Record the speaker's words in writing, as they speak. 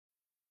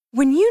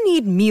When you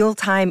need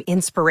mealtime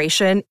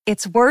inspiration,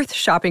 it's worth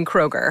shopping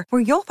Kroger,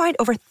 where you'll find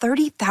over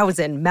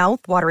 30,000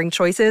 mouth-watering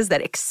choices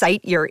that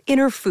excite your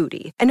inner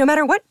foodie. And no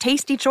matter what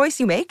tasty choice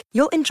you make,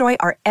 you'll enjoy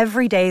our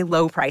everyday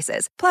low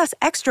prices, plus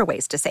extra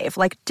ways to save,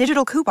 like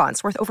digital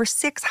coupons worth over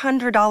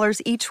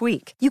 $600 each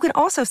week. You can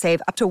also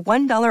save up to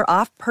 $1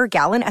 off per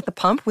gallon at the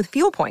pump with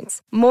fuel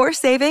points. More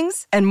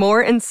savings and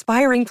more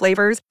inspiring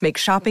flavors make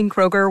shopping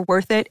Kroger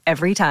worth it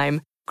every time.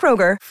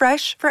 Kroger,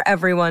 fresh for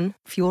everyone.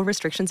 Fuel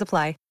restrictions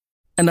apply.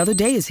 Another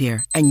day is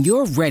here, and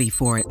you're ready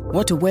for it.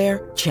 What to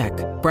wear? Check.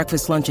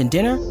 Breakfast, lunch, and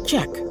dinner?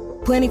 Check.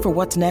 Planning for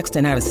what's next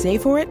and how to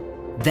save for it?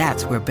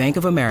 That's where Bank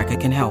of America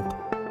can help.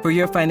 For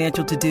your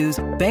financial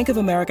to-dos, Bank of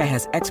America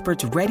has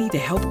experts ready to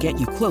help get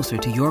you closer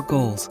to your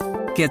goals.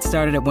 Get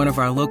started at one of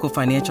our local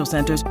financial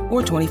centers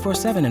or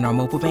 24/7 in our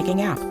mobile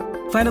banking app.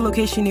 Find a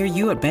location near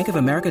you at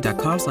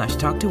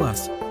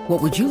bankofamerica.com/talktous.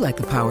 What would you like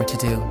the power to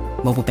do?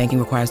 Mobile banking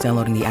requires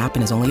downloading the app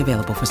and is only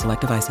available for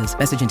select devices.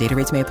 Message and data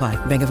rates may apply.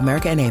 Bank of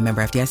America N.A.,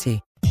 member FDIC.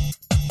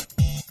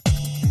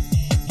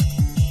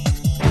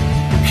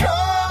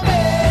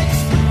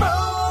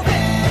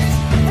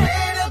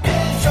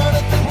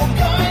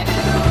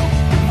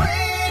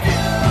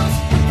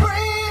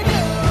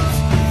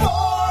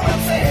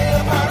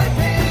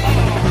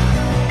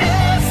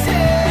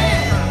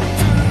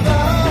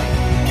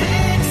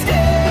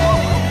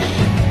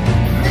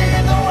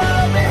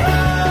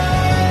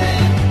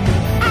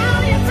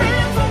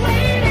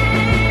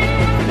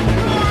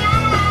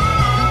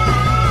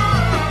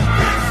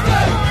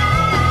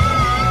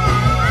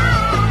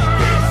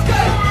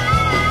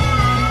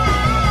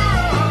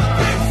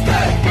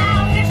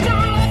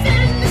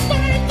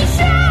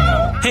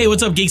 Hey,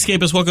 what's up,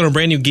 Geekscapists? Welcome to a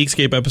brand new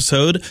Geekscape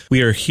episode.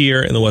 We are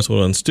here in the Westwood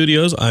One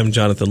Studios. I'm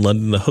Jonathan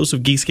London, the host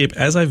of Geekscape,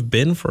 as I've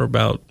been for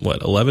about,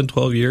 11,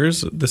 12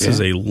 years? This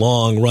is a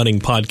long-running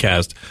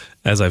podcast,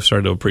 as I've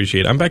started to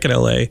appreciate. I'm back in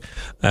LA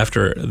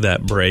after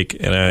that break,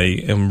 and I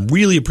am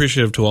really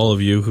appreciative to all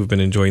of you who've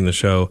been enjoying the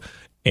show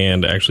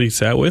and actually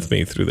sat with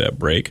me through that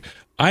break.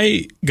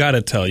 I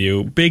gotta tell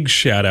you, big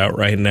shout out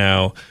right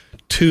now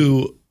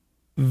to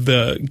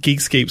the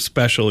Geekscape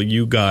special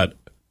you got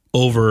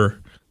over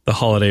the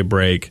holiday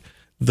break,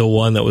 the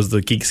one that was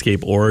the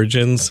Geekscape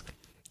Origins,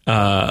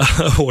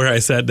 where I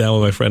sat down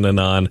with my friend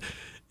Anon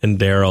and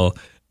Daryl.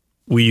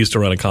 We used to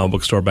run a comic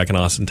book store back in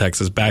Austin,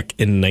 Texas, back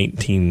in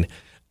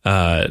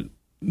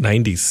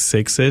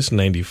 1996-ish,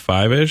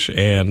 95-ish,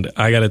 and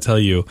I got to tell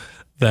you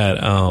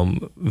that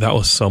that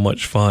was so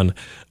much fun.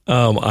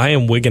 I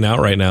am wigging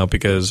out right now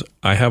because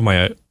I have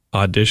my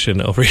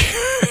audition over here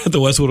at the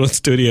Westwood One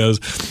Studios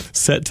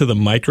set to the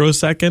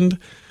microsecond,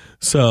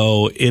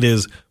 so it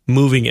is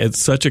moving at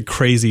such a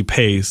crazy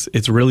pace.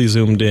 It's really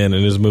zoomed in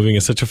and is moving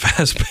at such a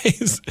fast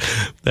pace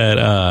that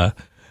I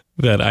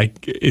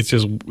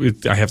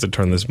have to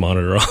turn this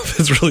monitor off.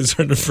 It's really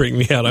starting to freak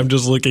me out. I'm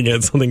just looking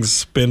at something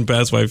spin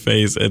past my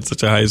face at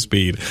such a high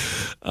speed.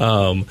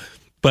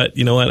 But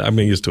you know what? I'm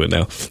used to it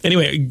now.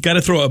 Anyway, got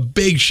to throw a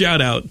big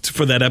shout out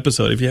for that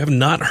episode. If you have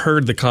not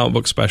heard the comic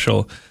book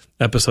special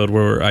episode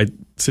where I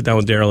sit down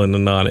with Daryl and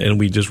Anon and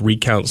we just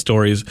recount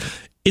stories,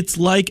 it's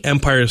like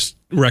Empire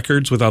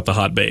Records without the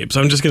hot babes.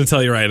 I'm just going to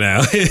tell you right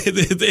now.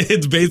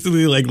 It's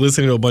basically like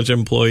listening to a bunch of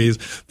employees.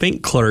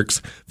 Think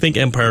Clerks. Think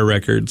Empire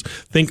Records.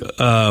 Think,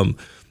 any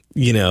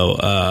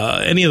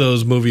of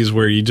those movies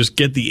where you just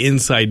get the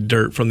inside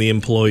dirt from the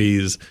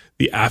employees,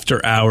 the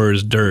after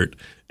hours dirt.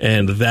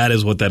 And that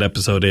is what that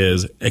episode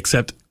is,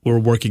 except we're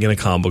working in a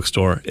comic book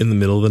store in the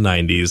middle of the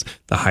 90s,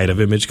 the height of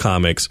Image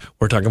Comics.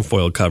 We're talking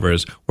foil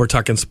covers. We're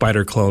talking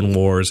Spider Clone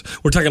Wars.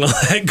 We're talking all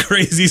that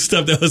crazy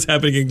stuff that was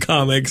happening in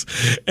comics.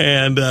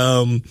 And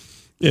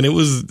it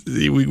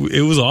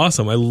was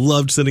awesome. I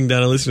loved sitting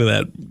down and listening to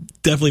that.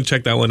 Definitely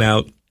check that one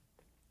out.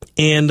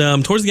 And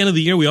towards the end of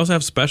the year, we also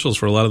have specials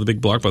for a lot of the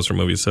big blockbuster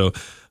movies. So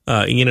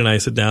Ian and I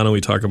sit down and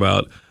we talk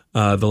about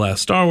the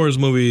last Star Wars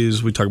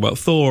movies. We talk about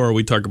Thor.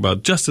 We talk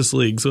about Justice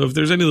League. So if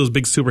there's any of those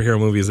big superhero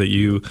movies that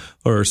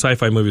or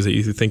sci-fi movies that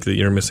you think that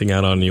you're missing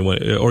out on,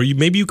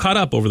 maybe you caught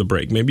up over the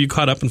break. Maybe you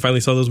caught up and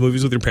finally saw those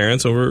movies with your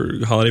parents over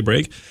holiday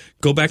break.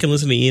 Go back and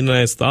listen to Ian and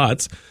I's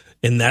thoughts.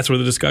 And that's where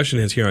the discussion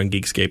is here on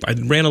Geekscape. I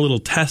ran a little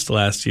test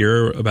last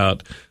year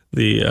about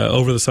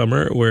over the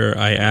summer where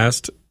I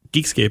asked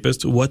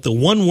Geekscapists what the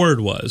one word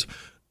was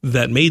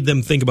that made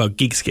them think about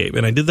Geekscape.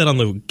 And I did that on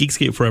the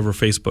Geekscape Forever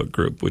Facebook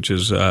group, which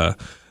is a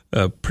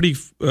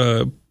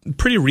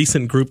pretty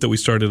recent group that we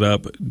started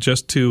up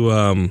just to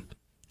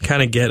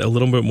kind of get a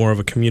little bit more of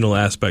a communal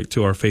aspect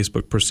to our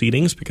Facebook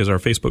proceedings, because our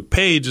Facebook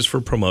page is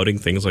for promoting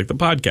things like the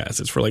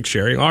podcast. It's for like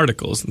sharing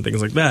articles and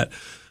things like that.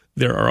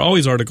 There are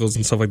always articles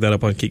and stuff like that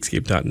up on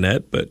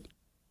Geekscape.net, but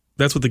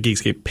that's what the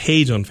Geekscape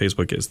page on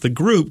Facebook is. The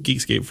group,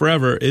 Geekscape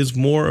Forever, is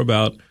more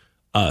about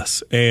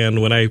us. And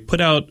when I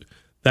put out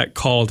that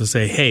call to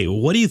say, hey,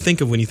 what do you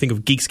think of when you think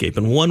of Geekscape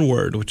in one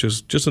word, which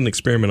is just an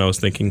experiment I was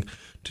thinking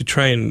to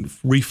try and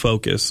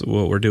refocus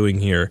what we're doing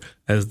here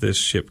as this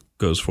ship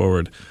goes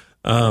forward.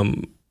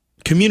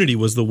 Community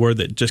was the word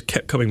that just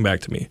kept coming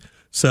back to me.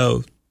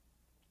 So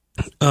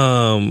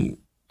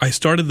I I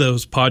started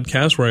those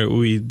podcasts where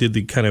we did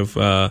the kind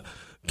of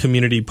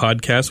community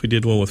podcasts. We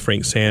did one with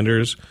Frank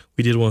Sanders.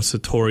 We did one with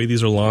Satori.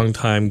 These are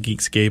longtime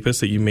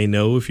Geekscapists that you may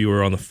know if you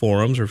were on the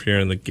forums or if you're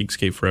in the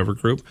Geekscape Forever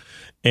group.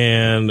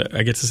 And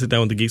I get to sit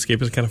down with the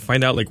Geekscapists and kind of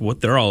find out like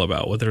what they're all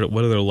about, what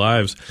are their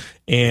lives.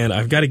 And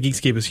I've got a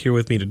Geekscapist here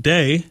with me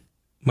today,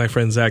 my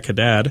friend Zach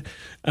Haddad.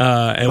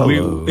 And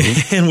we're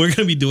going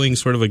to be doing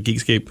sort of a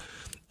Geekscape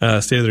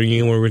State of the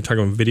Union where we're going to talk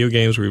about video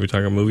games, we're going to be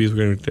talking movies,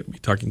 we're going to be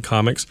talking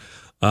comics.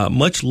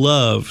 Much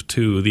love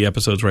to the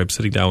episodes where I'm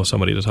sitting down with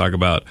somebody to talk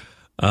about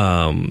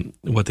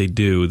what they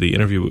do, the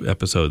interview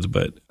episodes.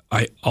 But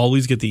I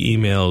always get the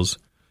emails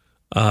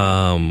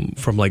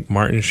from like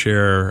Martin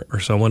Scherer or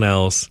someone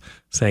else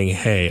saying,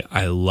 hey,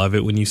 I love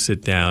it when you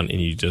sit down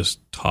and you just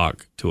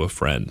talk to a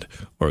friend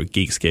or a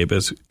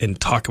Geekscapist and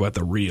talk about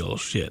the real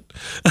shit.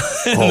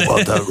 All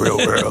about that real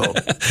world.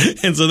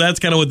 And so that's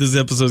kind of what this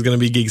episode is going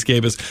to be,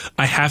 Geekscapist.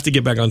 I have to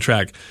get back on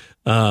track.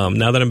 Now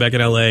that I'm back in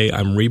LA,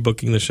 I'm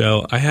rebooking the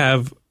show. I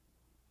have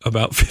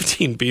about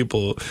 15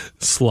 people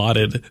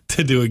slotted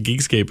to do a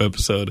Geekscape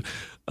episode.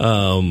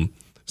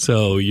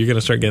 So you're going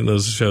to start getting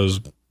those shows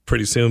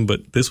pretty soon.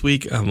 But this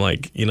week, I'm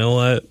like, you know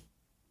what?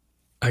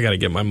 I got to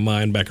get my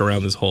mind back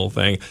around this whole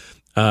thing.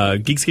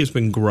 Geekscape's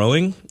been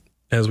growing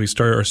as we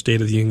start our State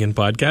of the Union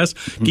podcast.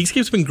 Mm-hmm.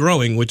 Geekscape's been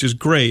growing, which is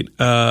great.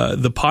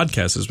 The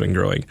podcast has been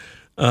growing.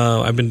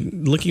 I've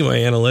been looking at my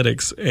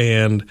analytics,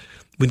 and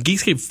when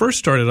Geekscape first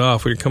started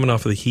off, we were coming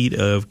off of the heat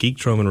of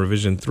Geekdrome and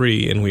Revision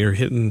 3, and we were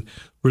hitting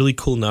really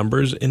cool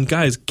numbers. And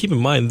guys, keep in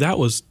mind, that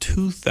was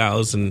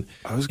 2006.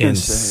 I was going to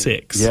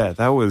say, yeah,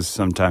 that was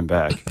some time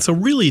back. So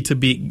really, to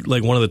be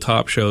like one of the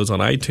top shows on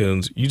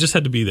iTunes, you just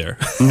had to be there.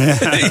 You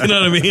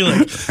know what I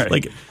mean?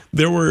 Like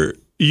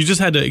you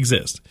just had to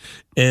exist.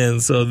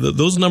 And so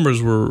those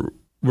numbers were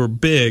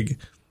big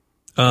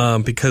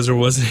because there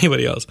wasn't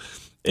anybody else.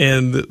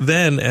 And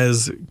then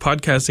as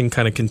podcasting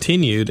kind of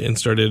continued and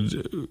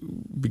started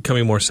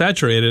becoming more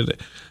saturated,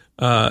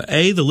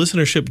 the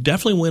listenership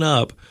definitely went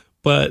up,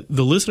 but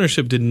the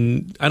listenership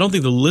I don't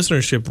think the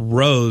listenership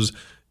rose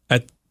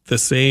at the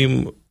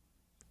same,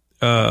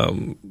 at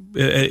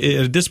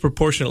a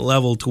disproportionate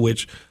level to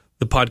which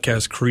the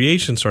podcast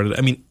creation started.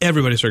 I mean,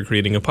 everybody started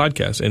creating a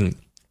podcast, and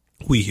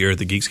we here at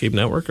the Geekscape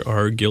Network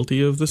are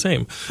guilty of the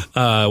same.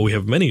 We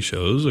have many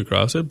shows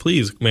across it.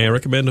 Please, may I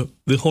recommend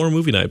the Horror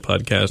Movie Night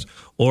podcast,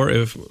 or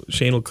if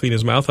Shane will clean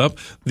his mouth up,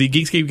 the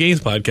Geekscape Games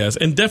podcast,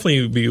 and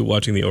definitely be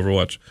watching the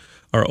Overwatch,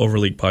 our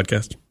Overleague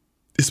podcast,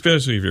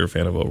 especially if you're a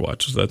fan of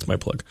Overwatch. So that's my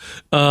plug.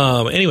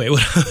 Anyway,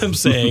 what I'm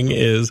saying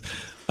is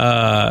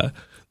there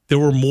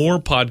were more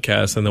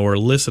podcasts than there were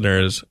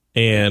listeners,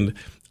 and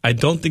I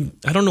don't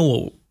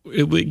know.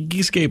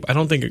 Geekscape, I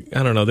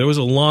don't know. There was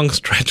a long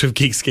stretch of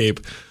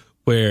Geekscape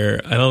where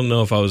I don't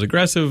know if I was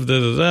aggressive,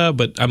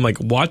 but I'm like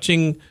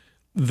watching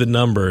the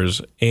numbers,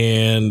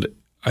 and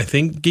I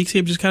think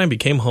Geekscape just kind of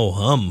became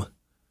ho-hum,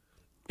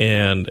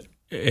 and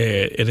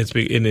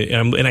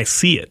I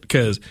see it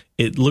because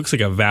it looks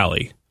like a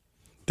valley.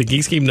 The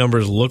Geekscape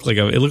numbers look like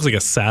it looks like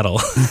a saddle.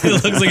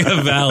 It looks like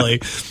a valley.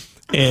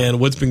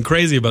 And what's been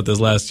crazy about this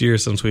last year,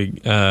 since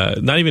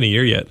not even a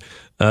year yet,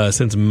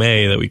 since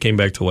May that we came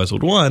back to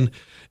Westwood One,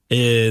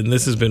 and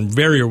this has been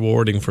very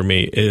rewarding for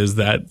me, is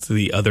that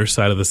the other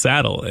side of the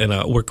saddle. And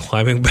we're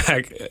climbing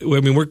back. I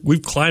mean,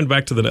 we've climbed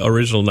back to the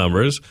original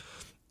numbers,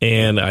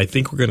 and I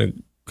think we're going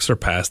to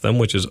surpass them,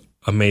 which is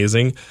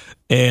amazing.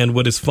 And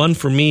what is fun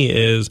for me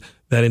is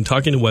that in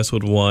talking to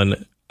Westwood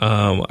One,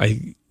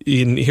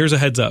 here's a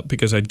heads up,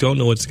 because I don't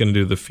know what's going to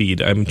do to the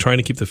feed. I'm trying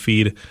to keep the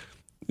feed.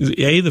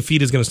 The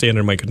feed is going to stay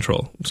under my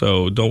control.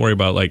 So don't worry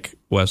about like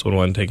Westwood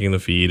One taking the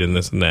feed and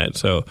this and that.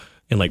 So,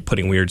 and like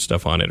putting weird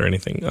stuff on it or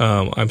anything.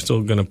 I'm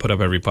still going to put up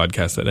every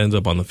podcast that ends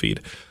up on the feed.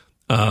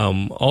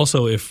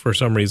 Also, if for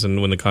some reason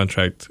when the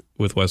contract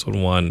with Westwood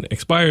One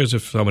expires,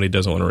 if somebody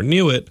doesn't want to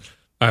renew it,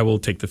 I will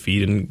take the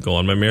feed and go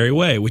on my merry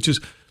way, which is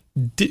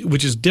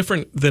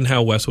different than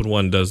how Westwood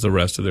One does the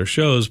rest of their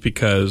shows,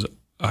 because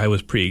I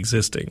was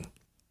pre-existing.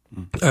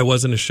 I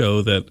wasn't a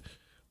show that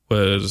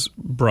was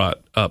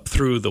brought up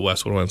through the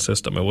Westwood One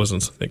system. It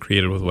wasn't something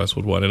created with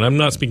Westwood One. And I'm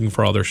not speaking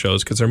for all their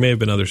shows, because there may have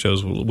been other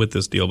shows with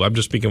this deal, but I'm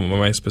just speaking of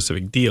my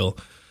specific deal.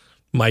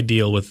 My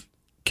deal with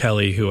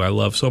Kelly, who I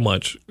love so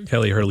much.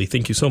 Kelly Hurley,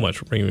 thank you so much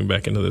for bringing me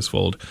back into this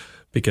fold,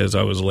 because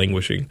I was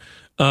languishing.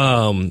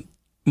 My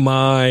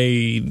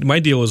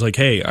deal was like,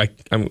 hey,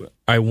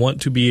 I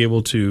want to be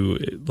able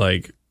to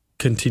like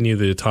continue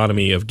the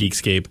autonomy of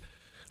Geekscape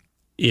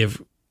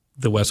if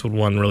the Westwood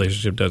One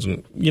relationship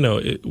doesn't,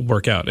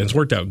 work out. And it's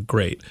worked out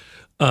great.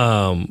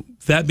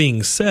 That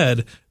being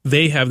said,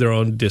 they have their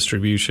own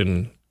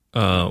distribution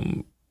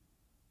program.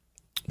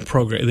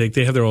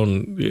 They have their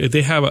own.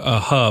 They have a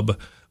hub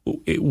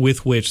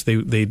with which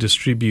they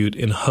distribute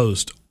and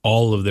host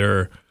all of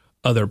their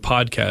other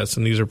podcasts,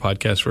 and these are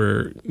podcasts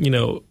for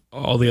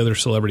all the other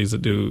celebrities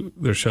that do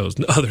their shows.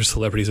 Other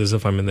celebrities, as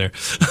if I'm in there,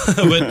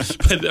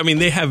 but I mean,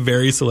 they have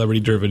very celebrity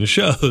driven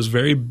shows,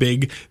 very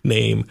big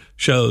name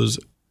shows.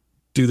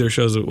 Do their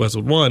shows at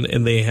Westwood One,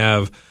 and they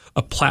have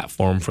a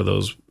platform for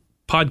those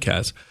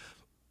podcasts.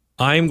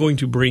 I'm going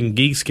to bring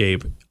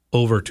Geekscape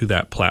over to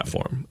that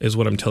platform, is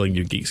what I'm telling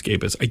you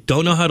Geekscape is. I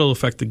don't know how it'll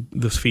affect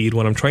this feed.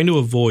 What I'm trying to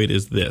avoid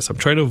is this. I'm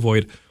trying to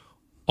avoid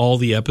all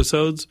the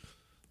episodes.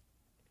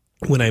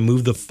 When I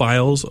move the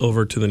files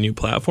over to the new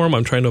platform,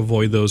 I'm trying to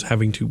avoid those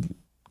I'm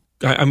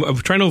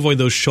trying to avoid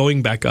those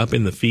showing back up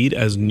in the feed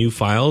as new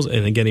files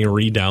and then getting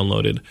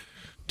re-downloaded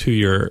to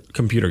your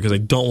computer, because I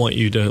don't want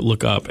you to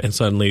look up and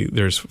suddenly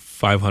there's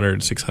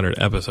 500, 600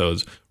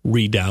 episodes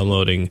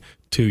re-downloading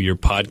to your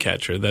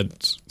podcatcher.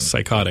 That's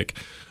psychotic.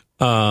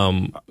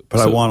 But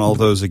I want all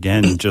those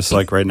again, just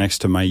like right next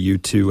to my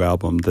U2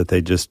 album that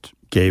they just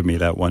gave me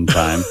that one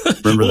time.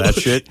 Remember that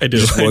shit? I do.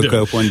 Just woke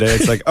up one day,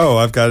 it's like, oh,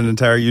 I've got an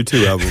entire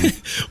U2 album.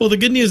 Well, the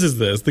good news is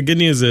this. The good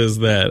news is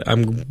that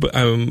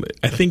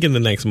I think in the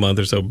next month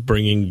or so,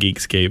 bringing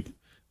Geekscape,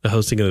 the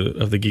hosting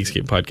of the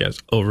Geekscape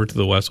podcast, over to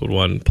the Westwood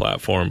One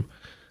platform,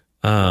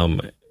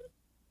 and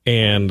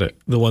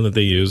the one that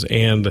they use,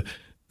 and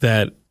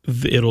that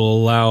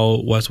it'll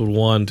allow Westwood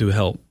One to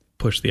help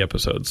push the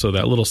episodes. So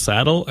that little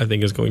saddle, I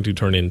think, is going to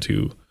turn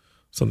into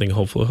something,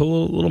 hopefully, a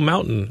little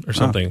mountain or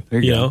something.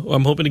 You know,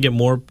 I'm hoping to get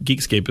more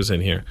Geekscapists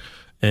in here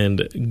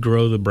and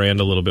grow the brand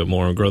a little bit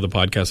more and grow the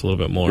podcast a little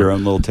bit more. Your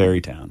own little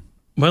Terrytown.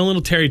 My own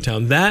little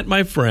Terrytown. That,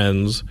 my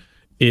friends,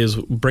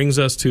 brings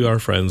us to our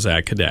friend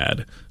Zach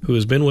Haddad, who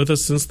has been with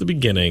us since the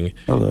beginning.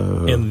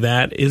 Hello. And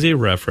that is a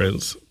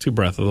reference to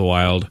Breath of the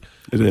Wild.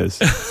 It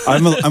is.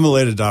 I'm a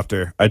late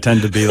adopter. I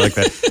tend to be like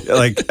that.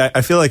 Like,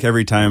 I feel like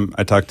every time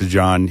I talk to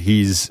John,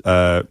 he's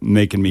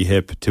making me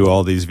hip to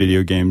all these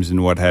video games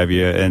and what have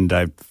you, and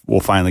I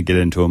will finally get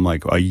into them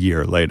like a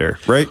year later,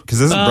 right? Because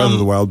this is Breath of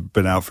the Wild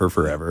been out for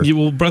forever. Yeah,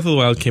 well, Breath of the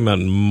Wild came out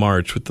in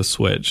March with the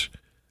Switch.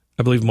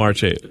 I believe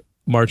March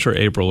or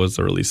April was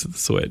the release of the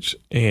Switch,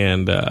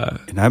 and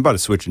I bought a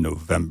Switch in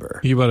November.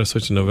 You bought a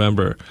Switch in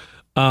November.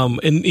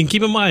 And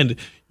keep in mind,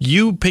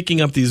 you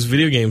picking up these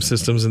video game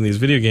systems and these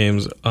video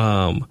games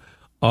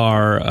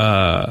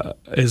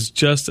is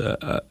just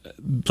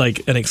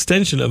like an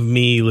extension of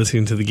me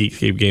listening to the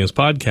Geekscape Games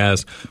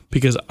podcast,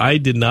 because I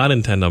did not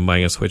intend on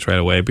buying a Switch right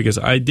away, because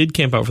I did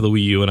camp out for the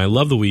Wii U, and I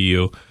love the Wii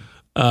U.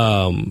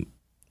 And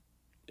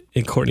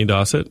Courtney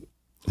Dossett,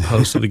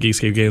 host of the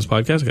Geekscape Games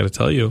podcast, I got to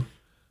tell you,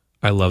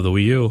 I love the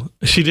Wii U.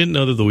 She didn't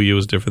know that the Wii U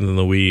was different than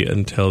the Wii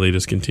until they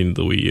discontinued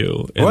the Wii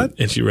U. What?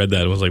 And she read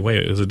that and was like, wait,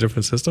 it was a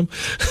different system?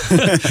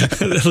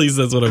 At least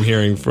that's what I'm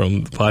hearing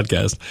from the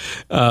podcast.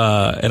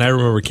 And I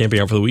remember camping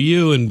out for the Wii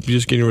U and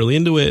just getting really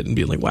into it and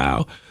being like,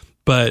 wow.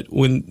 But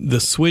when the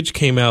Switch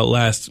came out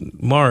last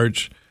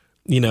March,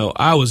 you know,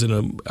 I was in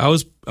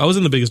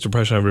the biggest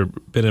depression I've ever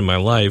been in my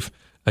life.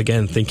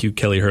 Again, thank you,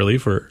 Kelly Hurley,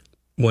 for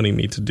wanting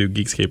me to do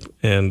Geekscape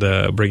and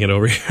bring it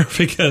over here,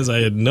 because I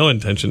had no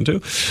intention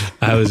to.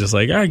 I was just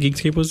like,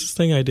 Geekscape was this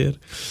thing I did.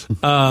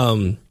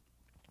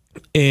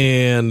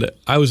 And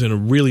I was in a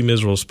really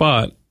miserable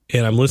spot,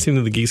 and I'm listening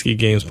to the Geekscape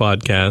Games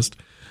podcast,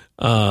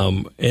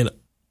 and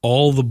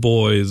all the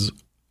boys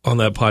on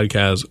that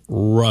podcast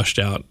rushed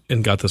out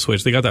and got the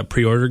Switch. They got that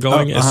pre-order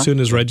going as soon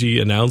as Reggie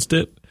announced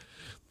it.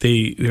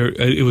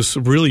 It was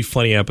a really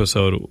funny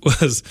episode,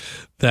 was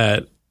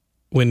that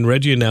when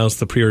Reggie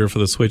announced the pre-order for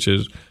the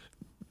Switches,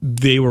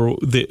 the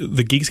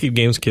Geekscape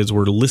Games kids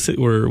were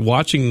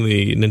watching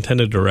the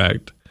Nintendo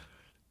Direct,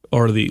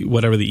 or the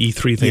whatever, the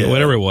E3 thing,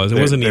 whatever it was. It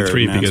wasn't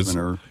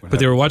E3 but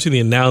they were watching the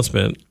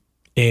announcement,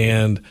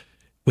 and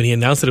when he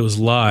announced that it was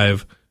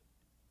live,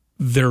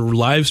 they're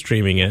live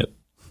streaming it.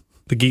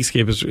 The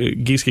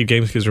Geekscape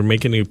Games kids are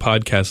making a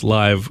podcast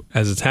live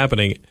as it's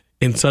happening,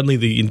 and suddenly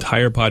the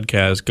entire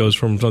podcast goes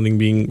from something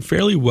being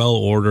fairly well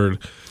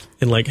ordered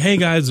and like, hey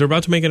guys, they're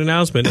about to make an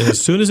announcement, and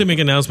as soon as they make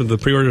an announcement, the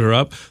pre-orders are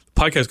up, the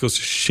podcast goes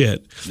to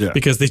shit,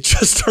 because they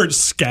just start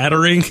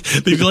scattering.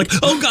 They'd be like,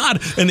 oh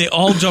god, and they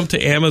all jump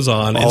to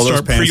Amazon and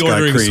start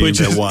pre-ordering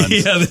Switches.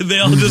 Yeah, they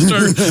all just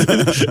start,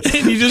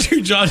 and you just hear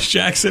Josh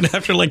Jackson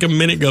after like a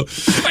minute go,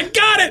 I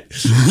got it,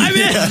 I'm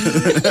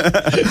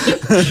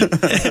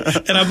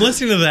in. And I'm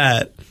listening to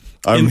that.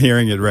 I'm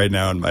hearing it right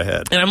now in my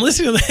head. And I'm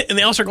listening to that, and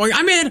they all start going,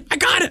 I'm in, I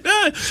got it.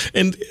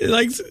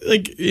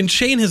 And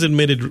Shane has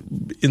admitted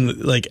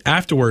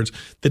afterwards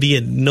that he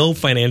had no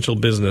financial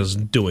business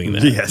doing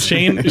that. Yes.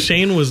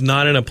 Shane was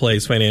not in a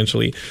place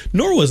financially,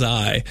 nor was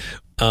I.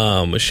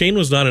 Shane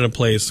was not in a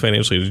place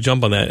financially to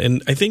jump on that.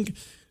 And I think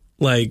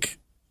I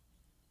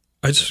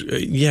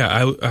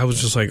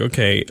was just like,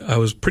 okay, I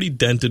was pretty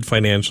dented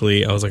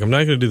financially. I was like, I'm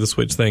not going to do the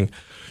Switch thing.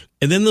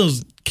 And then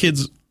those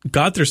kids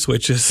got their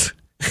Switches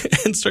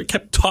and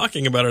kept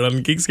talking about it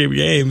on Geekscape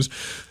Games,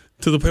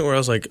 to the point where I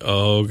was like,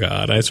 oh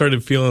god, I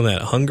started feeling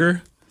that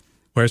hunger,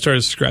 where I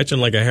started scratching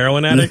like a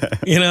heroin addict.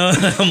 You know,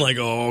 I'm like,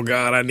 oh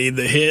god, I need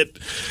the hit.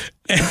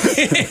 And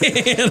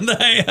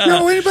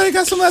yo, anybody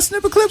got some of that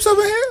Snipper Clips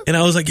over here? And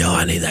I was like, yo,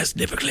 I need that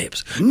Snipper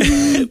Clips.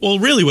 Well,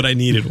 really what I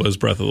needed was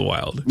Breath of the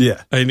Wild.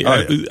 Yeah.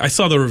 I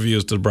saw the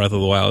reviews to Breath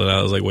of the Wild, and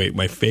I was like, wait,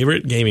 my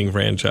favorite gaming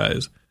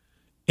franchise,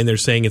 and they're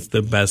saying it's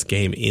the best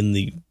game in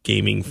the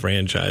gaming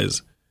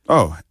franchise,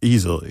 Oh,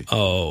 easily.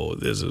 Oh,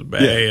 this is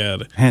bad. Yeah,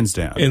 hands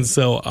down. And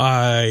so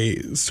I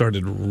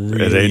started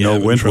really It ain't no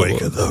having Wind trouble.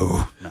 Waker,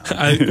 though.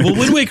 Well,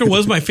 Wind Waker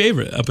was my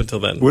favorite up until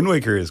then. Wind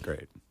Waker is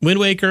great. Wind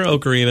Waker,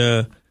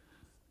 Ocarina.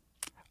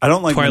 I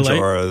don't like Twilight.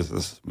 Majora's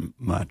as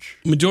much.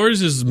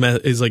 Majora's is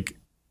like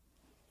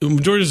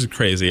Majora's is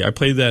crazy. I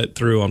played that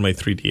through on my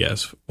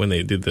 3DS when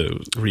they did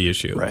the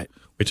reissue, Right.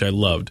 which I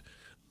loved.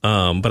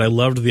 But I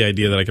loved the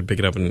idea that I could pick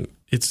it up, and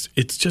it's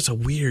just a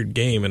weird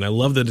game, and I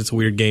love that it's a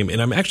weird game.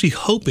 And I'm actually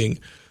hoping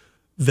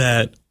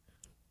that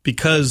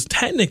because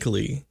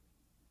technically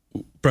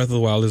Breath of the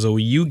Wild is a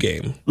Wii U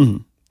game,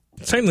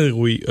 it's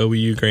technically a Wii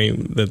U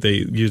game that they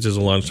used as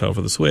a launch title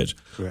for the Switch.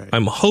 Right.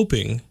 I'm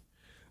hoping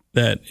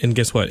that, and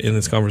guess what? In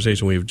this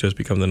conversation, we've just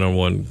become the number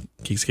one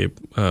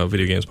Geekscape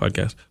video games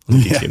podcast on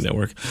the Geekscape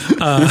Network.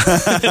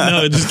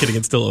 No, just kidding.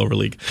 It's still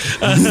Overleague.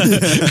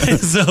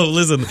 So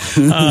listen,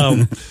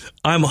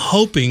 I'm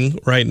hoping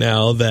right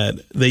now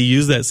that they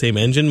use that same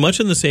engine,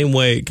 much in the same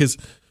way, because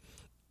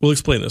we'll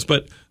explain this.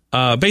 But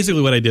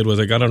basically what I did was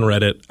I got on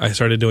Reddit. I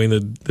started doing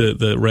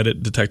the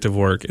Reddit detective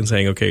work and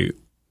saying, okay,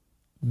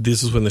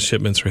 this is when the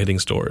shipments are hitting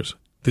stores.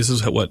 This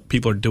is what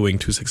people are doing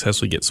to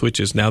successfully get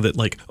Switches now that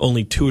like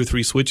only 2 or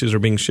 3 Switches are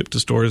being shipped to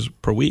stores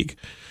per week.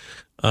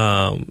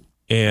 And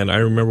I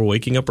remember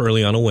waking up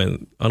early on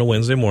a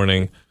Wednesday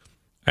morning.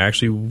 I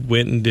actually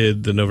went and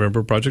did the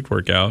November project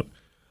workout.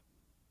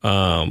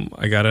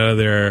 I got out of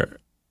there,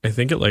 I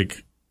think at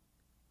like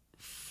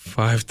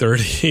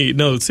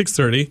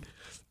 6:30,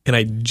 and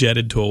I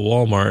jetted to a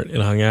Walmart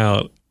and hung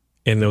out.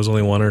 And there was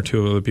only 1 or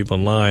 2 other people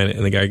in line.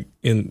 And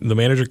the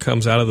manager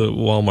comes out of the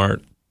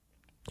Walmart,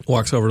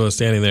 walks over to us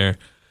standing there,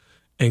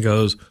 and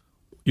goes,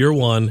 "You're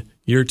 1,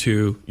 you're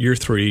 2, you're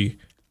 3,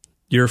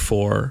 you're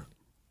 4."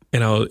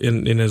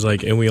 And is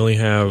like, and we only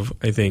have,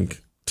 I think,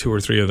 2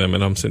 or 3 of them.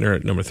 And I'm sitting there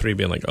at number 3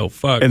 being like, oh,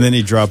 fuck. And then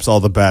he drops all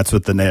the bats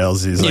with the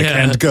nails. He's like,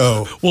 and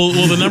go. Well,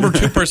 the number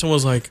 2 person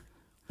was like,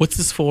 "What's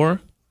this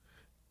for?"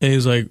 And he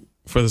was like,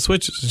 "For the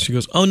Switches." And she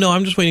goes, "Oh, no,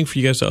 I'm just waiting for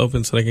you guys to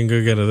open so I can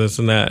go get this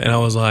and that." And I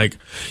was like,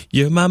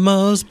 "You're my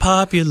most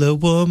popular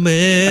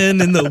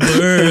woman in the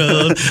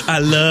world. I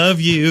love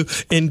you.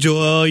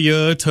 Enjoy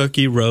your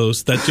turkey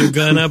roast that you're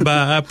gonna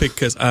buy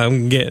because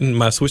I'm getting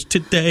my Switch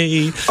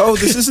today." Oh,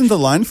 this isn't the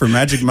line for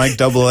Magic Mike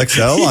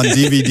XXL on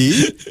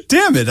DVD?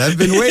 Damn it, I've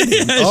been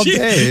waiting all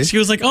day. She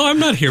was like, "Oh, I'm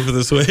not here for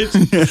the Switch.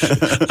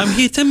 I'm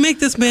here to make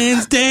this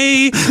man's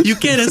day. You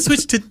get a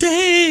Switch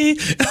today."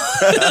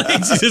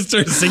 Like, she just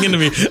started singing to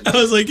me. I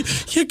was like,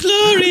 "You're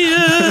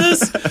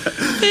glorious.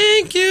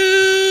 Thank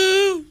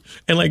you."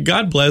 And like,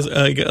 God bless.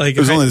 It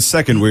was only the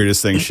second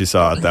weirdest thing she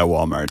saw at that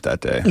Walmart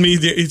that day.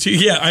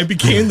 I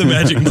became the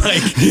Magic Mike.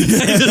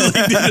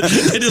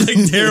 I did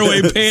like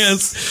tearaway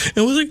pants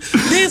and was like,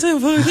 "Dancing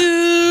for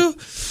you.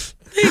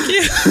 Thank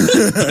you."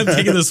 I'm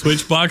taking the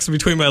Switch box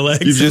between my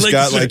legs. You've just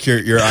got like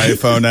your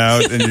iPhone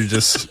out and you're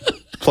just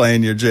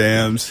playing your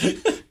jams.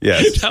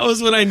 Yes. That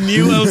was when I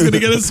knew I was going to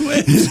get a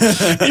Switch.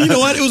 And you know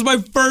what? It was my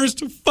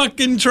first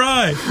fucking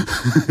try.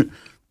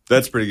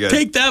 That's pretty good.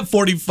 Take that,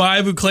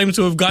 45, who claims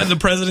to have gotten the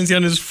presidency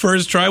on his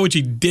first try, which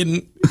he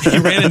didn't. He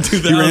ran in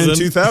 2000. He ran in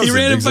 2000. He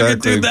ran in exactly.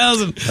 fucking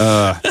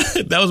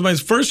 2000. That was my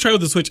first try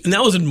with the Switch, and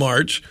that was in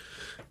March.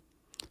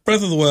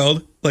 Breath of the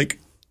Wild, like,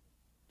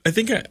 I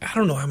think I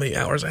don't know how many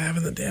hours I have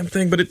in the damn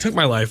thing, but it took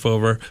my life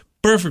over.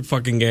 Perfect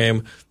fucking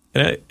game.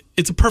 And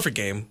it's a perfect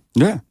game.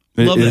 Yeah.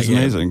 Love that is game.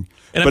 amazing.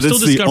 And but I'm still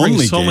discovering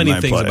so many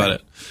things play. about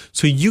it.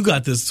 So you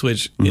got this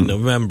Switch in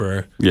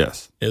November.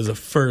 Yes. It was the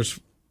first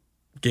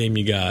game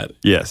you got.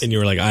 Yes. And you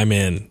were like, "I'm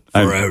in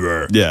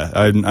forever."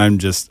 I'm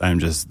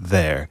just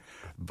there.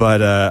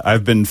 But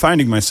I've been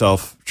finding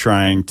myself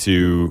trying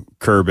to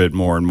curb it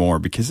more and more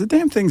because the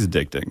damn thing's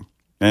addicting.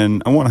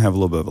 And I want to have a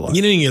little bit of a life.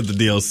 You didn't get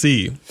the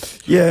DLC.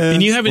 Yeah.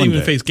 And you haven't even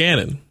day. faced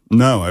Ganon.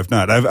 No, I've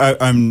not.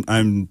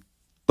 I'm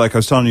like I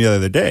was telling you the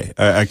other day,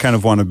 I kind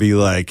of want to be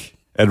like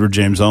Edward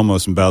James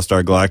Olmos in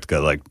Battlestar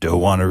Galactica, like,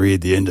 don't want to read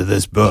the end of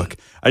this book.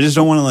 I just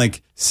don't want to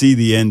like see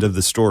the end of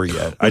the story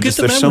yet.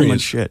 There's so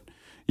much shit.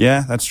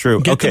 Yeah, that's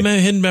true. Get the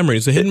hidden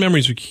memories. The hidden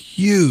memories are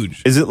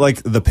huge. Is it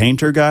like the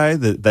painter guy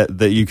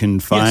that you can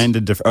find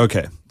a different?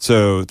 Okay,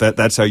 so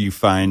that's how you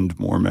find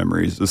more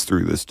memories is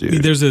through this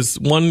dude. There's this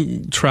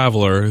one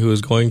traveler who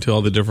is going to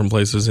all the different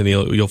places, and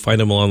you'll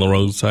find him along the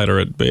roadside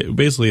or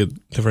basically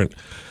at different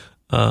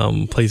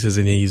places,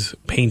 and he's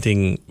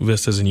painting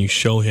vistas, and you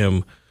show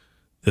him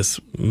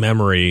this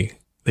memory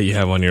that you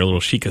have on your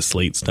little Sheikah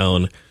slate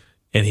stone,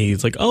 and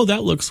he's like, "Oh,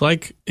 that looks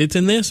like it's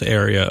in this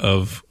area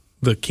of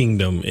the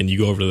kingdom," and you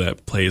go over to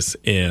that place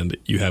and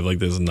you have like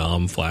this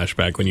Nam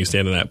flashback when you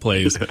stand in that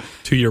place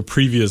to your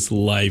previous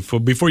life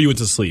before you went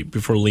to sleep,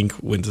 before Link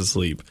went to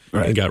sleep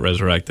and got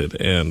resurrected.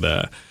 And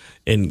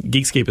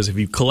Geekscape is if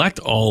you collect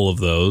all of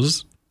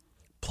those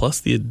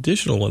plus the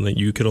additional one that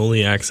you can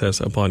only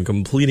access upon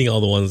completing all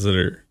the ones that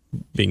are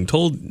being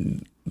told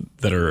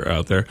that are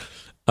out there,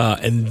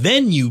 and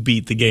then you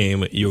beat the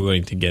game, you're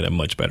going to get a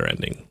much better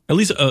ending. At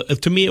least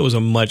to me, it was a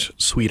much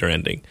sweeter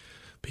ending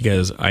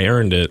because I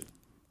earned it.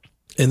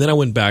 And then I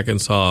went back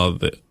and saw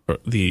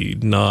the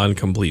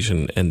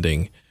non-completion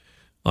ending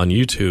on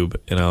YouTube,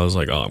 and I was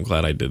like, oh, I'm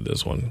glad I did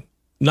this one.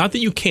 Not that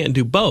you can't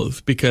do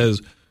both,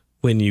 because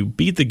when you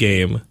beat the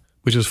game,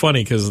 which is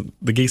funny because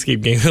the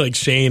Geekscape game, like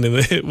Shane, and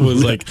it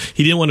was like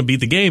he didn't want to beat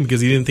the game because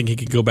he didn't think he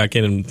could go back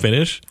in and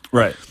finish.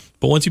 Right.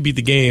 But once you beat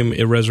the game,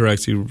 it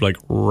resurrects you like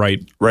right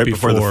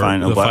before the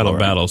final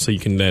battle, so you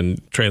can then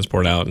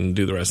transport out and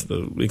do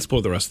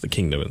explore the rest of the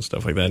kingdom and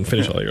stuff like that, and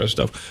finish all your other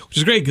stuff, which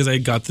is great because I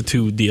got the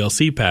 2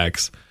 DLC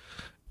packs,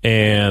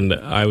 and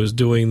I was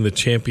doing the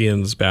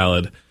Champions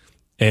Ballad,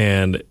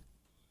 and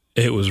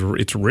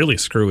it's really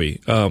screwy,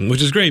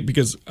 which is great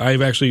because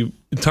I've actually,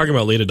 talking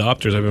about late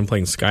adopters, I've been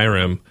playing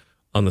Skyrim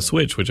on the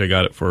Switch, which I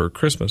got it for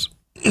Christmas.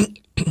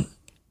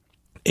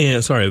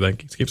 And sorry, that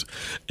keeps.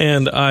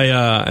 And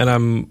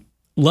I'm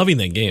loving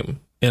that game,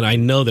 and I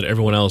know that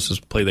everyone else has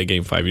played that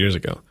game 5 years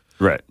ago.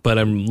 Right. But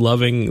I'm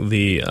loving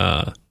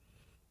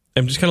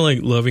I'm just kind of like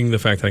loving the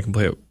fact that I can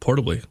play it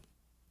portably.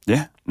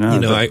 Yeah. No,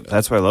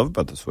 that's what I love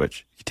about the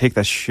Switch. You take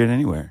that shit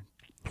anywhere.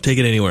 Take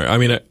it anywhere. I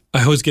mean,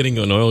 I was getting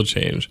an oil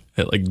change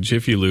at like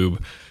Jiffy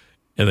Lube,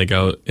 and I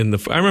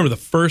remember the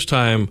first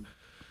time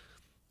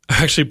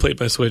I actually played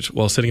my Switch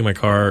while sitting in my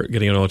car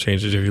getting an oil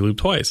change at Jiffy Lube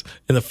twice.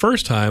 And the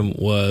first time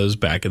was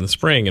back in the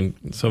spring, and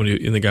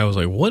the guy was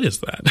like, what is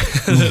that?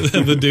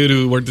 The dude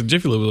who worked at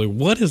Jiffy Lube was like,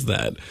 what is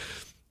that?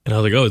 And I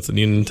was like, oh, it's the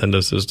new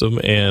Nintendo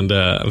system. And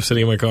I'm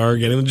sitting in my car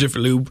getting the Jiffy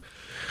Lube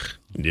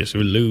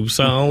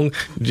song,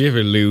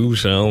 Jiffy Lube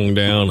song,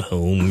 down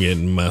home,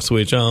 getting my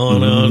Switch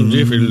on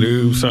Jiffy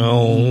Lube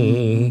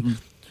song.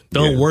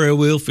 Don't worry,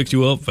 we'll fix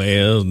you up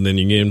fast, and then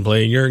you can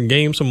play your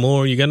game some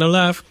more. You got no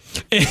life.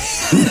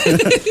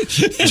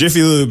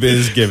 Jiffy Lube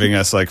is giving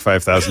us like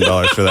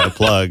 $5,000 for that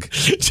plug.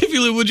 Jiffy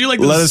Lube, would you like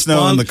to let us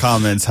know in the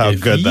comments how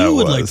good that was? If you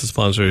would like to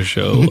sponsor a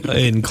show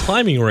in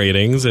climbing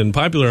ratings and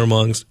popular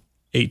amongst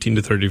 18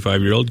 to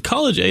 35-year-old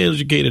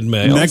college-educated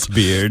males.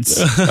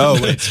 Neckbeards.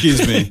 Oh,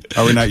 excuse me.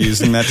 Are we not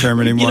using that term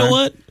anymore? You know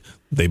what?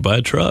 They buy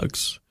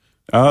trucks.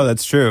 Oh,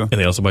 that's true. And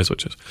they also buy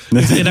Switches.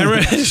 And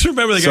I just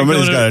remember the guy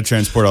somebody's got to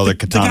transport all the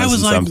katanas. The guy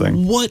was like,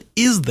 something. What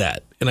is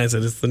that? And I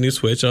said, it's the new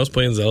Switch. And I was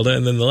playing Zelda.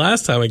 And then the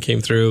last time I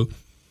came through,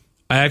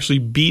 I actually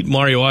beat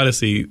Mario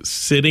Odyssey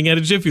sitting at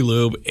a Jiffy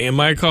Lube in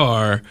my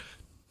car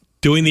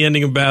doing the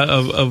ending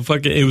of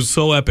fucking, it was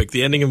so epic.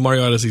 The ending of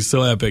Mario Odyssey is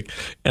so epic.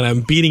 And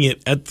I'm beating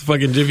it at the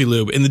fucking Jiffy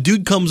Lube. And the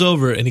dude comes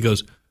over and he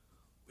goes,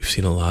 we've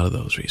seen a lot of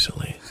those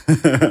recently.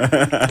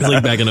 It's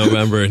like back in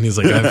November. And he's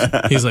like,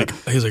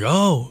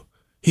 oh.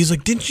 He's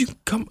like, didn't you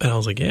come? And I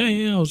was like,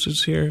 yeah, I was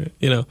just here,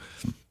 And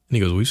he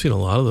goes, we've seen a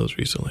lot of those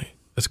recently.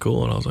 That's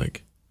cool. And I was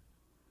like,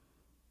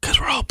 because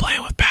we're all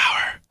playing with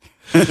power.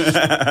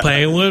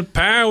 Playing with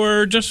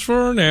power just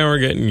for an hour,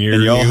 getting your.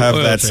 And y'all have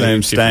that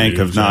same stank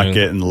of not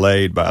getting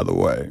laid, by the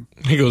way.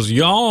 He goes,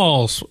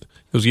 y'all.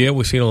 He goes, yeah,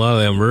 we've seen a lot of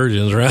them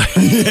virgins, right?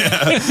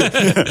 Yeah.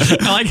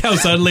 I like how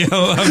suddenly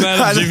I'm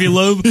at a Jiffy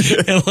Lube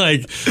and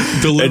like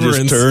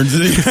Deliverance.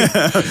 It just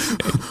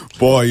turns.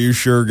 Boy, you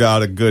sure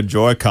got a good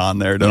Joy-Con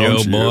there,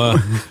 don't you? Boy,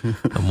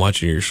 I'm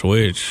watching your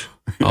Switch.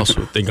 I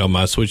also think I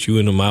might switch you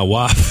into my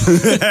wife.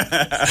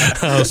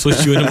 I'll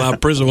switch you into my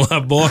prison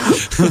wife, boy.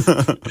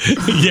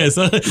 Yes.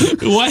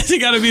 Why has it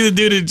got to be the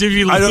dude at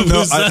Jiffy Lube? I don't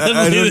know.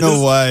 I don't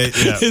know why.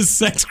 Yeah. His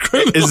sex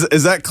criminal.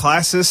 Is that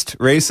classist,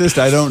 racist?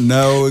 I don't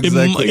know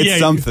exactly. It's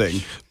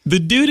something. The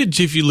dude at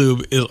Jiffy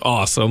Lube is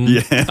awesome.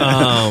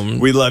 Yeah.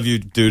 We love you,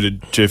 dude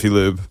at Jiffy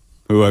Lube,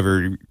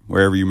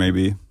 wherever you may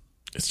be.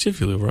 It's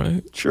Jiffy Lube,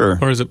 right? Sure.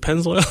 Or is it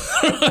Pennzoil?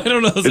 I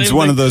don't know. It's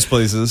one of those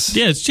places.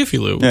 Yeah, it's Jiffy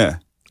Lube. Yeah.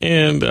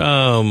 And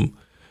I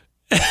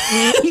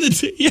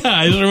just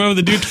remember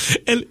the dude,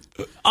 and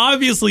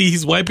obviously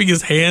he's wiping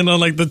his hand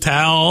on like the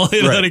towel,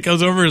 and then he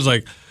comes over and is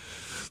like,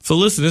 "So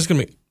listen, this is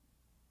gonna be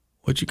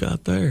what you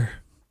got there."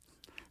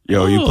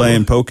 Yo, you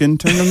playing Pokken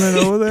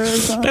tournament over there?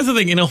 That's the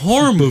thing. In a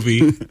horror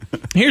movie,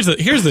 here's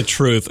the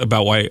truth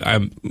about why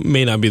I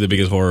may not be the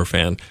biggest horror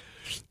fan.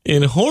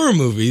 In horror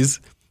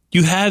movies,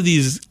 you have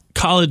these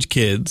college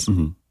kids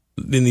in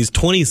these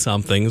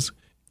 20-somethings.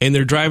 And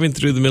they're driving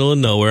through the middle of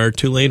nowhere,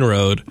 2-lane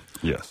road.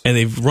 Yes. And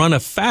they've run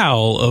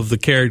afoul of the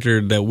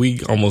character that we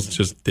almost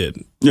just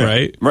did. Yeah,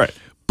 right? Right.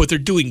 But they're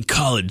doing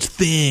college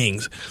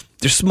things.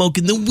 They're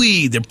smoking the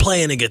weed. They're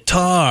playing a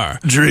guitar.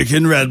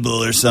 Drinking Red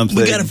Bull or something.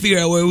 We got to figure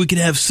out where we can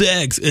have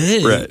sex.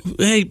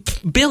 Hey,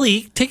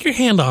 Billy, take your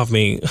hand off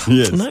me.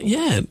 Yes. Not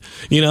yet.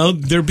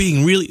 They're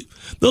being really...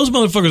 Those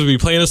motherfuckers would be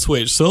playing a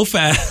Switch so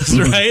fast,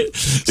 right?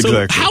 So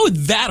exactly. How would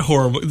that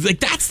horror movie... Like,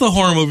 that's the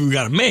horror movie we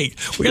got to make.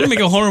 We got to make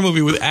a horror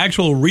movie with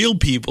actual real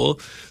people.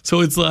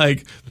 So it's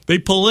like, they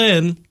pull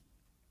in,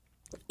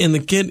 and the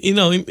kid, in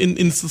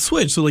the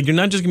Switch. So, like, you're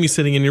not just going to be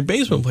sitting in your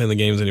basement playing the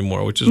games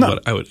anymore, which is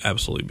what I would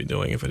absolutely be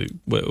doing if it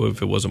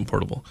wasn't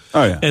portable.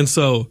 Oh, yeah. And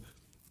so,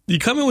 you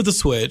come in with the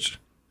Switch,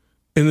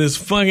 and this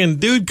fucking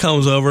dude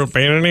comes over, right?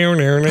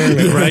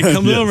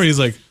 Comes over, and he's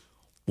like,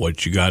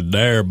 what you got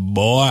there,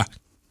 boy?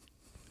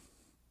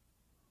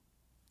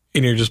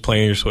 And you're just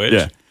playing your Switch?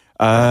 Yeah.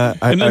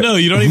 No,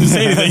 you don't even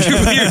say anything.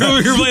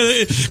 You're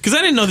playing, because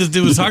I didn't know this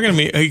dude was talking to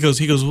me. He goes,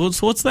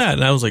 what's that?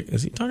 And I was like,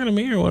 is he talking to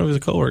me or one of his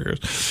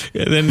coworkers?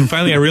 And then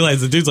finally I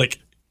realized the dude's like,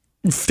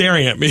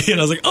 staring at me, and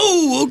I was like,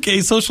 "Oh,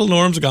 okay, social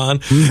norm's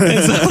gone."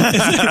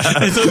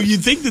 And so you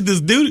think that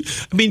this dude,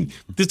 I mean,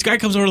 this guy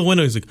comes over the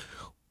window. He's like,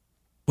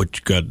 "What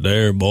you got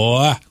there,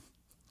 boy?"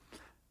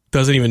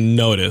 Doesn't even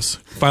notice.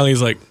 Finally,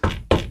 he's like,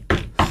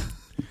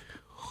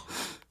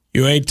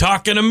 "You ain't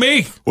talking to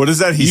me." What is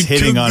that he's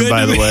hitting on,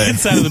 by the way?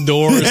 Inside of the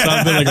door or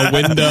something, like a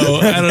window.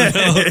 I don't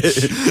know.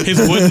 His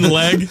wooden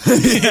leg.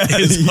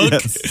 His hook.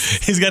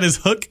 Yes. He's got his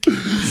hook.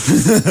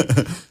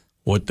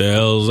 What the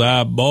hell's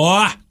that,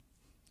 boy?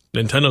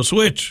 Nintendo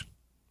Switch.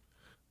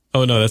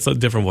 Oh, no, that's a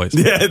different voice.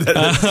 Yeah,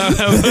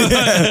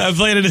 I'm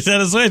playing a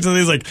Nintendo Switch, and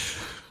he's like,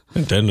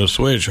 Nintendo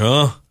Switch,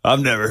 huh?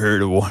 I've never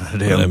heard of one of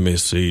them. Let me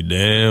see,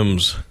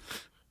 dams.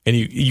 And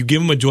you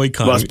give him a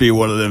Joy-Con. Must be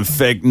one of them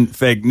fake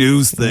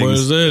news things. What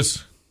is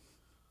this?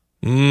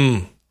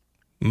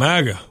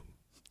 MAGA.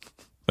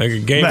 Like a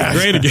game is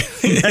great again.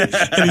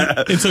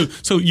 and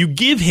so you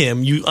give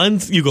him, you go,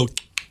 and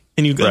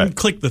you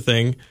unclick the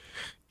thing,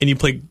 and you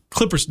play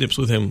Clipper Snips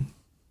with him.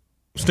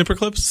 Snipper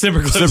clips, yeah.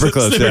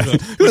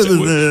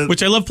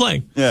 Which I love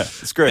playing. Yeah,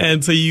 it's great.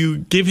 And so you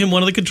give him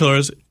one of the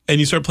controllers, and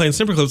you start playing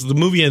Snipper clips. The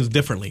movie ends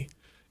differently.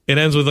 It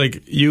ends with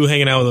like you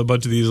hanging out with a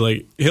bunch of these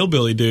like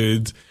hillbilly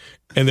dudes,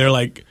 and they're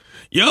like,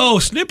 "Yo,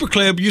 Snipper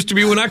clip used to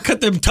be when I cut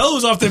them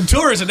toes off them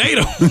tourists and ate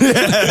them,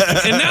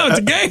 and now it's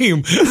a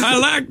game. I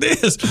like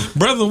this,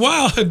 Brother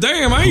Wild.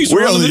 Damn, I used to.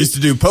 We all used to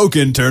do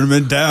poking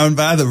tournament down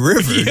by the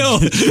river. Yo,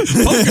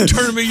 poking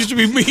tournament used to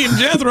be me and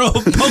Jethro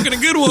poking a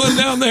good one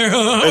down there.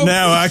 And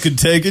now I could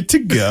take it to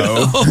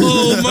go.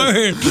 Oh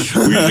man,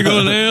 we used to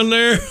go down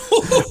there.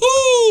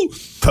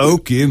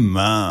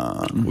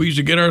 Pokemon. We used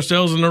to get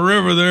ourselves in the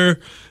river there,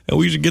 and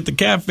we used to get the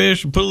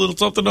catfish and put a little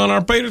something on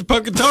our Peter's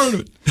poking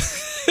tournament.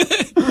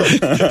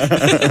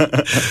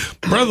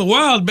 Brother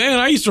Wild, man,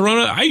 I used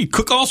to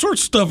cook all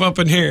sorts of stuff up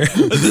in here.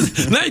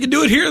 Now you can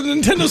do it here on the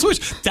Nintendo Switch.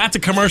 That's a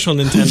commercial,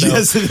 Nintendo.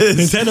 Yes, it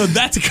is. Nintendo,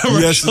 that's a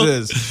commercial.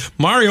 Yes, it is.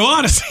 Mario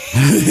Odyssey.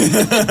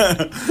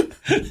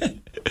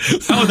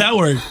 How would that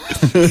work?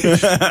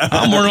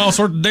 I'm wearing all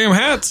sorts of damn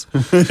hats.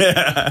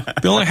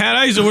 The only hat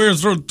I used to wear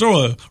is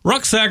throw a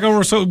rucksack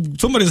over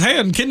somebody's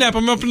head and kidnap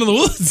them up into the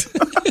woods.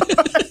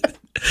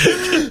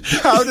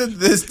 How did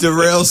this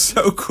derail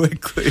so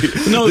quickly?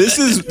 No, this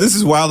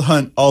is Wild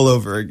Hunt all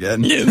over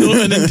again. Yeah,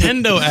 a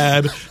Nintendo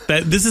ad.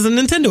 This is a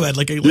Nintendo ad,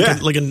 like a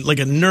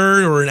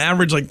nerd or an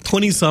average like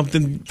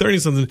 20-something,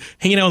 30-something,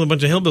 hanging out with a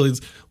bunch of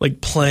hillbillies, like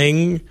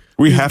playing.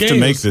 We have games. to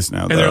make this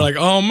now, and though. they're like,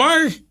 "Oh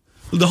my,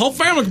 the whole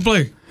family can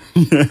play."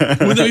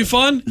 Wouldn't that be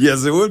fun?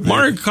 Yes, it would be.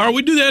 Mario Kart,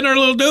 we do that in our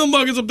little dune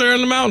buckets up there in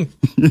the mountain,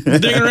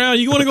 digging around.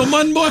 You want to go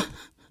mudding, boy?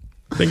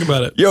 Think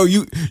about it. Yo,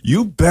 you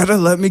better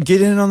let me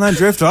get in on that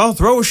drift. I'll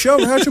throw a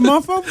shove at your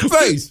motherfucking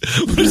face.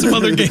 What are some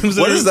other games?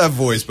 What is that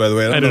voice, by the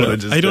way? I don't know.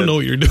 I don't know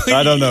what you're doing.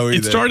 I don't know either.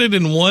 It started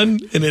in one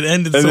and it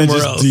ended and somewhere it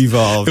just else.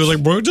 Devolved. It was like,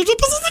 it's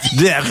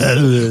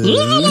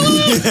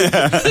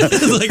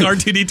like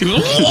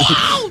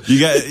R2D2.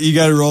 You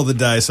got to roll the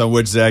dice on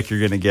which Zach you're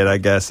going to get, I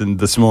guess. And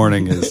this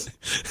morning is.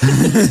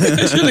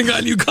 I should have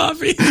gotten you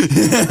coffee.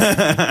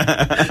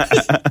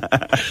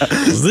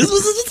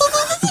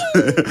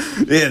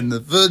 In the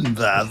pudding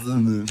pop. I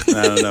don't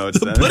know.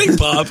 The pudding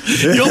pop?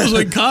 You almost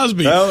went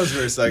Cosby. That was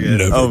for a second.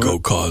 Never go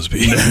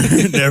Cosby.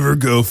 Never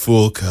go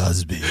full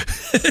Cosby.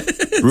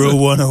 Rule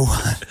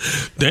 101.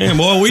 Damn,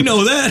 boy, we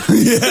know that.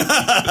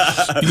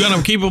 You got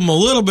to keep them a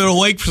little bit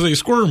awake so they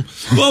squirm.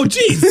 Oh,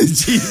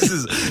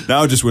 Jesus.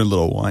 Now I just went a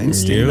little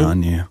Weinstein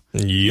on you.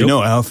 Yep. You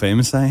know how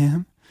famous I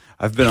am?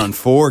 I've been on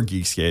 4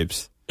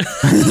 Geekscapes.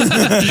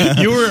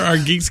 You were our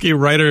Geekscape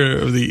writer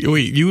of the...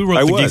 Wait, you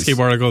wrote the Geekscape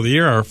article of the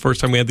year, our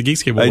first time we had the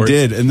Geekscape Awards. I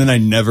did, and then I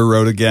never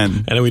wrote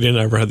again. And then we didn't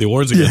ever have the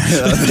awards again.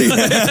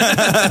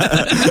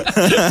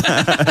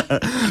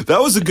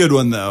 That was a good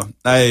one, though.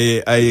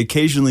 I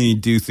occasionally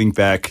do think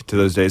back to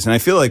those days, and I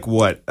feel like,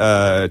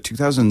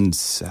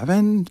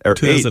 2007? Or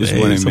 8 is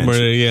when I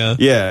mentioned. Yeah.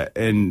 Yeah,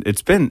 and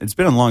it's been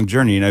a long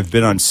journey, and I've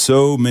been on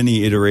so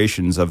many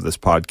iterations of this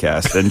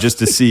podcast, and just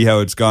to see how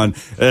it's gone,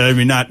 I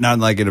mean, not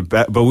like in a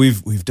bad, but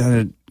we've done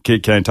it.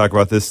 Can I talk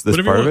about this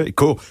part of it?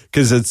 Cool,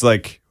 because it's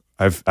like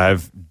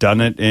I've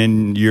done it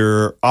in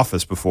your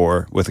office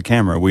before with a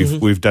camera.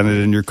 We've done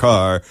it in your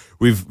car.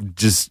 We've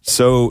just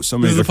so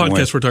many. This is the podcast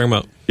ways. we're talking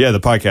about. Yeah,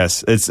 the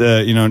podcast. It's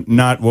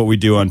not what we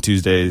do on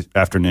Tuesday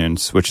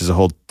afternoons, which is a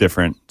whole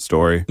different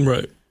story.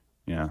 Right.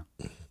 Yeah.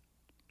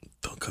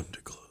 Don't come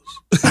too close.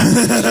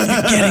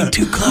 You're getting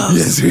too close.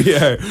 Yes, we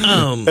are.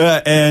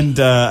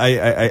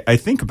 I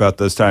think about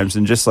those times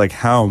and just like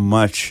how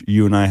much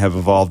you and I have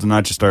evolved, and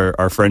not just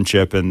our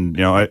friendship and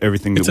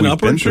everything that we've been through. It's an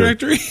upward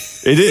trajectory.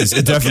 It is.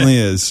 It definitely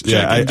is.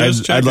 Yeah,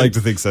 I'd like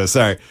to think so.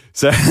 Sorry.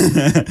 So,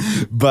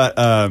 but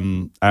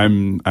I'm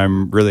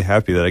really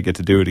happy that I get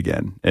to do it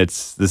again.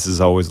 This is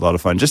always a lot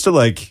of fun. Just to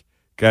like.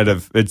 Kind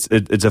of, it's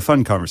a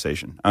fun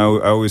conversation. I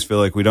always feel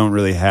like we don't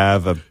really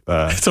have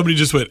a. Somebody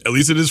just went. At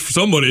least it is for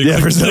somebody.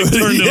 Yeah, for somebody.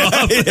 Turned it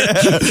off. Yeah.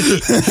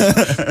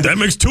 That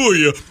makes 2 of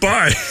you.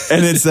 Bye.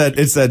 And it's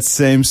that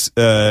same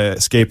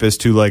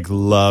escapist who like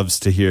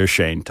loves to hear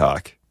Shane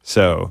talk.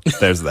 So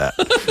there's that.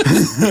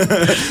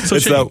 So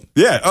Shane,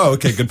 Oh,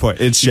 okay. Good point.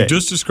 It's Shane. you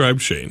just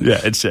described Shane. Yeah,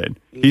 it's Shane.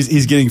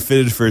 He's getting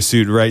fitted for a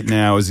suit right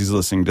now as he's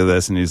listening to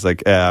this, and he's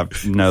like,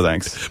 no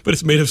thanks. But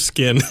it's made of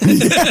skin.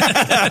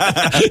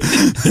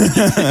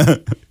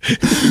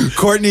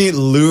 Courtney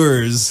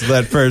lures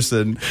that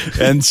person,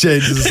 and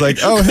Shane's just like,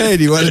 oh, hey,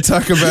 do you want to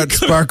talk about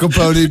Sparkle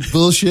Pony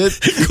bullshit?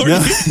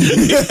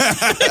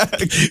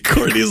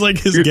 Courtney's like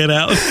his Get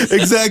Out.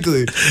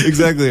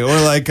 Exactly. Or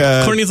like...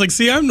 Courtney's like,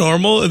 see, I'm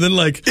normal, and then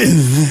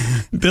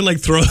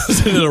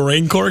throws into a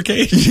raincore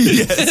cage.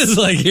 Yes. It's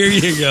like, here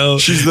you go.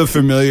 She's the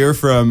familiar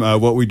from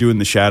What We Do in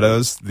the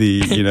Shadows.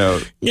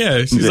 Yeah,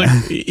 she's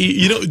like,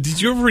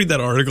 did you ever read that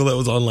article that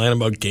was online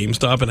about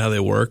GameStop and how they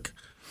work?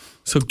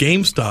 So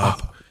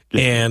GameStop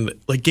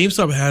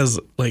GameStop has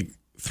like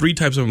 3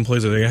 types of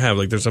employees that they have.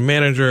 Like there's a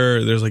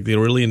manager, there's like the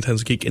really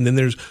intense geek, and then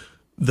there's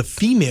the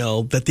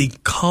female that they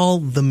call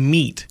the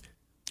meat.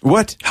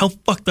 What? How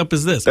fucked up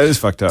is this? That is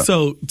fucked up.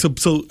 So,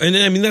 and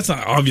I mean, that's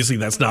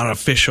not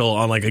official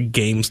on like a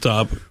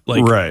GameStop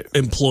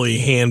employee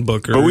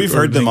handbook. But we've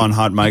heard them on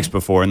hot mics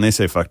before, and they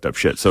say fucked up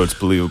shit, so it's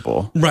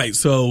believable. Right.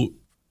 So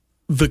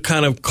the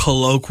kind of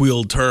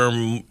colloquial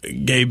term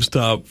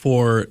GameStop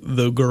for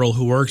the girl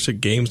who works at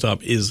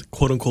GameStop is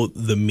quote unquote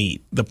the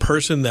meat, the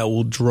person that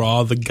will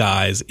draw the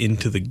guys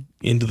into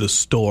the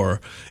store.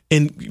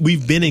 And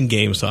we've been in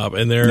GameStop,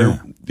 and there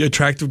are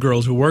attractive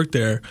girls who work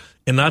there.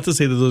 And not to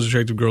say that those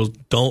attractive girls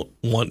don't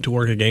want to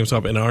work at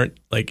GameStop and aren't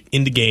like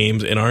into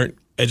games and aren't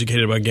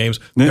educated about games.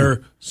 Yeah. There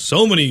are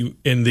so many,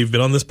 and they've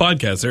been on this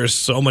podcast, there are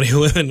so many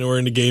women who are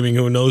into gaming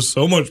who know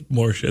so much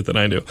more shit than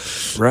I do.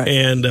 Right.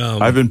 And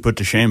I've been put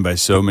to shame by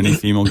so many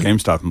female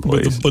GameStop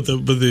employees. But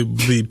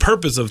the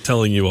purpose of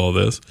telling you all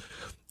this,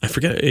 I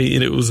forget,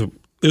 it was a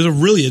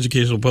really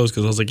educational post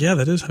because I was like, yeah,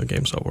 that is how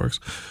GameStop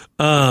works.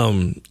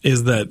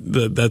 Is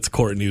that's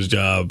Courtney's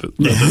job.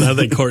 Not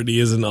that Courtney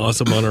isn't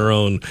awesome on her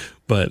own,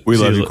 but we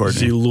love you, Courtney.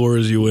 She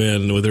lures you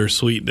in with her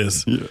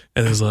sweetness, and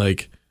it's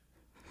like,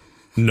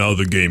 now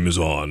the game is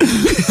on.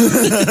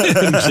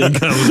 And Shane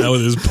comes out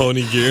with his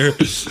pony gear.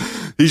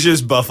 He's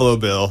just Buffalo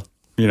Bill,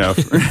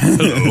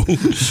 Hello.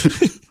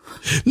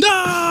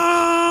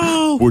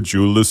 No! Would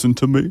you listen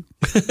to me?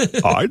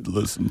 I'd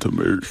listen to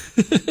me.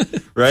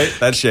 Right?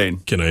 That's Shane.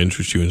 Can I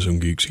interest you in some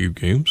Geekscape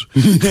games?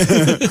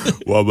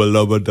 Wubba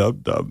lubba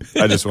dub dub.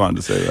 I just wanted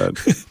to say that.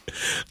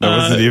 That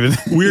wasn't even...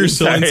 We're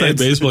so inside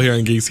baseball here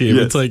on Geekscape.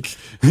 Yes. It's like...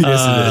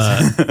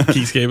 Yes, it is.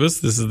 Geekscape,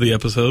 this is the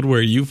episode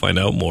where you find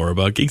out more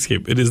about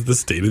Geekscape. It is the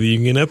State of the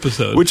Union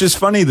episode. Which is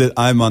funny that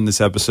I'm on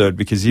this episode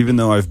because even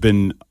though I've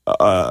been,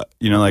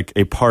 like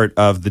a part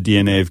of the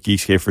DNA of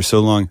Geekscape for so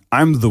long,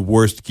 I'm the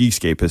worst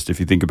Geekscapist if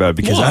you think about it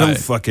because I don't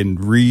fucking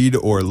read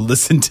or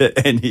listen to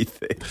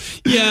anything.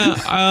 Yeah.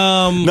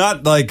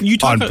 Not like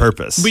on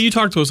purpose. But you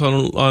talk to us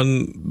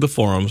on the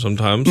forum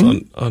sometimes,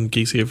 on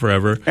Geekscape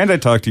Forever. And I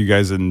talk to you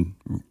guys in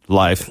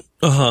life.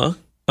 And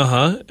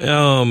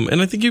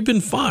I think you've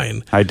been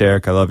fine. Hi,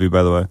 Derek. I love you,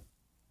 by the way.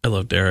 I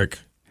love Derek.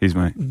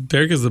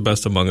 Derek is the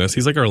best among us.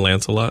 He's like our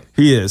Lancelot.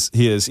 He is.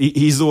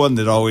 He's the one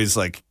that always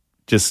like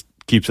just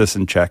keeps us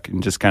in check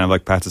and just kind of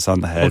like pats us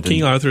on the head. Well,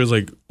 King Arthur is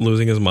like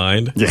losing his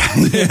mind. Yeah.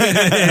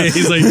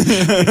 He's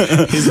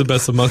the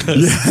best among us.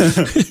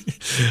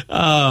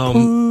 Yeah.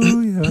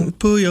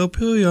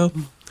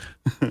 Puyo.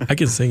 I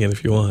can sing it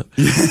if you want.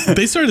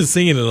 They started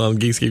singing it on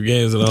Geekscape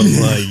Games, and I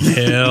was like,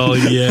 hell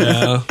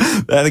yeah.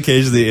 That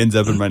occasionally ends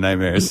up in my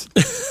nightmares.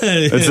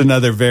 It's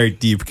another very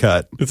deep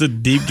cut. It's a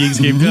deep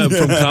Geekscape cut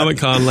from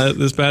Comic-Con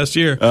this past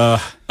year.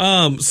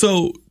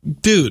 So,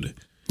 dude.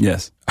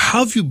 Yes. How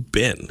have you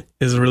been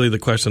is really the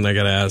question I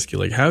got to ask you.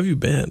 Like, how have you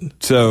been?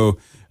 So,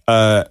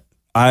 I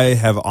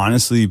have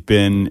honestly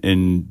been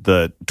in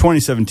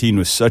 2017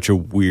 was such a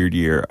weird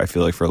year, I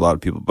feel like, for a lot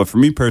of people. But for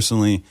me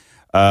personally,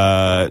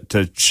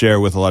 to share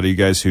with a lot of you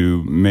guys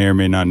who may or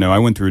may not know, I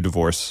went through a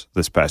divorce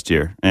this past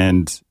year.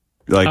 And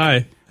like,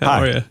 hi, how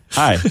are you?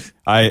 Hi,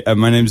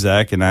 my name's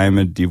Zach, and I'm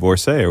a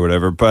divorcee or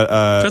whatever. But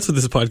that's what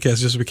this podcast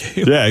just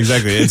became. Yeah,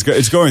 exactly.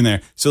 It's going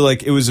there. So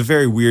like, it was a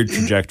very weird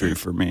trajectory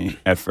for me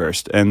at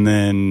first, and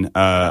then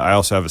I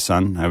also have a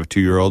son. I have a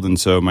 2-year-old, and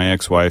so my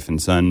ex-wife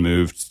and son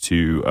moved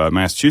to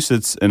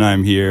Massachusetts, and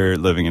I'm here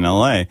living in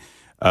LA.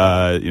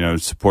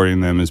 Supporting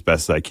them as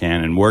best I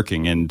can and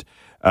working. And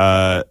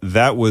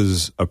that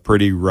was a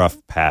pretty rough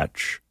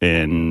patch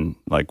in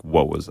like,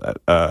 what was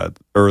that?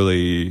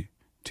 Early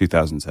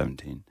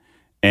 2017.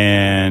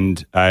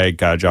 And I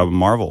got a job at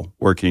Marvel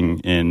working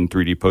in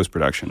 3D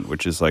post-production,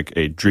 which is like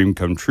a dream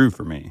come true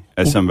for me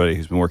as somebody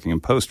who's been working in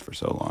post for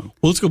so long.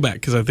 Well, let's go back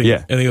because I think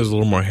it was a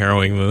little more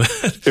harrowing than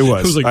that. It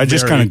was. I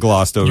just kind of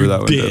glossed over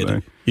that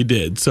one. You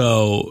did.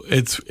 So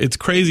it's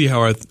crazy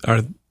how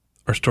our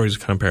stories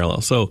kind of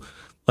parallel. So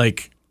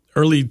like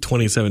early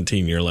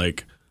 2017, you're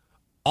like,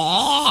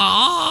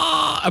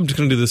 I'm just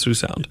going to do this through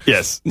sound.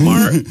 Yes.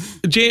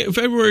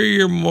 February,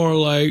 you're more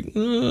like,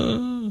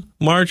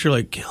 March, you're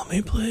like, kill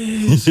me,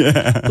 please.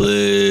 Yeah.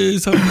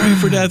 Please. I'm praying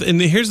for death.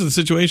 And here's the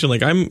situation.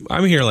 Like,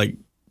 I'm here, like,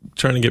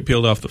 trying to get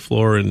peeled off the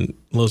floor in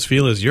Los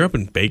Feliz. You're up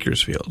in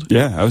Bakersfield.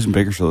 Yeah, I was in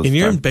Bakersfield. And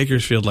you're in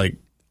Bakersfield, like,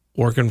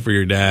 working for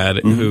your dad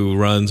who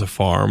runs a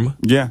farm.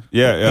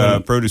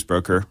 Produce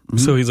broker.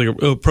 So he's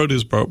like a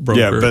produce broker.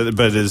 Yeah,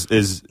 but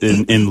is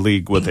in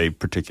league with a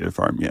particular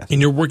farm, yes.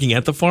 And you're working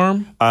at the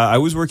farm? I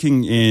was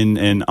working in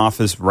an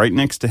office right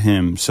next to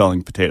him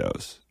selling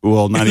potatoes.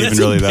 Well, not even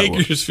really that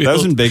one. That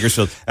was in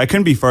Bakersfield. I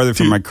couldn't be farther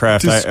from my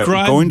craft.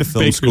 Going to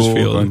film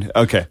school.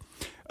 Okay.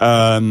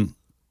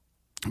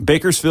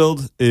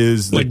 Bakersfield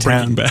is like the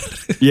town. Bad.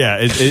 Yeah,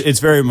 it's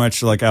very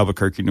much like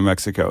Albuquerque, New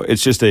Mexico.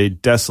 It's just a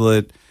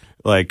desolate,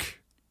 like,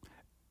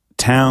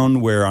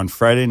 town where on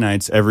Friday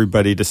nights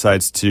everybody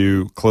decides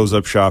to close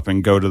up shop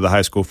and go to the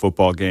high school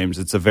football games.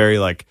 It's a very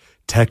like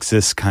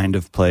Texas kind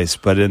of place,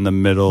 but in the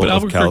middle of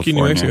California. But Albuquerque,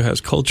 New Mexico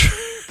has culture.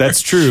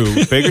 That's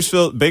true.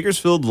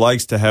 Bakersfield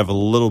likes to have a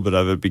little bit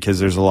of it because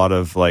there's a lot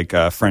of like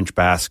French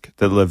Basque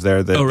that live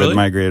there that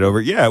migrate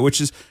over. Yeah, which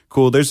is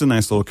cool. There's a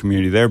nice little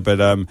community there,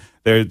 but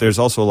there's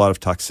also a lot of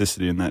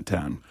toxicity in that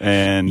town.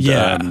 And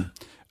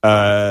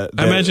I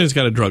imagine it's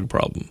got a drug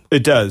problem.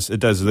 It does.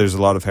 There's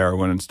a lot of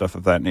heroin and stuff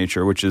of that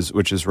nature, which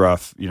is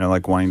rough. You know,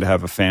 like wanting to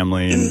have a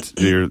family and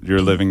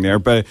you're living there.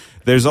 But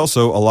there's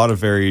also a lot of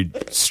very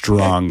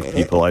strong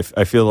people.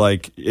 I feel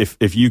like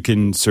if you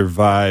can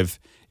survive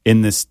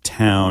in this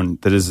town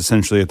that is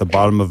essentially at the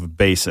bottom of a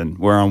basin,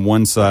 where on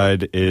one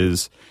side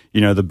is,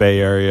 you know, the Bay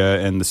Area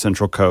and the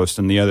Central Coast,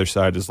 and the other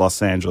side is Los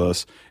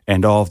Angeles,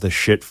 and all of the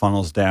shit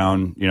funnels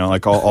down, you know,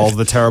 like all of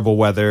the terrible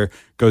weather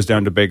goes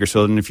down to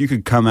Bakersfield. And if you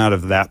could come out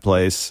of that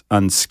place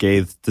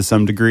unscathed to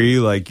some degree,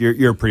 like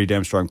you're a pretty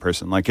damn strong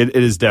person. Like it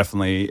is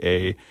definitely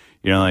a,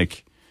 out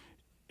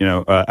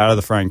of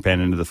the frying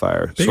pan into the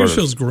fire.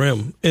 Bakersfield's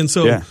grim. And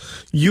so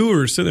you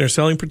were sitting there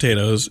selling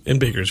potatoes in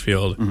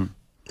Bakersfield.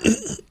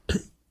 Mm-hmm.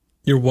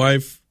 Your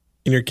wife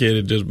and your kid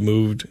had just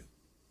moved,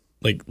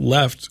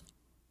 left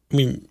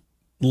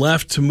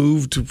to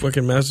move to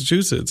fucking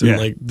Massachusetts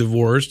and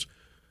divorced.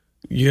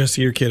 You gotta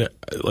see your kid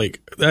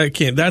that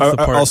can't. That's the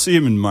part. I'll see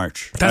him in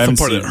March. That's the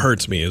part that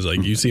hurts me. Is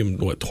you see him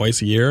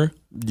twice a year?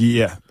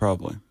 Yeah,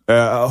 probably.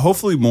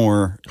 Hopefully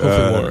more.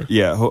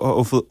 Yeah,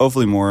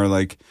 hopefully more.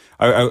 Like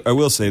I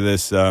will say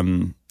this.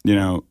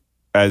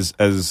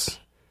 As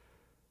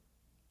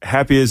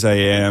happy as I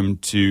am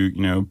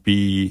to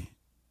be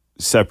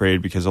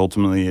separated, because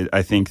ultimately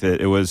I think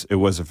that it was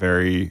a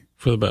very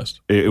for the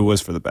best. It was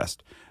for the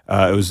best.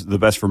 It was the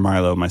best for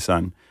Milo, my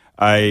son.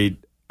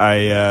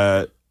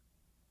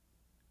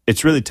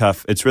 It's really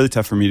tough. It's really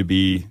tough for me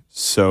to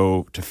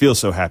feel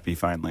so happy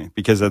finally,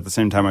 because at the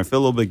same time I feel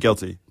a little bit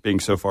guilty being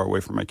so far away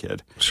from my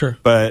kid. Sure.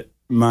 But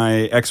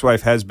my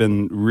ex-wife has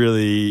been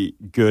really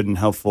good and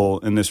helpful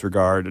in this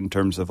regard, in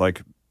terms of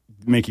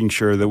making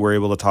sure that we're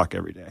able to talk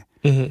every day.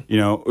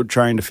 Mm-hmm.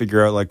 Trying to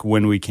figure out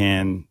when we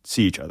can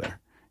see each other.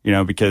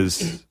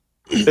 Because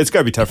it's got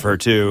to be tough for her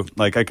too.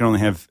 I can only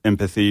have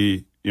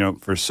empathy,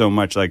 for so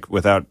much,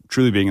 without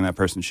truly being in that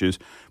person's shoes.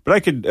 But I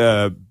could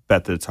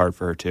bet that it's hard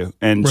for her too.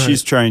 And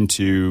she's trying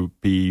to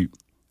be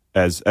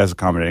as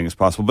accommodating as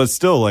possible, but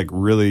still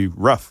really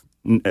rough,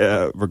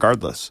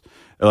 regardless.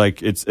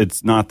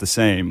 It's not the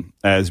same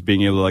as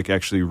being able to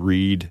actually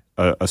read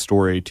a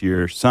story to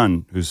your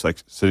son who's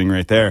sitting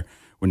right there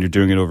when you're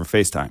doing it over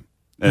FaceTime.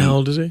 And how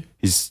old is he?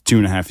 He's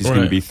 2.5. He's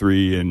going to be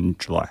 3 in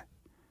July.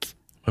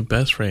 My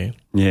best friend.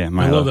 Yeah,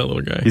 I love that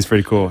little guy. He's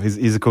pretty cool.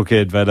 He's a cool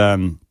kid. But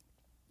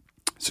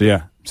so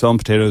yeah, selling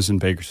potatoes in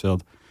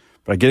Bakersfield.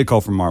 But I get a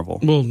call from Marvel.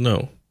 Well,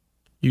 no,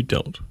 you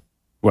don't.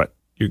 What?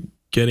 You're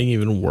getting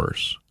even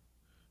worse.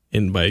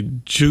 And by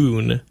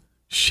June,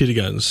 shit had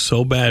gotten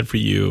so bad for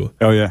you.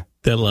 Oh yeah.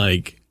 That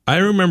I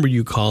remember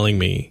you calling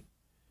me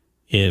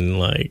in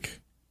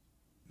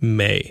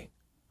May.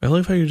 I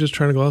love how you're just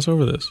trying to gloss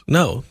over this.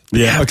 No.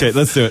 Yeah. Okay.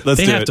 Let's do it.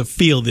 They have to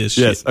feel this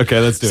shit. Yes. Okay.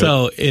 Let's do it.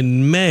 So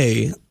in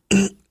May,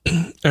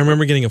 I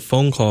remember getting a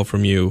phone call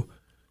from you,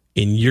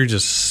 and you're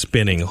just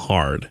spinning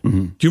hard.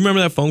 Mm-hmm. Do you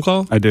remember that phone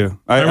call? I do.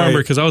 I remember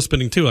because I was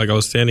spinning too. I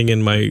was standing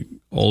in my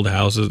old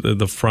house,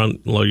 the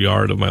front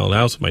yard of my old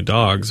house with my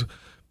dogs,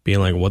 being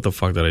like, what the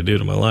fuck did I do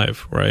to my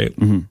life, right?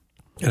 Mm-hmm.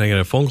 And I get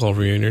a phone call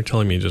from you, and you're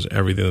telling me just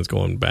everything that's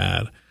going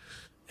bad.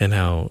 And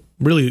how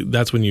really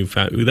that's when you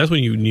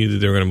knew that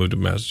they were going to move to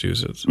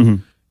Massachusetts.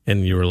 Mm-hmm.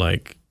 And you were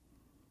like,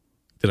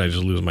 did I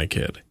just lose my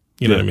kid?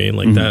 You know what I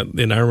mean? That.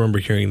 And I remember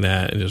hearing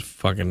that and just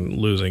fucking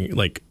losing.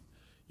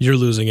 You're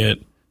losing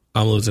it.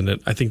 I'm losing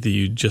it. I think that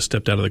you just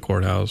stepped out of the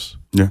courthouse.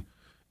 Yeah.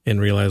 And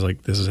realized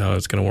this is how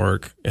it's going to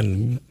work.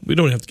 And we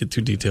don't have to get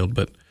too detailed,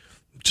 but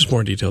just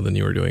more detailed than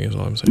you were doing is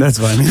all I'm saying. That's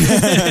fine.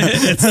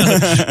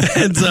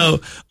 and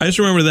so I just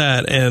remember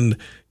that. And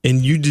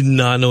you did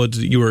not know what to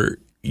do. You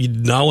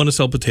did not want to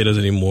sell potatoes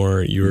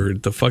anymore. You're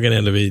at the fucking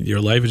end of it. Your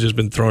life has just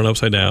been thrown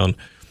upside down.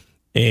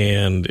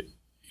 And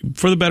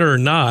for the better or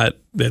not,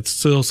 that's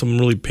still some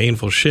really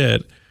painful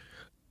shit.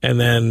 And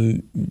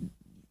then,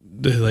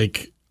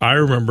 I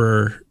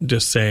remember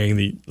just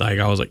saying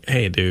I was like,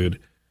 hey, dude,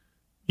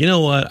 you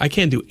know what? I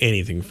can't do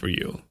anything for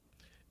you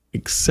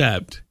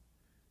except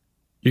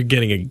you're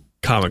getting a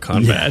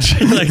Comic-Con badge.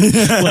 And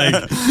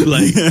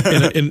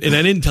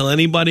I didn't tell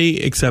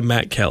anybody except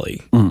Matt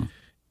Kelly. Mm.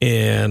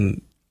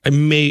 And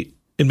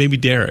and maybe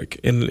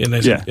Derek. And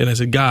I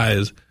said,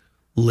 guys,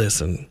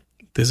 listen,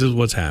 this is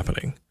what's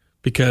happening.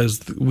 Because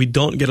we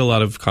don't get a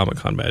lot of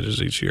Comic-Con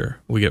badges each year.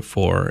 We get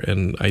 4,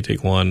 and I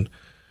take 1.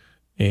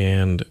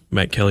 And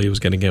Matt Kelly was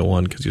going to get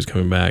 1 because he was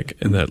coming back,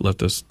 and that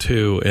left us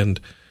 2. And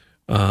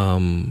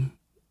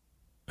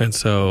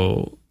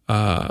so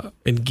Guy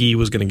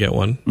was going to get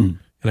 1, and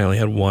I only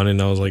had 1,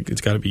 and I was like, it's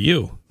got to be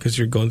you because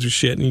you're going through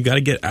shit, and you got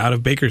to get out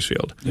of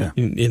Bakersfield. Yeah.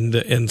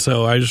 And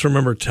so I just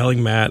remember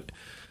telling Matt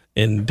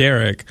and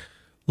Derek,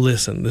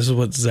 listen, this is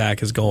what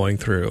Zach is going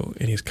through,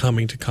 and he's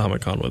coming to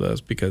Comic-Con with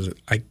us because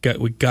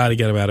we got to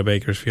get him out of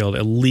Bakersfield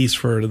at least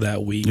for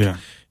that week. Yeah.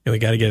 And we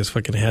got to get his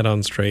fucking head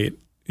on straight.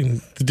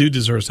 And the dude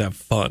deserves to have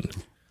fun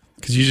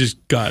because you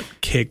just got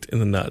kicked in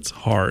the nuts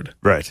hard.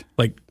 Right.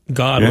 Like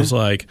God was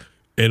like,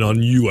 and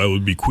on you I will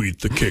bequeath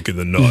the kick in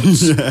the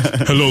nuts.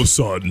 Hello,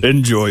 son.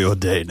 Enjoy your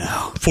day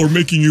now. For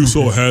making you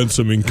so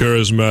handsome and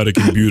charismatic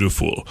and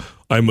beautiful,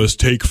 I must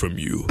take from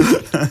you.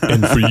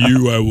 And for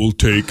you, I will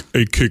take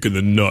a kick in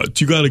the nuts.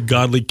 You got a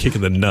godly kick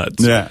in the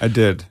nuts. Yeah, I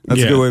did.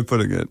 That's a good way of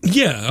putting it.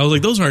 Yeah. I was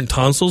like, those aren't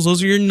tonsils.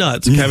 Those are your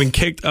nuts having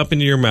kicked up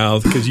into your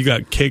mouth because you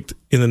got kicked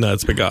in the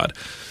nuts by God.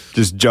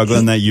 Just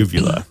juggling that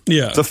uvula.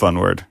 Yeah. It's a fun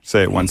word.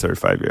 Say it once every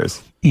 5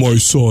 years. My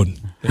son.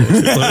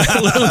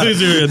 This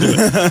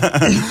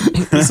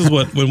is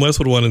when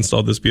Westwood One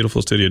installed this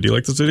beautiful studio. Do you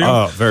like the studio?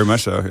 Oh, very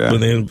much so, yeah.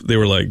 When they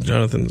were like,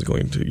 Jonathan's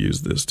going to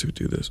use this to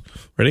do this.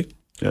 Ready?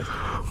 Yeah.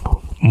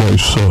 My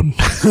son.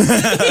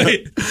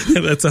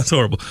 That sounds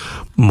horrible.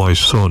 My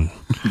son.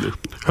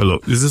 Hello.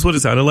 Is this what it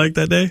sounded like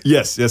that day?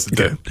 Yes, it did.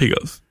 Okay. He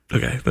goes,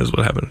 okay, this is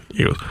what happened.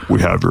 He goes, we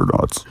have your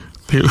nuts.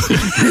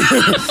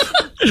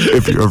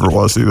 If you ever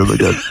want to see them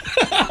again,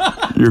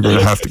 you're going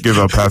to have to give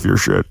up half your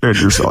shit and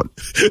your son.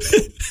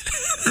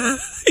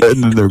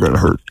 And then they're going to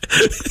hurt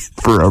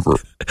forever.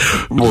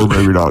 Or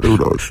maybe not, who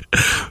knows.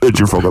 It's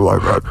your fucking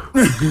life, man.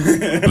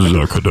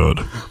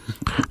 Zakadad.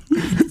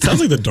 Sounds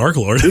like the Dark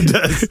Lord. It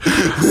does.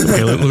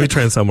 Okay, let me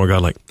try and sound more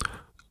godlike.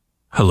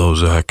 Hello,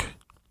 Zach.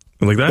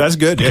 Like that? That's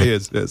good. Yeah, he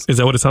is. Yes. Is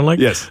that what it sounded like?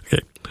 Yes. Okay.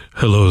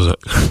 Hello,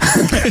 Zach.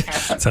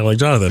 Sound like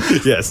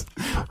Jonathan. Yes.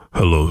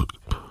 Hello,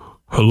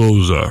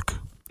 Zach.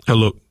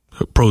 Hello,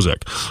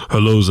 Prozac.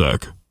 Hello,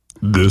 Zach.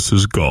 This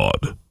is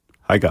God.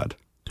 Hi, God.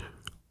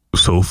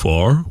 So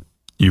far,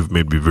 you've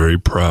made me very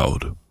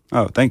proud.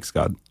 Oh, thanks,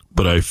 God.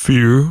 But I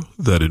fear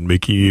that in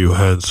making you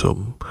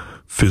handsome,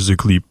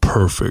 physically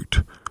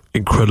perfect,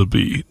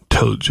 incredibly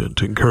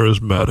intelligent, and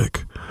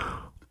charismatic,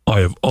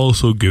 I have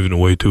also given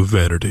way to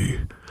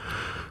vanity.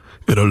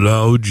 It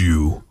allowed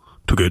you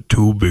to get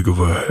too big of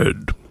a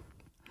head.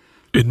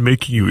 In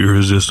making you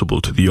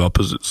irresistible to the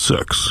opposite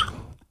sex,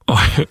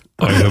 I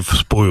have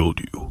spoiled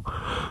you.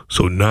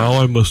 So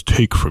now I must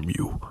take from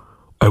you.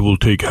 I will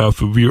take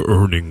half of your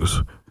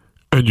earnings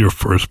and your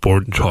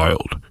firstborn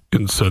child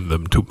and send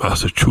them to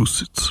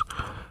Massachusetts.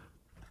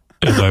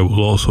 And I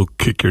will also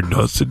kick your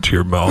nuts into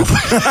your mouth.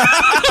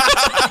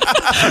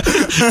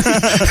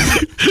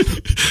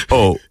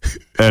 Oh,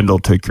 and I'll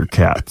take your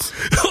cats.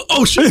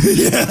 Oh, shit.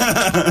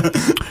 Yeah.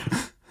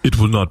 It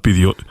will not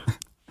be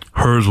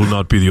hers will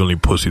not be the only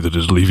pussy that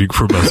is leaving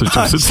for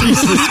Massachusetts.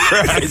 Jesus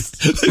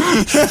Christ.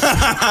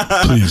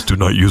 Please do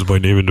not use my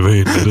name in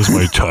vain. That is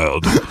my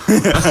child.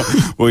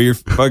 Well, you're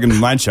fucking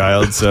my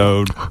child,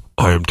 so...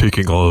 I am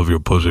taking all of your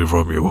pussy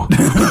from you. Oh,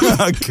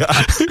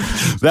 God.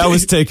 That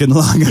was taken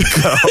long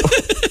ago.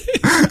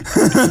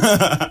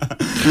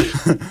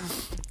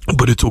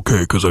 But it's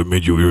okay, because I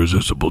made you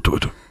irresistible to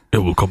it. It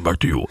will come back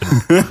to you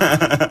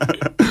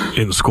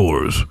in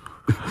Scores.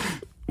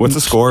 What's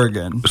a score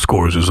again?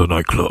 Scores is a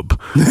nightclub.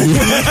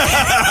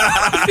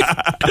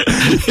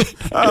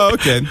 Oh,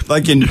 okay.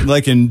 Like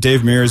in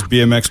Dave Mirra's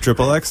BMX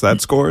XXX,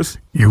 that Scores?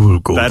 You will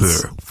go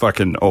That's there.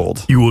 Fucking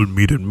old. You will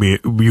meet a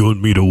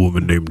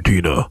woman named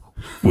Tina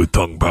with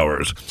tongue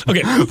powers.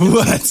 Okay.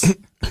 What?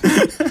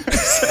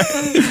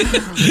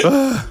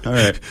 All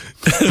right.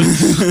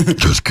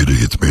 Just kidding.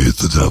 It's me.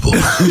 It's the devil.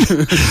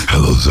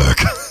 Hello, Zach.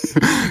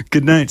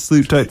 Good night.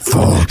 Sleep tight.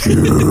 Fuck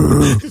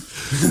you.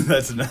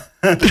 That's not.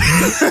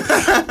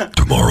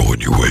 Tomorrow when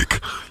you wake,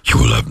 you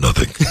will have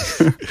nothing.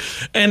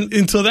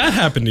 and so that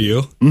happened to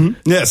you. Mm-hmm.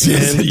 Yes.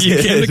 And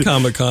you came to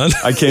Comic-Con.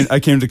 I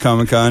came to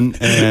Comic-Con.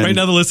 And right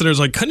now the listeners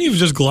are like, couldn't you have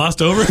just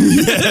glossed over?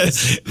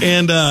 Yes.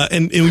 And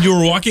you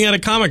were walking out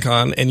of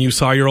Comic-Con and you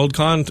saw your old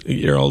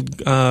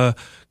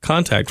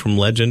contact from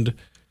Legend,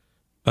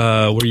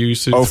 where you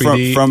used to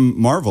 3D. From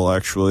Marvel,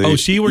 actually. Oh,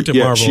 she worked at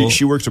Marvel.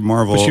 She worked at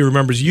Marvel. But she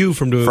remembers you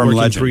from working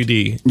Legend.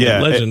 3D.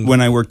 Yeah, Legend.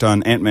 when I worked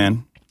on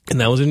Ant-Man. And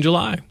that was in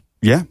July.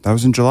 Yeah, that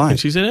was in July. And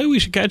she said, hey, we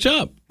should catch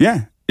up.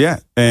 Yeah.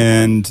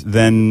 And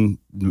then,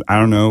 I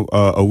don't know,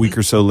 a week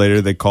or so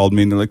later, they called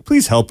me and they're like,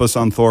 please help us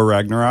on Thor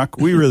Ragnarok.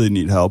 We really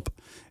need help.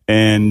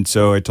 And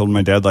so I told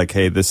my dad, like,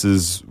 hey, this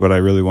is what I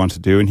really want to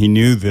do. And he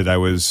knew that I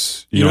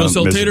was, you know,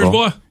 sell taters,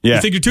 boy? Yeah.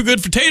 You think you're too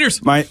good for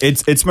taters?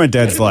 It's my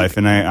dad's life.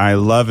 And I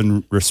love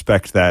and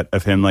respect that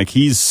of him. Like,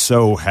 he's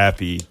so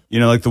happy You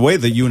know, like the way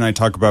that you and I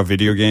talk about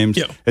video games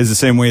is the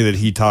same way that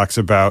he talks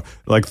about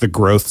like the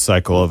growth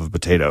cycle of a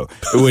potato,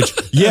 which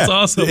That's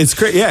awesome. It's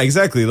great. Yeah,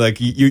 exactly. Like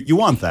you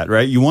want that,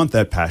 right? You want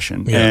that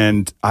passion. Yeah.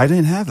 And I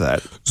didn't have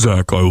that.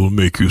 Zach, I will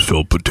make you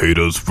sell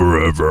potatoes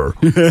forever.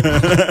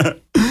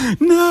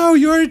 No,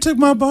 you already took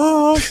my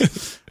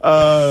balls.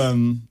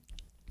 And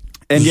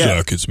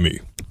Zach, it's me.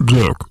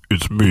 Zach,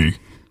 it's me.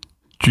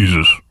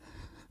 Jesus.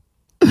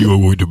 You are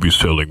going to be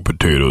selling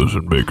potatoes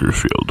in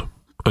Bakersfield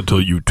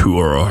until you too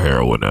are a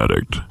heroin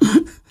addict.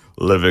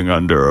 living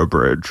under a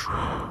bridge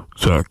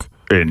Zach.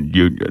 in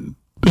Union,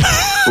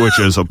 which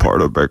is a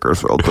part of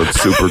Bakersfield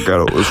that's super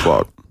ghetto as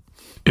fuck.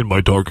 In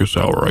my darkest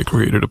hour, I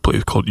created a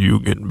place called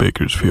Union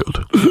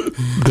Bakersfield.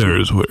 There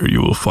is where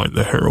you will find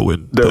the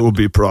heroin. There will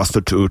be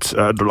prostitutes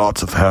and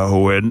lots of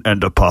heroin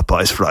and a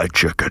Popeye's fried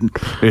chicken.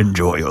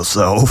 Enjoy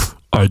yourself.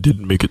 I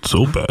didn't make it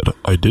so bad.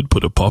 I did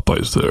put a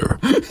Popeyes there.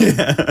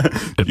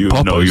 And You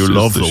Popeyes know you is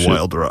love the the shit.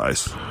 wild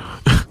rice.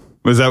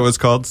 Was that what it's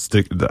called?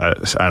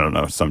 I don't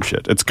know, some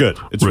shit. It's good.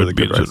 It's Red really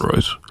good beans rice. and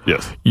rice.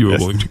 Yes. You are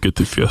Yes. going to get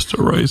the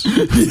Fiesta rice.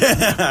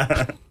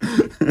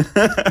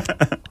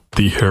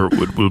 The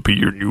heroin will be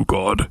your new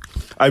god.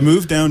 I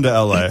moved down to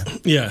LA.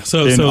 Yeah,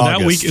 so In that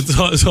August. week,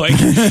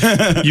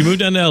 you moved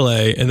down to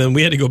LA, and then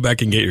we had to go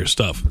back and get your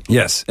stuff.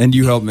 Yes, and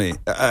you helped me.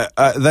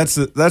 That's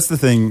the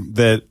thing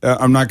that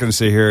I'm not going to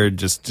sit here and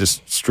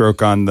just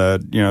stroke on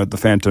the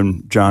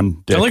Phantom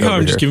John dick I like how over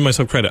I'm just here. giving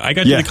myself credit. I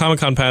got you the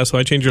Comic-Con pass, so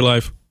I changed your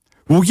life.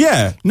 Well,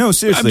 yeah. No,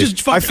 seriously. I'm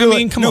just fuck- feel I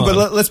mean, like, come no, on.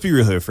 but let's be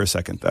real here for a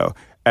second, though.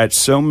 At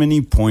so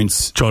many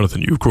points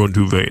Jonathan, you've grown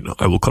too vain.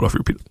 I will cut off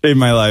your penis. in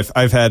my life,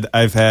 I've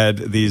had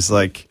these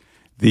like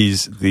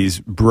these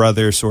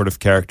brother sort of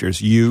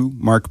characters. You,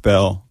 Mark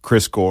Bell,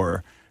 Chris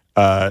Gore,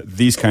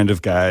 these kind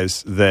of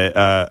guys that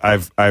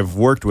I've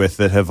worked with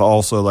that have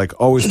also like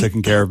always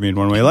taken care of me in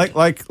one way,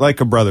 like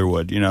a brother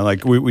would. You know,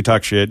 like we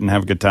talk shit and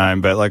have a good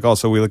time, but like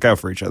also we look out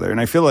for each other. And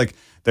I feel like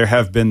there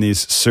have been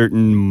these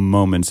certain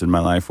moments in my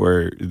life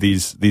where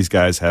these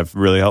guys have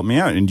really helped me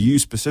out, and you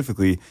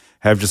specifically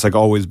have just like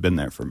always been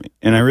there for me,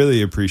 and I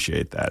really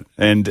appreciate that.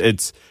 And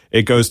it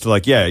goes to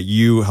like, yeah,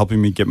 you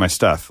helping me get my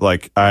stuff.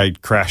 Like I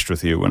crashed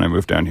with you when I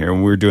moved down here, and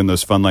we were doing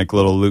those fun like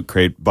little Loot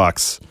Crate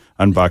box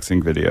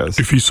unboxing videos.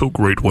 If he's so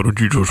great, why don't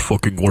you just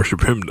fucking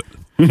worship him then?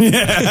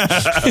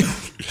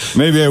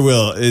 Maybe I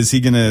will. Is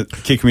he gonna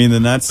kick me in the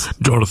nuts?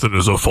 Jonathan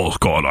is a false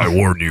god, I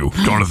warn you.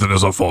 Jonathan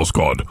is a false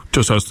god.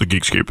 Just ask the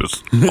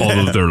Geekscapists.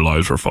 All of their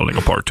lives are falling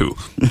apart too.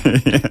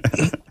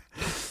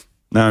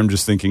 Now I'm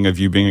just thinking of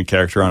you being a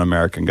character on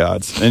American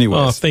Gods. Anyways,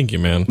 Oh, thank you,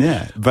 man.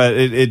 yeah, but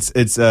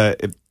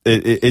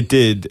it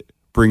did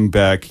bring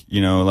back,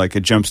 like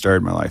it jump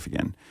started my life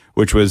again,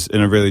 which was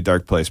in a really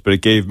dark place, but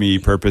it gave me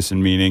purpose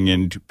and meaning.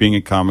 And being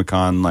at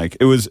Comic-Con, like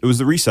it was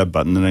the reset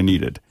button that I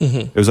needed.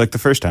 It was like the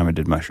first time I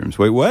did mushrooms.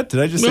 Wait, what? Did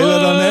I just say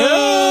that on there?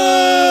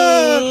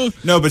 Ah!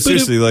 No, but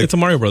seriously, like it's a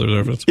Mario Brothers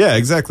reference. yeah,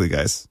 exactly,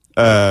 guys.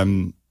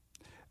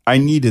 I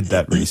needed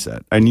that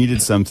reset. I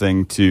needed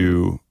something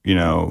to,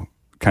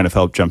 kind of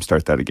help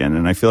jumpstart that again.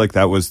 And I feel like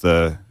that was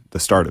the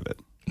start of it.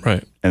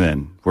 Right. And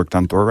then worked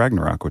on Thor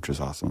Ragnarok, which was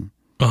awesome.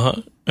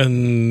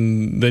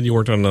 And then you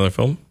worked on another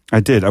film? I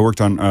did. I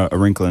worked on A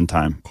Wrinkle in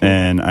Time,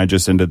 and I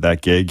just ended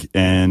that gig,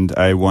 and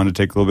I wanted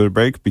to take a little bit of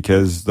break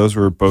because those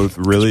were both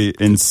really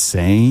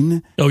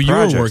insane Oh, you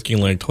projects. were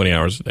working like 20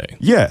 hours a day.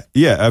 Yeah,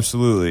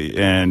 absolutely.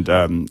 And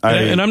And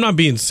I'm not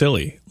being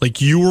silly. Like,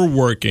 you were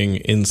working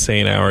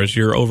insane hours.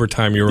 Your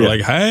overtime, you were Yeah.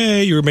 like,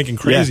 hey, you were making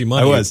crazy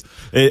money. I was.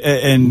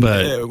 And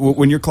But-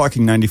 when you're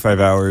clocking 95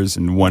 hours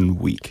in 1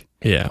 week,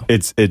 Yeah.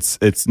 it's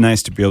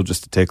nice to be able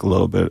just to take a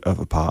little bit of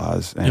a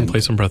pause And play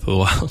some Breath of the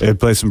Wild.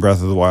 play some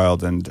Breath of the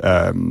Wild. And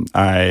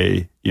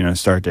I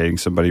started dating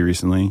somebody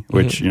recently,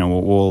 which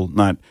we'll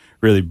not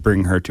really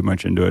bring her too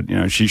much into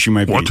it. She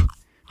might be. What?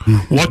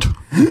 What?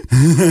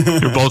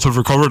 Your balls have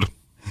recovered?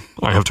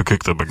 I have to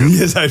kick them again.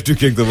 Yes, I have to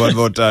kick them one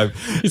more time.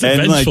 He's a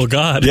vengeful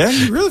god. Yeah,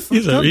 he's really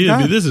He's fucked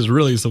up god. this is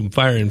really some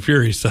fire and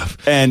fury stuff.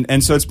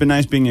 And so it's been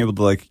nice being able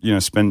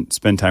to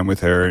spend time with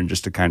her and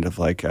just to kind of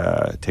take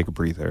a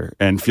breather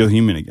and feel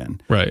human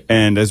again. Right.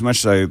 And as much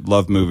as I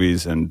love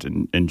movies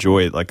and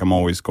enjoy it, like I'm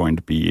always going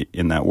to be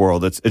in that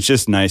world. It's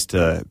just nice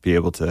to be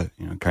able to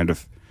kind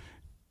of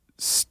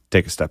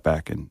take a step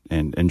back and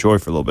enjoy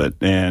for a little bit,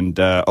 and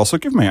also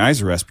give my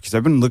eyes a rest because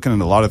I've been looking at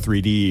a lot of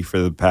 3D for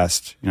the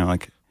past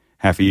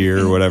half a year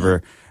or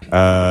whatever.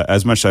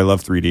 As much as I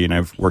love 3D and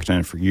I've worked on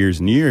it for years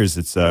and years,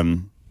 it's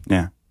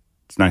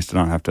it's nice to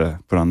not have to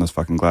put on those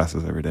fucking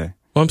glasses every day.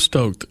 Well, I'm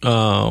stoked.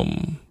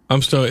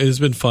 I'm stoked. It's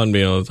been fun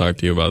being able to talk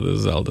to you about this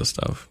Zelda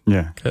stuff.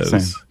 Yeah, Because same.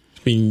 it's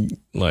been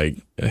like,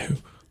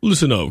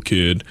 listen up,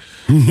 kid.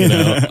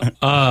 I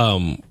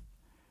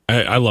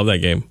love that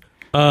game.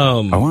 I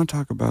want to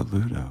talk about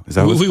Ludo. Is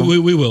that what it's called? We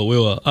will.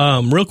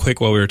 Real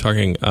quick, while we were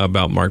talking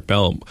about Mark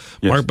Bell,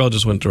 Yes. Mark Bell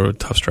just went through a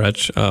tough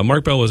stretch.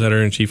 Mark Bell was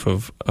editor-in-chief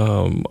of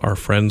our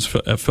friends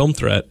at Film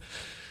Threat,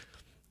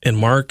 and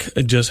Mark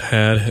just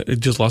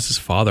lost his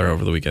father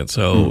over the weekend.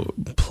 So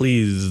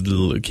please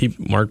keep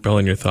Mark Bell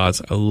in your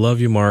thoughts. I love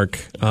you, Mark.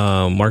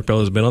 Mark Bell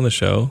has been on the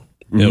show,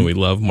 and we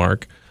love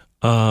Mark.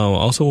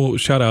 Also,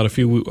 shout out a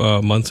few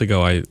months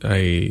ago,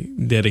 I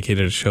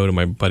dedicated a show to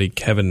my buddy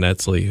Kevin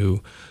Netzley,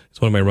 who is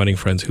one of my running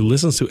friends, who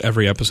listens to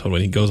every episode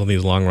when he goes on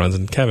these long runs.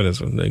 And Kevin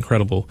is an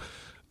incredible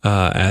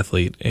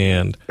athlete.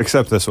 And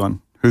except this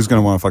one. Who's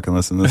going to want to fucking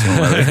listen to this one?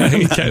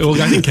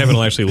 Well, I think Kevin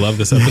will actually love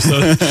this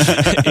episode.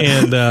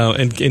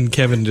 and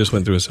Kevin just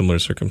went through a similar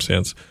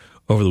circumstance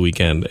over the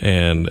weekend.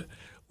 And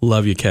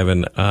love you,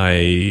 Kevin.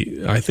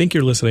 I think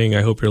you're listening.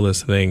 I hope you're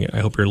listening. I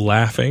hope you're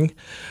laughing.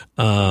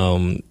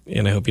 And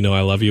I hope you know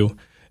I love you.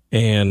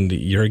 And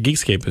you're a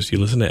Geekscapist. You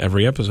listen to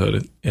every episode,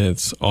 and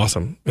it's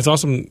awesome. It's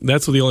awesome.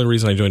 That's the only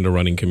reason I joined the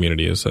running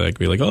community, is so I could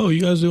be like, oh,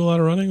 you guys do a lot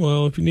of running?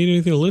 Well, if you need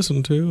anything to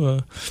listen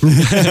to.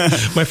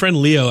 My friend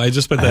Leo, I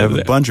have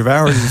a bunch of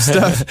hours of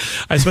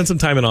stuff. I spent some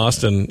time in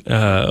Austin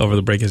over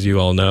the break, as you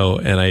all know,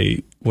 and I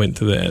went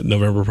to the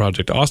November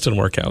Project Austin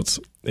workouts,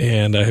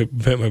 and I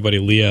met my buddy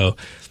Leo.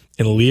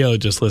 And Leo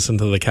just listened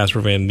to the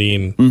Casper Van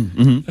Dien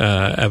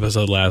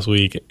episode last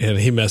week, and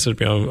he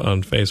messaged me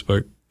on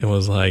Facebook and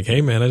was like,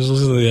 hey, man, I just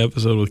listened to the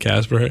episode with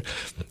Casper,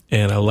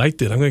 and I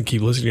liked it. I'm going to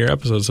keep listening to your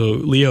episode. So,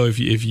 Leo, if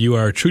you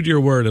are true to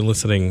your word and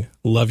listening,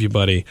 love you,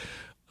 buddy.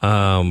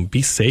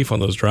 Be safe on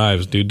those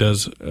drives. Dude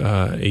does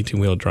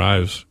 18-wheel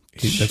drives.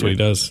 That's what he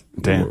does.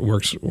 Damn.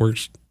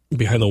 Works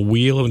behind the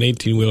wheel of an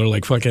 18-wheeler,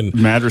 like fucking...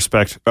 Mad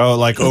respect. Oh,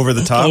 like over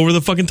the top? Over the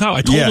fucking top.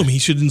 I told him he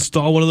should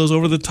install one of those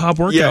over-the-top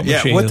workout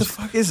machines. Yeah, what the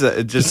fuck is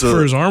that? Just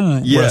for his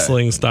arm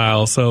wrestling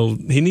style, so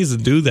he needs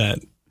to do that.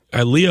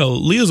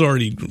 Leo's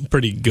already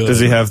pretty good. Does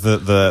he have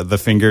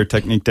the finger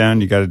technique down?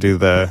 You got to do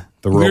the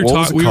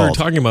roll. We were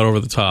talking about Over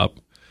the Top.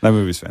 That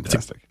movie's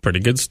fantastic. It's a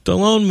pretty good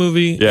Stallone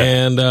movie. Yeah.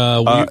 And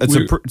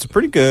it's a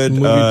pretty good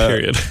movie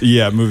period.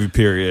 Yeah, movie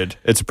period.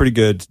 It's a pretty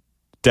good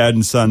dad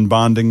and son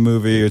bonding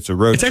movie. It's a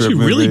road trip movie.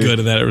 It's actually really good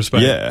in that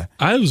respect. Yeah.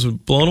 I was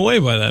blown away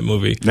by that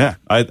movie. Yeah,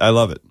 I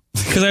love it.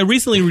 Because I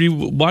recently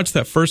watched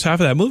that first half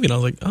of that movie, and I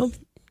was like, oh,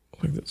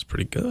 that's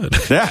pretty good.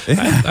 Yeah.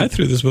 I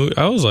threw this movie.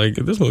 I was like,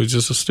 this movie's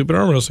just a stupid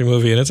arm wrestling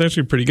movie, and it's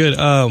actually pretty good.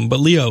 But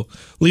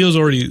Leo's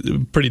already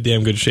in pretty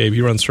damn good shape.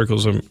 He runs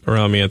circles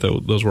around me at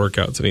those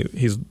workouts, and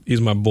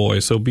he's my boy.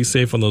 So be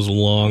safe on those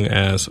long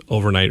ass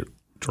overnight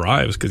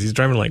drives, because he's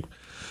driving like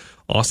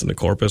Austin to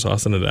Corpus,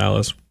 Austin to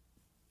Dallas.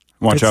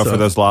 Watch out for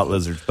those lot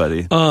lizards,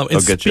 buddy.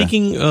 And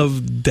speaking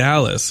of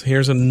Dallas,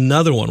 here's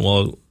another one.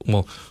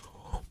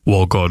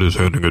 While God is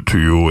handing it to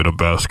you in a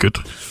basket.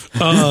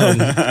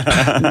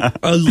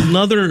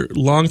 Another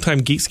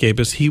longtime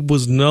Geekscapist. He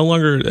was no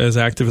longer as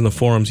active in the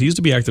forums. He used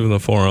to be active in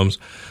the forums,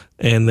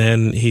 and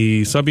then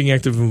he stopped being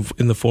active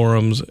in the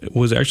forums.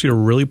 Was actually a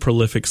really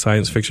prolific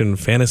science fiction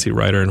fantasy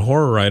writer and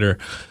horror writer.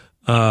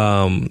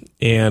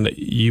 And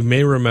you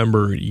may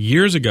remember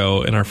years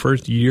ago, in our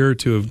first year or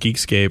two of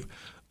Geekscape,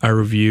 I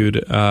reviewed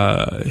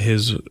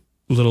his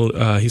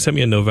little. He sent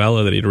me a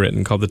novella that he'd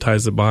written called "The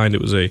Ties That Bind."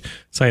 It was a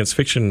science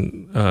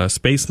fiction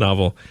space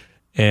novel,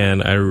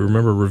 and I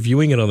remember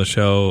reviewing it on the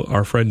show.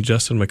 Our friend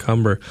Justin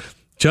McCumber.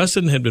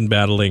 Justin had been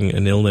battling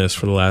an illness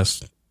for the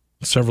last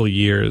several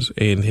years,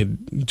 and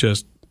had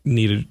just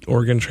needed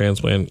organ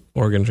transplant.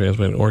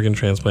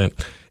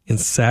 And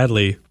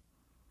sadly,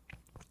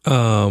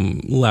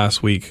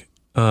 last week,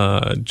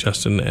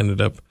 Justin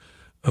ended up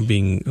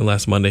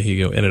last Monday.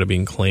 He ended up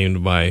being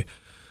claimed by.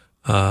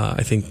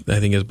 I think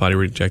his body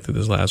rejected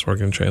his last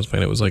organ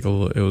transplant. It was like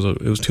it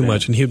was too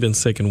much, and he had been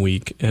sick and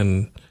weak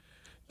and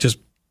just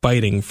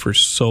fighting for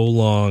so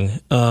long.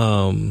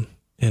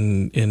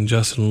 And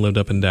Justin lived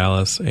up in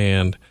Dallas,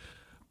 and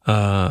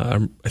I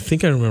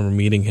think I remember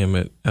meeting him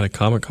at a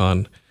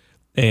Comic-Con,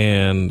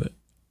 and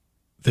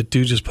the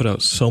dude just put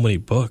out so many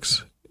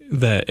books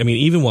that, I mean,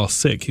 even while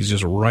sick, he's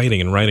just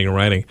writing and writing and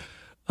writing.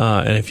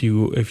 And if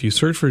you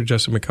search for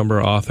Justin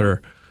McCumber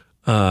author,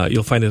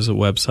 you'll find his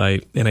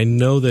website, and I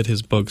know that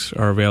his books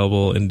are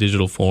available in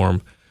digital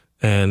form,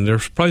 and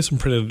there's probably some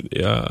printed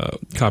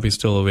copies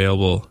still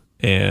available.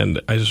 And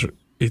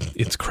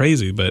it's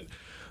crazy, but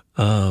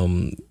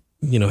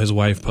his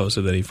wife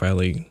posted that he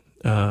finally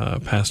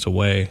passed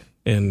away,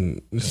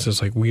 and it's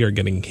just like we are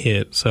getting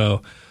hit.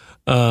 So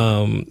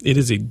it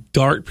is a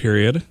dark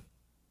period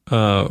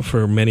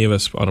for many of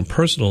us on a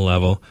personal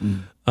level.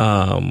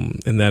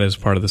 And that is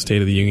part of the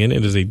State of the Union.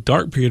 It is a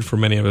dark period for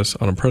many of us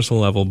on a personal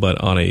level,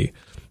 but on a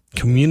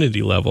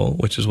community level,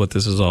 which is what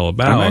this is all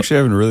about. I'm actually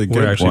having a really good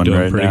one. We're actually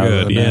doing pretty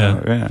good.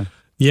 Yeah.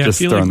 I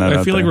feel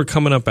like we're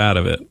coming up out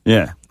of it.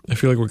 Yeah. I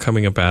feel like we're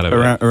coming up out of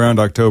it. Around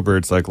October,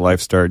 it's like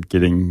life started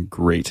getting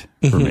great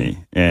for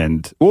me.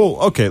 And,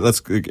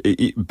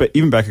 but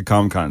even back at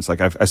Comic-Con, it's like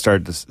I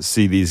started to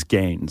see these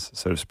gains,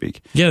 so to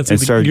speak. Yeah,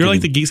 you're like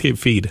the Geekscape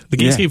feed. The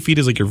Geekscape feed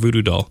is like your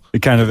voodoo doll.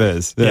 It kind of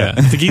is. Yeah.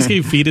 If the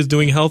Geekscape feed is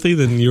doing healthy,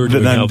 then you're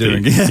doing healthy.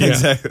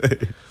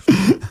 Exactly.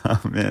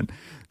 Oh, man.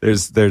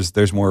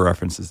 There's more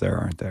references there,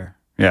 aren't there?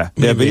 Yeah.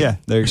 Maybe. Yeah,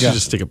 but there you go.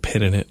 Just stick a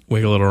pin in it,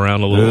 wiggle it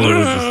around a little.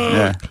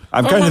 Yeah.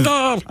 I'm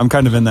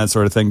kind of in that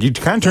sort of thing. You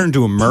kind of turn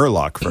into a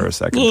Murloc for a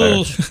second there.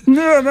 I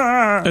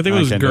think it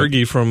was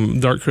Gurgi from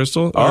Dark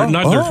Crystal.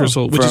 Dark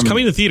Crystal, which is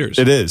coming to theaters.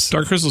 It is.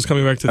 Dark Crystal is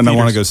coming back to theaters. And I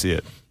want to go see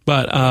it.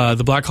 But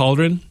The Black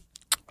Cauldron.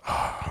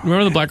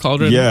 Remember the Black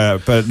Cauldron? Yeah,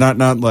 but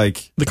not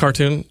like The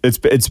cartoon?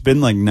 it's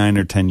been like 9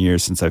 or 10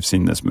 years since I've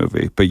seen this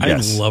movie. But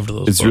yes, I loved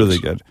those It's books. really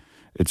good.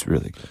 It's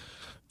really good.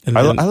 And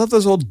I then love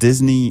those old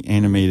Disney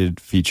animated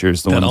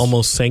features. The that ones,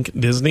 almost sank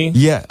Disney.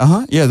 yeah,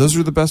 yeah, those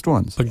were the best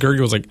ones. But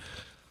Gerger was like,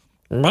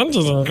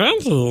 Munches and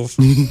Crunches.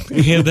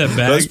 He had that bag.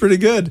 That was pretty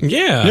good.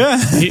 Yeah.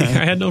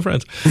 I had no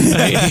friends. He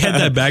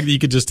had that bag that you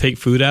could just take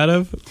food out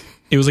of.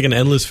 It was like an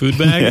endless food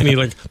bag. And he's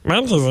like,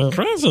 Munches and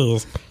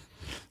Crunches.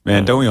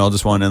 Man, don't we all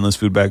just want endless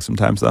food bags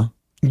sometimes, though?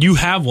 You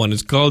have one.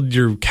 It's called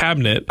your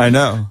cabinet. I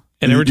know.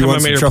 And every You time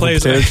want I'm at some your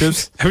place, truffle potato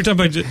chips?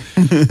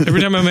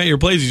 every time I'm at your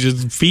place, you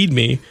just feed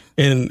me.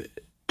 And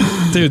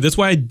dude, that's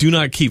why I do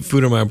not keep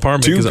food in my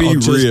apartment, To because be I'll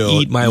just real,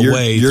 eat my you're-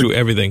 way you're- through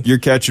everything. You're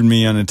catching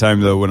me on a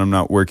time though when I'm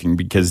not working,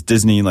 because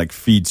Disney like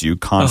feeds you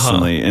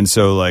constantly, and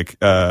so like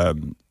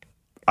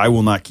I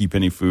will not keep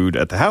any food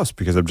at the house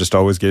because I'm just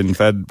always getting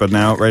fed. But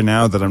right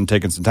now that I'm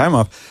taking some time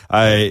off,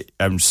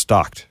 I'm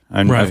stocked.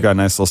 I've got a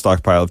nice little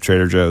stockpile of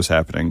Trader Joe's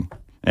happening,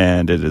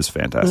 and it is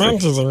fantastic.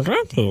 Munches and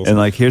Crunches. And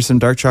like, here's some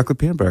dark chocolate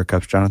peanut butter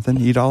cups, Jonathan.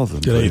 Eat all of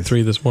them. Did I eat please.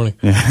 3 this morning?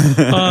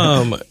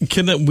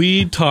 Can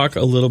we talk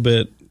a little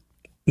bit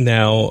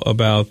now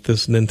about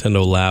this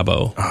Nintendo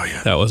Labo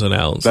that was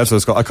announced? That's what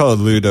it's called. I call it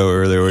Ludo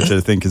earlier, which I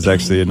think is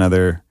actually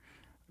another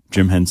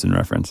Jim Henson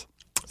reference.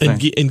 And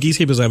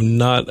Geekscape is, I've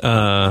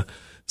not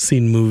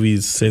seen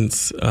movies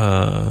since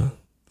the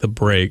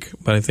break,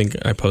 but I think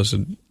I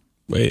posted.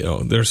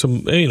 There's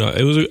some.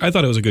 I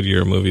thought it was a good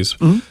year of movies.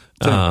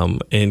 Mm-hmm.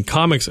 And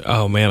comics.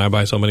 Oh man, I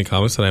buy so many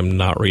comics that I'm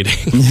not reading.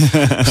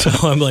 So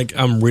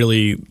I'm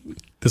really.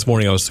 This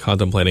morning I was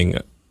contemplating,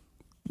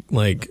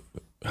 like,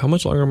 how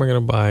much longer am I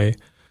going to buy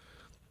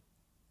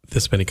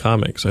this many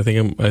comics? I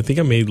think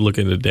I may look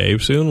into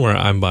Dave soon, where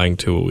I'm buying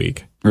 2 a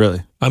week.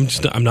 Really? I'm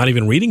not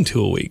even reading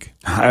 2 a week.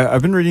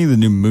 I've been reading the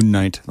new Moon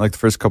Knight, like the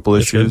first couple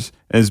issues.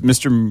 As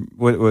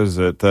what was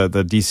it? The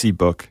DC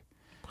book.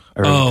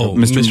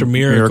 Mr.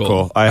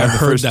 Miracle. I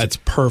heard that's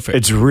perfect.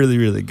 It's really,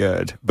 really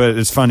good. But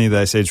it's funny that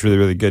I say it's really,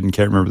 really good and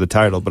can't remember the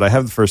title. But I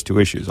have the first 2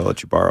 issues. I'll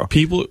let you borrow.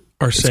 People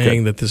are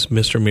saying that this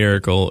Mr.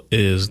 Miracle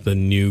is the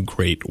new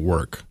great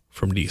work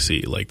from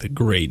DC, like the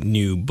great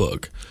new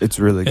book. It's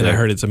really good. And I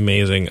heard it's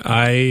amazing.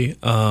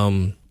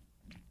 The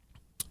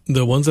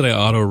ones that I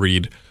auto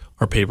read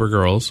are Paper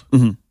Girls,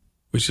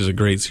 which is a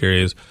great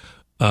series.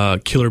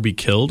 Kill or Be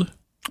Killed.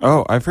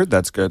 Oh, I've heard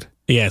that's good.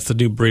 Yeah, it's the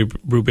new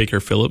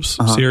Brubaker Phillips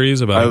series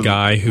about a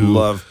guy who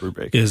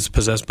is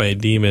possessed by a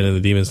demon, and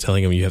the demon's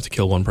telling him you have to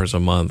kill one person a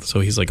month.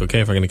 So he's like,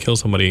 okay, if I'm going to kill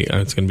somebody,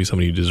 it's going to be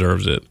somebody who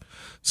deserves it.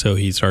 So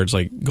he starts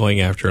like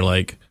going after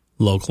like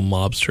local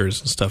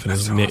mobsters and stuff in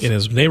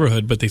his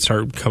neighborhood, but they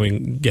start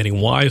getting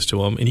wise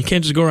to him, and you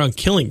can't just go around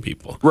killing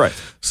people. Right.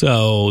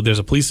 So there's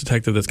a police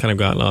detective that's kind of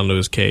gotten onto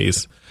his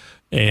case.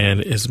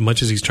 And as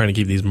much as he's trying to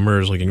keep these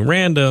murders looking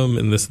random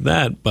and this and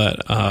that,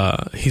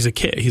 but he's a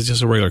kid. He's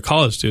just a regular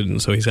college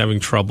student, so he's having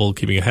trouble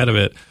keeping ahead of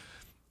it.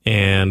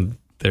 And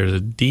there's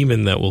a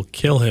demon that will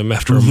kill him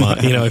after a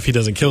month, if he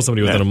doesn't kill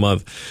somebody within a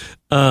month.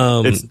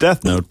 It's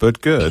Death Note, but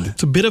good.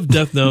 It's a bit of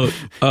Death Note.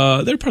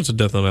 There are parts of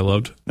Death Note I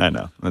loved. I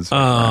know. That's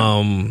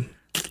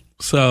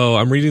So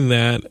I'm reading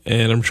that,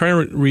 and I'm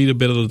trying to read a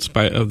bit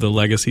of the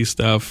legacy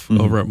stuff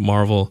over at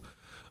Marvel.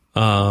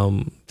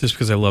 Just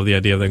because I love the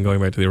idea of them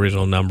going back to the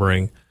original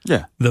numbering.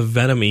 Yeah. The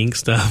Venom Inc.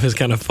 stuff is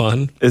kind of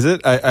fun. Is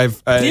it?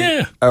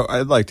 Yeah.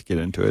 I'd like to get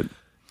into it.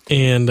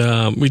 And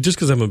just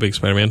because I'm a big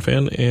Spider-Man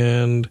fan,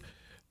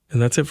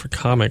 and that's it for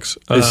comics.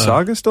 Is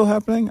Saga still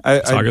happening?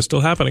 Saga's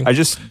still happening. I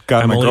just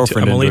got my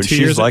girlfriend into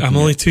it. I'm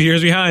only 2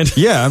 years behind.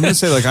 Yeah, I'm going to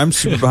say, I'm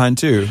super behind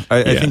too.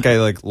 I think I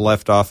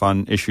left off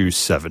on issue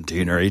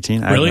 17 or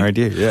 18. I have no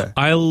idea. Yeah.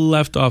 I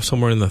left off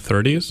somewhere in the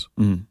 30s.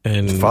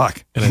 And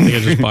fuck. And I think I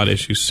just bought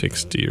issue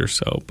 60 or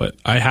so, but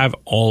I have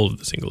all of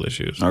the single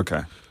issues.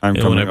 Okay. I'm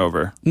coming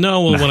over.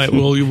 No,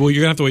 well, you're going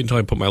to have to wait until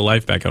I put my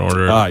life back in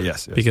order.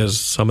 Yes. Because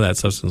some of that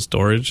stuff's in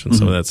storage and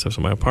some of that stuff's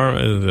in my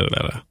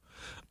apartment.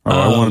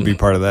 I want to be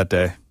part of that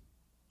day.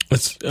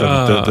 It's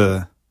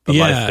the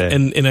life day.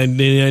 And I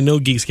know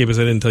Geekscape, I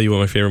didn't tell you what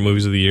my favorite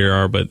movies of the year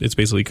are, but it's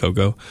basically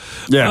Coco.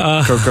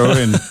 Yeah, Coco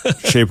and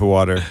Shape of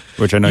Water,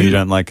 which I know you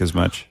don't like as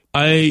much.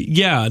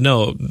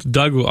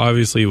 Doug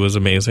obviously was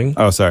amazing.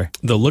 Oh, sorry.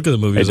 The look of the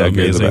movie was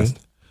amazing.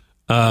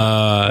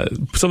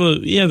 Some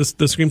of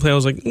the screenplay, I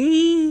was like,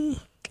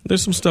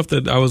 there's some stuff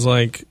that I was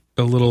like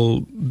felt a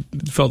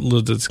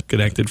little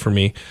disconnected for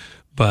me,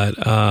 but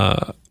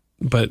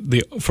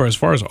as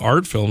far as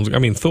art films, I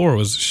mean, Thor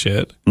was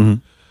shit.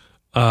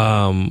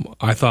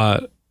 I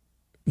thought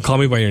Call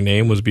Me by Your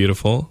Name was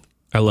beautiful.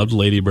 I loved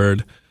Lady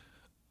Bird.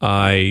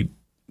 I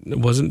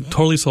wasn't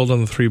totally sold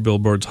on the 3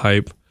 Billboards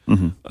hype.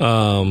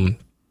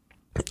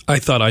 I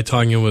thought I,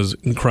 Tonya was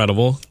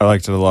incredible. I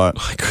liked it a lot.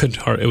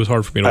 It was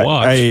hard for me to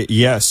watch.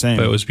 Same.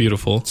 But it was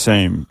beautiful.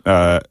 Same.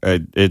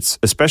 It's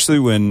especially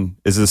when,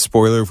 is it a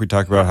spoiler if we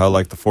talk about how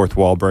the fourth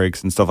wall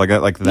breaks and stuff like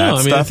that? No,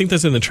 I mean, I think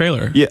that's in the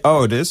trailer. Yeah.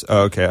 Oh, it is?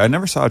 Oh, okay. I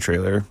never saw a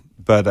trailer.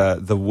 But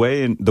the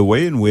way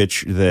in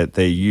which that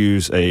they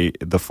use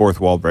the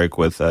fourth wall break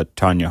with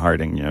Tonya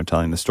Harding,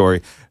 telling the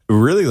story,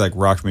 really like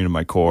rocked me to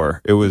my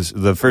core. It was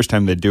the first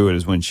time they do it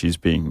is when she's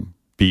being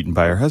beaten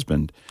by her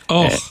husband.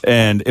 Oh.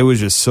 And it was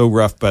just so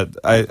rough, but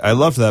I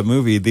loved that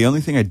movie. The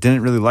only thing I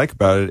didn't really like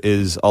about it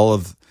is all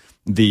of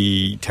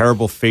the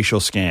terrible facial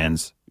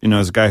scans. You know,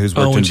 as a guy who's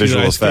worked in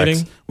visual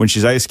effects, when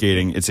she's ice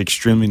skating, it's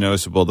extremely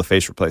noticeable, the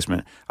face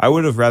replacement. I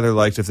would have rather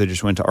liked if they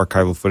just went to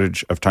archival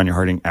footage of Tonya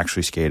Harding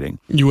actually skating.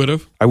 You would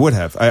have? I would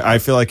have. I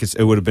feel like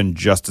it would have been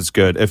just as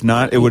good. If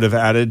not, it would have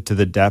added to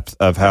the depth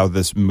of how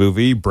this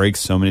movie breaks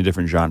so many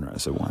different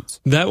genres at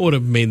once. That would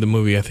have made the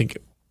movie, I think,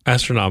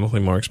 astronomically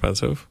more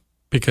expensive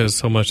because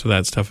so much of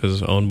that stuff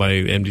is owned by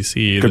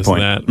MDC, Good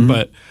point. and that. Mm-hmm.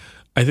 But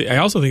I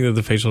also think that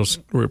the facial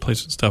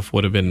replacement stuff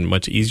would have been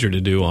much easier to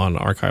do on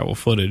archival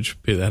footage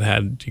that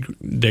had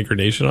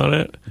degradation on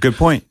it. Good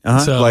point.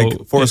 So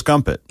like Forrest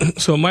Gump it.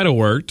 So it might have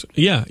worked.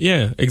 Yeah,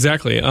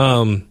 exactly. You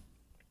know,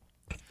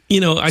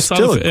 I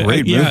Still saw a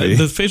great movie.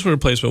 the facial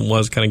replacement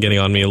was kind of getting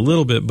on me a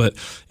little bit, but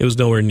it was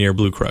nowhere near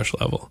Blue Crush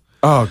level.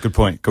 Oh, good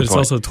point. But it's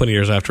also 20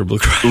 years after Blue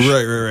Crush.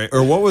 Right.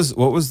 Or what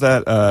was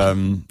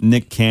that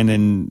Nick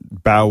Cannon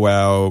Bow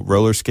Wow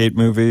roller skate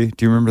movie?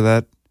 Do you remember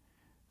that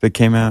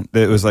came out?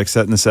 It was like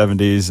set in the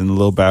 70s, and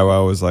Lil Bow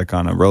Wow was like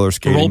on a roller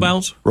skate. Roll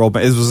Bounce?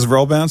 Was it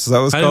Roll Bounce? Is that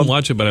what it's I called? didn't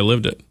watch it, but I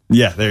lived it.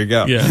 Yeah, there you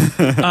go. Yeah.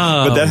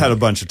 But that had a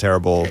bunch of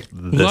terrible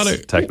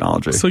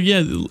technology. So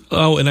yeah.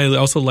 Oh, and I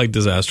also like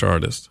Disaster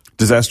Artist.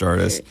 Disaster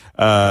Artist.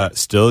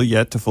 Still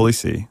yet to fully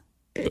see.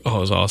 Oh, it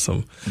was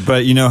awesome.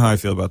 But you know how I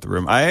feel about The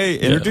Room. I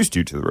introduced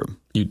you to The Room.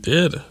 You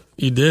did. And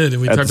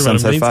we At talked the about it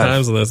Sunset many 5.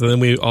 times on this. And then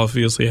we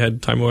obviously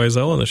had Time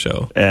Wiseau on the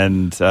show.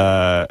 And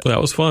That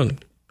was fun.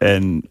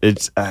 and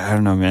it's, I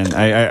don't know, man.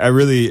 I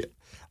really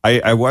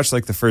watched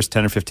like the first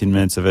 10 or 15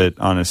 minutes of it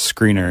on a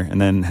screener and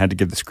then had to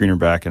give the screener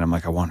back. And I'm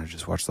like, I want to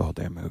just watch the whole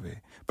damn movie.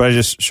 But I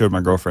just showed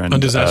my girlfriend On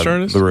Disaster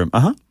Artist? The Room.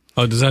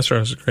 Oh, Disaster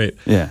Artist is great.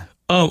 Yeah.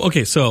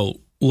 Okay, so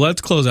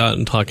let's close out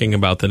in talking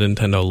about the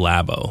Nintendo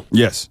Labo,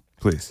 Yes,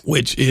 please.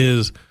 which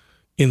is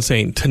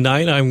insane.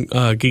 Tonight I'm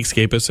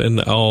Geekscapist,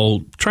 and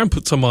I'll try and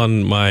put some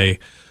on my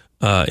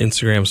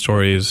Instagram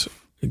stories,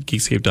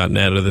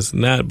 geekscape.net or this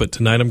and that. But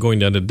tonight I'm going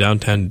down to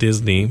Downtown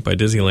Disney by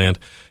Disneyland,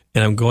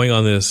 and I'm going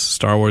on this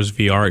Star Wars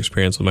VR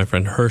experience with my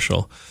friend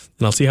Herschel.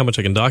 And I'll see how much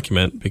I can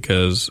document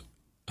because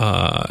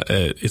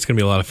it's going to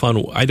be a lot of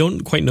fun. I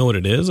don't quite know what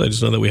it is. I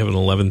just know that we have an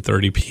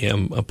 11:30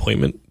 p.m.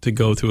 appointment to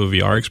go through a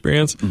VR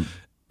experience,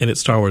 and it's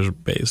Star Wars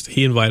based.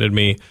 He invited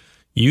me.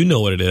 You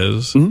know what it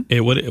is.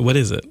 What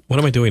is it? What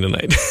am I doing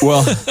tonight?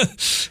 Well,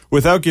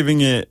 without giving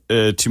it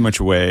too much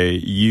away,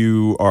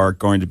 you are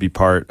going to be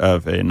part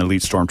of an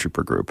elite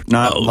stormtrooper group.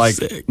 Not like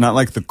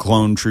the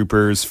Clone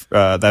Troopers,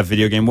 that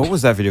video game. What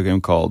was that video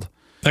game called?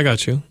 I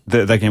got you.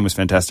 That game was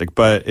fantastic,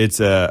 but it's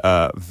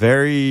a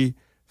very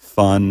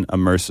fun,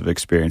 immersive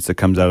experience that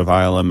comes out of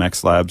ILM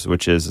X Labs,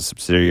 which is a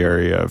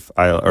subsidiary of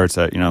it's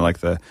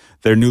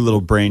their new little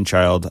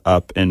brainchild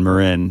up in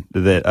Marin.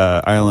 That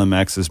ILM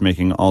X is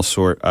making all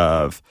sort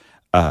of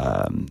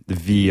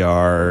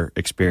VR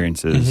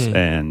experiences,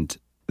 and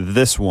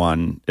this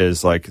one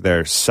is like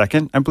their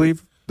second, I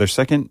believe.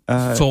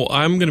 So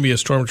I'm going to be a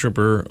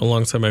stormtrooper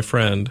alongside my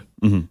friend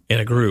in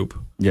a group.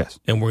 Yes,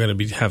 and we're going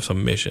to have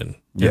some mission.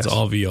 Yes. It's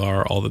all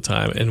VR all the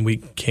time, and we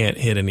can't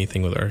hit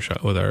anything with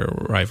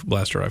our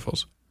blaster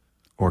rifles.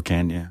 Or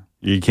can you?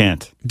 You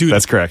can't. Dude,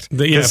 that's correct.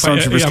 I'm a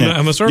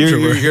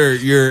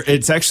stormtrooper. You're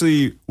it's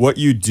actually what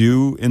you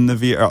do in the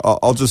VR.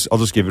 I'll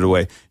just give it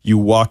away. You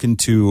walk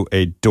into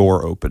a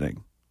door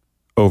opening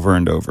over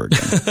and over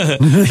again.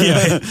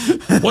 Yeah.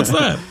 What's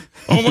that?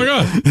 Oh my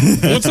God.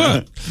 What's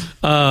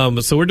that?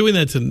 So we're doing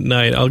that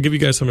tonight. I'll give you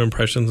guys some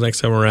impressions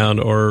next time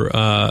around, or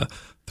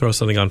throw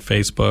something on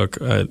Facebook,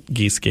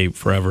 Geekscape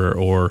Forever,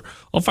 or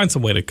I'll find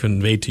some way to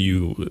convey to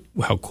you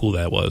how cool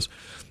that was.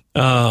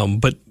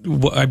 But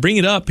I bring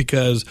it up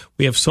because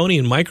we have Sony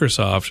and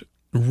Microsoft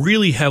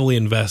really heavily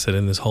invested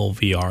in this whole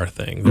VR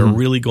thing. They're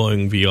really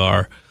going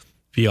VR,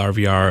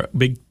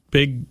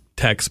 big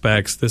tech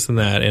specs, this and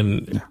that.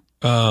 And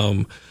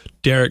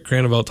Derek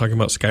Cranevelt talking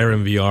about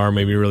Skyrim VR.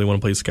 Maybe you really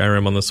want to play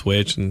Skyrim on the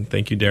Switch. And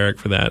thank you, Derek,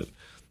 for that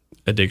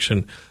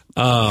addiction.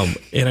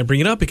 And I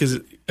bring it up because,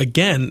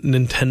 again,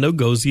 Nintendo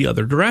goes the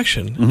other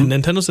direction. And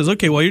Nintendo says,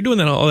 okay, while you're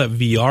doing all that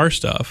VR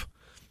stuff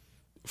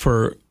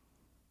for,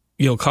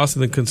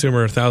 costing the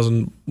consumer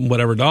 $1,000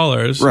 whatever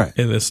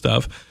in this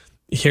stuff,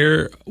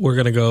 here we're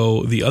going to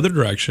go the other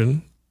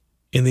direction.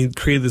 And they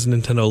created this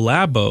Nintendo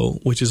Labo,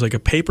 which is like a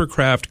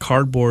papercraft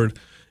cardboard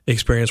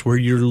experience where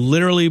you're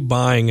literally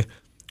buying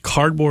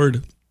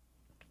cardboard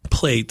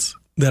plates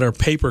that are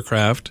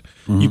papercraft.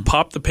 You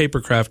pop the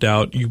papercraft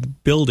out, you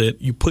build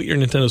it, you put your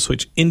Nintendo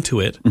Switch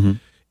into it,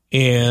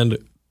 and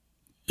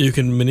you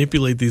can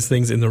manipulate these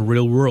things in the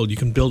real world. You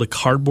can build a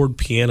cardboard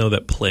piano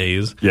that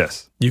plays.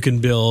 Yes. You can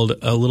build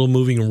a little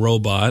moving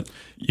robot.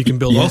 You can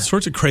build all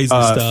sorts of crazy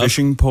stuff.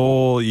 Fishing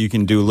pole. You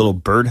can do a little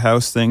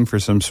birdhouse thing for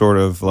some sort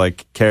of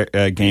like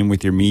game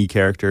with your Mii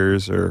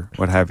characters or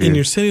what have you. And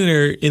you're sitting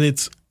there, and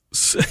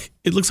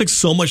it looks like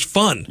so much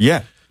fun.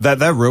 Yeah.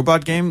 That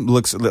robot game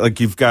looks like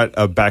you've got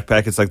a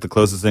backpack. It's like the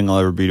closest thing I'll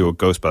ever be to a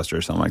Ghostbuster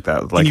or something like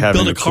that. Like and you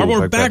having build a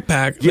cardboard cool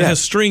backpack that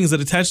has strings that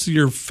attach to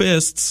your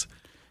fists,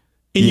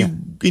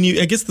 and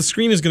you. I guess the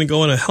screen is going to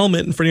go on a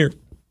helmet in front of your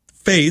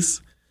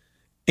face,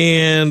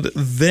 and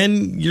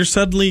then you're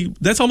suddenly.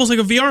 That's almost like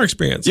a VR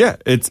experience. Yeah,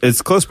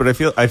 it's close, but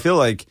I feel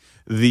like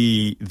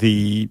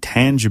the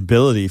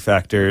tangibility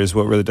factor is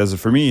what really does it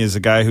for me. Is a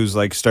guy who's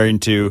like starting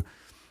to.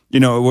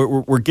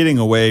 We're getting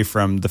away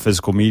from the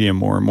physical medium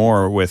more and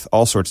more with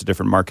all sorts of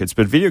different markets,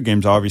 but video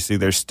games, obviously,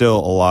 there's still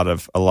a lot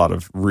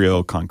of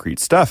real concrete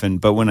stuff.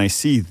 But when I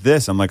see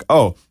this, I'm like,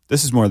 oh,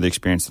 this is more of the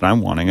experience that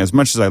I'm wanting. As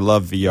much as I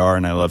love VR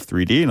and I love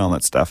 3D and all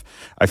that stuff,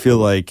 I feel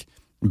like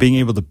being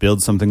able to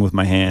build something with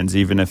my hands,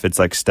 even if it's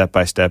like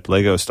step-by-step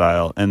Lego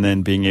style, and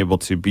then being able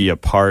to be a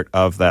part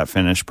of that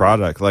finished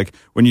product. Like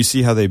when you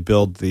see how they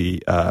build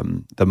the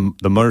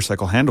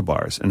motorcycle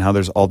handlebars and how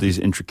there's all these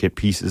intricate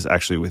pieces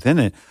actually within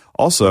it.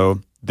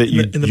 Also, that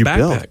you build in the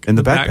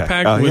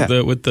backpack with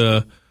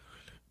the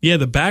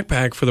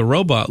backpack for the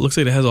robot looks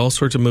like it has all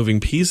sorts of moving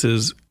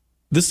pieces.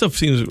 This stuff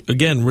seems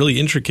again really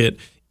intricate.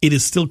 It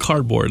is still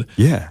cardboard,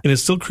 and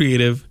it's still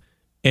creative.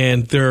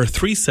 And there are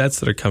 3 sets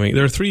that are coming.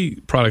 There are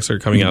 3 products that are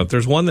coming out.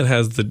 There's one that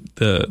has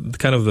the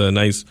kind of the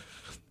nice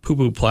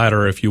poo-poo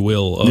platter, if you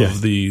will,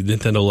 of the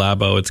Nintendo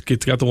Labo. It's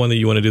got the one that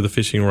you want to do the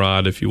fishing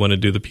rod, if you want to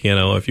do the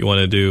piano, if you want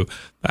to do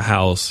the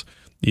house.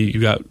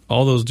 You got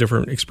all those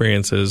different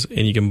experiences,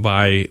 and you can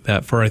buy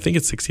that for, I think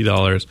it's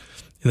 $60. And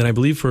then I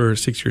believe for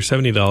 $60 or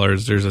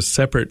 $70, there's a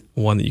separate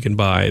one that you can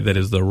buy that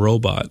is the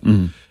robot.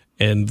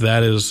 And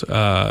that is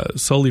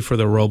solely for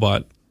the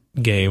robot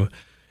game.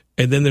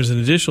 And then there's an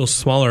additional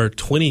smaller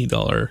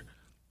 $20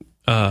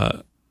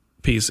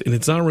 piece, and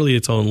it's not really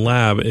its own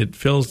lab. It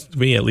feels to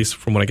me, at least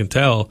from what I can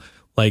tell,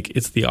 like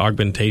it's the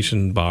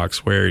augmentation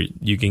box where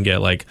you can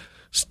get like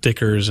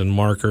stickers and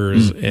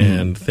markers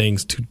and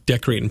things to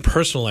decorate and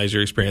personalize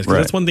your experience. Because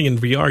that's one thing in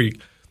VR,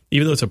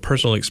 even though it's a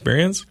personal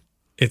experience,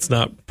 it's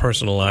not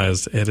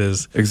personalized. It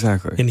is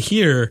exactly. And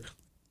here,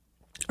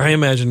 I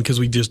imagine because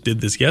we just did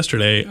this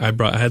yesterday, I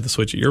had the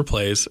Switch at your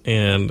place,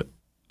 and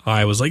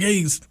I was like,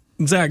 "Hey,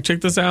 Zach,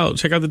 check this out.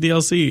 Check out the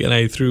DLC." And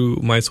I threw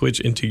my Switch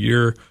into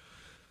your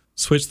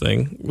Switch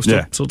thing.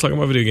 We're still talking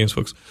about video games,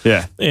 folks.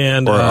 Yeah.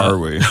 And, or are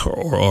we?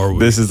 Or are we?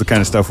 This is the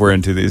kind of stuff we're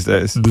into these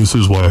days. This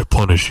is why I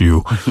punish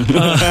you.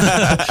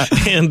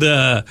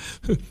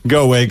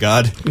 Go away,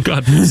 God.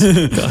 God.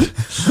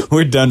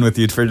 We're done with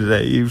you for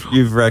today.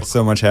 You've wrecked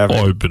so much havoc.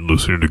 I've been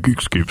listening to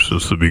Geekscape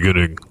since the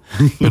beginning,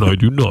 and I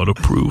do not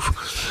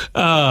approve.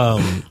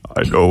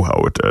 I know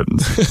how it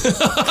ends.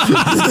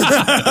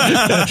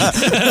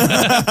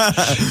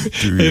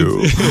 Do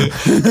you?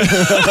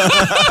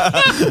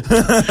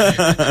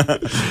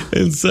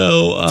 And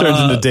so turns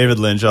into David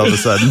Lynch all of a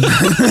sudden.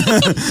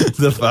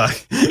 The fuck?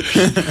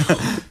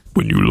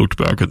 When you looked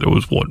back and there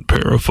was one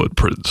pair of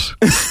footprints.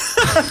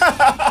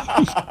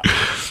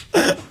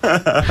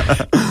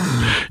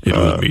 It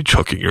was me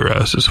chucking your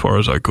ass as far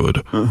as I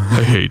could.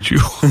 I hate you.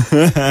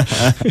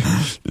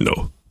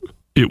 No.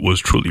 It was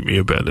truly me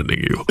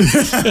abandoning you.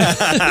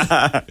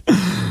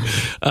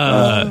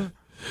 I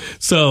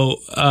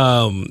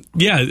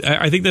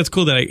think that's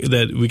cool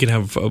that we can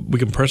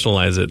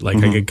personalize it. Like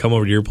I could come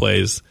over to your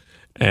place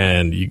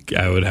and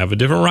I would have a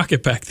different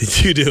rocket pack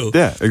that you do.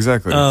 Yeah,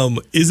 exactly.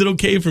 Is it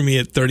okay for me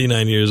at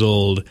 39 years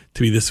old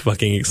to be this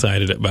fucking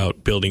excited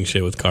about building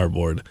shit with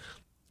cardboard?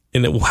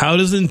 And how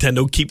does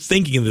Nintendo keep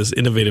thinking of this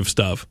innovative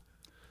stuff?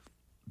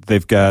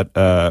 They've got,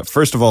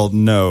 first of all,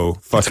 no,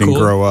 fucking cool.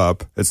 Grow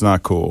up. It's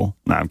not cool.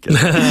 No, I'm kidding.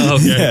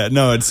 Okay. Yeah,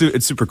 no, it's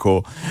super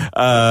cool.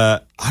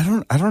 I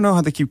don't know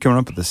how they keep coming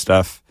up with this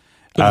stuff.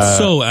 It's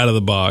so out of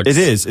the box. It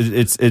is.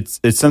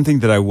 It's something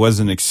that I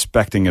wasn't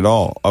expecting at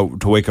all.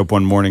 To wake up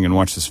one morning and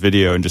watch this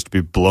video and just to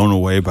be blown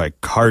away by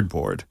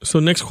cardboard. So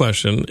next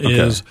question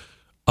is,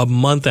 a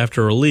month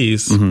after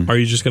release, are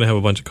you just going to have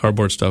a bunch of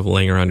cardboard stuff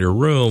laying around your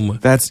room?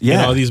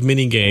 And all these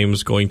mini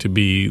games going to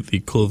be the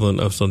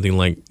equivalent of something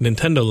like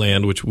Nintendo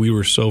Land, which we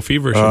were so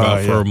feverish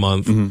about for a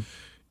month.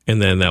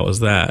 And then that was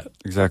that.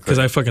 Exactly. Because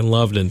I fucking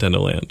love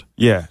Nintendo Land.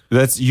 Yeah.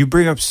 You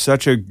bring up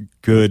such a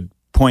good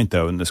point,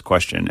 though, in this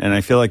question. And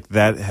I feel like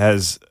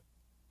that's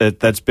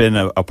been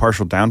a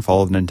partial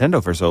downfall of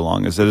Nintendo for so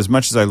long, is that as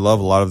much as I love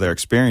a lot of their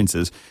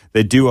experiences,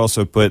 they do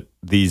also put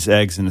these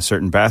eggs in a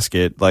certain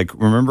basket. Like,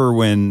 remember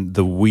when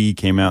the Wii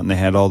came out and they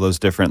had all those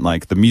different,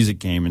 like, the music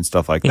game and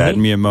stuff like that?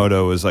 And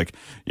Miyamoto was, like,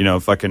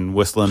 fucking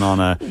whistling on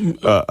a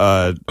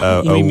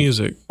Wii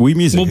Music. Wii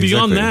Music, well,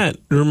 beyond that,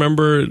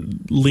 remember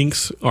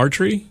Link's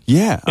Archery?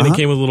 Yeah. And it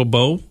came with a little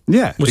bow?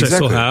 Yeah, which I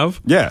still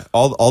have. Yeah,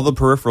 all the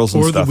peripherals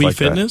and stuff like that. Or the Wii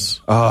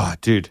Fitness? Oh,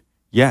 dude.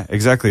 Yeah,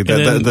 exactly.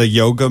 The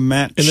yoga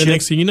mat. And shit. the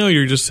next thing you know,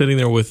 you're just sitting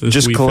there with this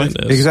Wii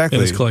Fitness. Exactly.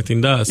 And it's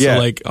collecting dust. Yeah.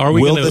 So, like, are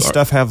we will this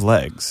stuff have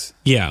legs?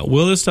 Yeah.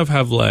 Will this stuff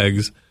have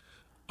legs?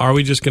 Are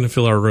we just going to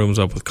fill our rooms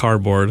up with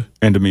cardboard?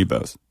 And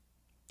amiibos.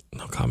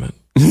 No comment.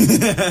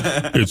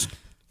 It's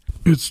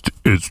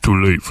It's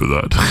too late for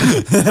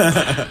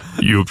that.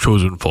 You have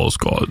chosen false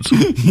gods.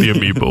 The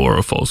amiibo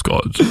are false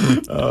gods.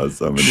 Oh,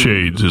 somebody.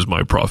 Shades is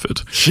my prophet.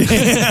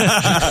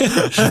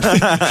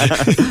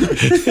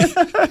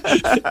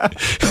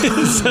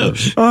 So,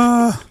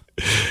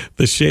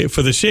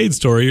 for the Shade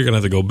story, you're going to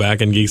have to go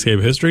back in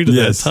Geekscape history to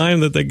that time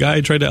that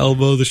guy tried to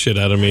elbow the shit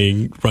out of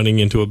me running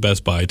into a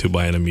Best Buy to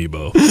buy an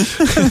amiibo.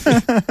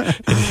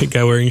 And a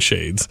guy wearing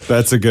shades.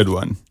 That's a good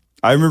one.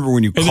 I remember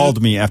when you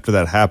called me after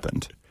that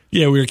happened.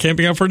 Yeah, we were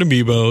camping out for an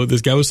amiibo.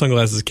 This guy with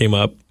sunglasses came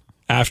up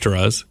after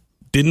us,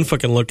 didn't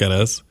fucking look at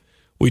us.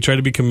 We tried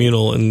to be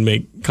communal and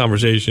make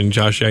conversation,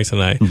 Josh Jackson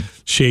and I.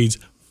 Shades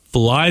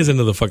flies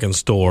into the fucking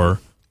store,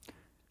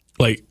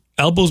 like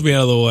elbows me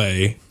out of the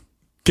way,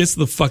 gets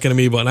the fucking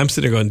amiibo, and I'm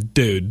sitting there going,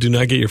 dude, do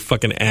not get your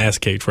fucking ass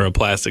kicked for a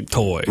plastic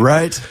toy.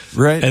 Right.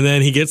 And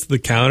then he gets to the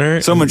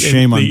counter. So much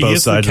shame on both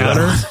sides of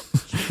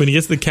that. When he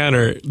gets to the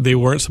counter, they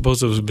weren't supposed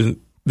to have been,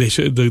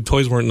 the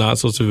toys weren't not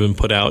supposed to have been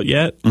put out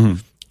yet.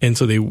 Mm-hmm. And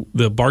so the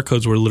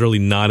barcodes were literally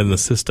not in the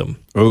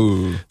system.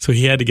 Oh. So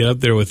he had to get up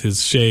there with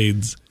his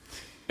shades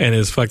and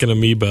his fucking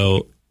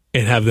amiibo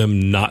and have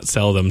them not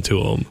sell them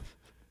to him.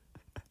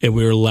 And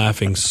we were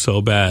laughing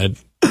so bad.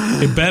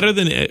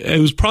 It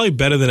was probably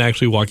better than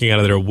actually walking out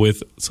of there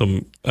with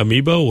some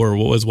amiibo or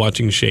what was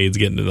watching Shades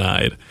get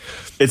denied.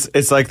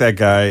 It's like that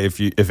guy if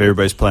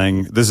everybody's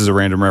playing, this is a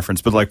random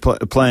reference, but like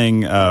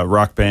playing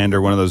Rock Band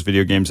or one of those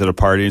video games at a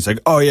party. It's like,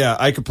 oh yeah,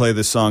 I could play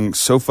this song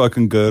so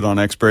fucking good on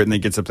Expert, and then he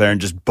gets up there and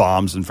just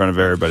bombs in front of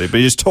everybody. But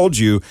he just told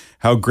you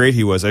how great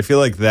he was. I feel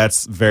like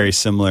that's very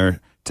similar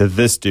to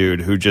this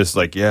dude who just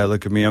like, yeah,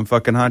 look at me, I'm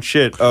fucking hot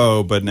shit.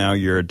 Oh, but now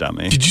you're a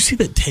dummy. Did you see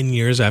that 10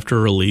 years after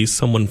release,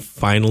 someone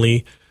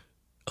finally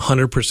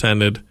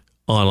 100%ed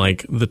on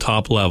like the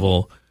top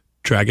level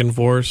Dragon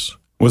Force?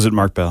 Was it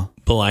Mark Bell?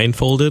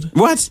 Blindfolded?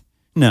 What?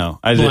 No,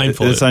 I did.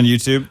 It's on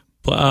YouTube.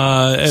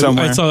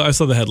 Somewhere? I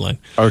saw the headline.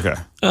 Okay,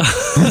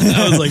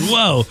 I was like,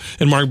 whoa!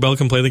 And Mark Bell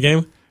can play the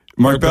game.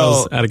 Mark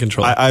Bell's out of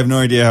control. I have no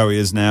idea how he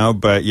is now,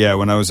 but yeah,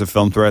 when I was a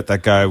Film Threat,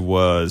 that guy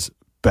was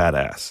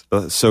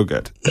badass, so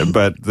good.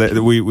 But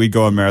we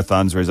go on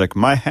marathons where he's like,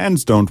 my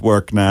hands don't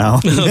work now.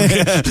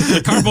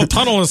 The carpal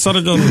tunnel is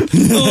suddenly going.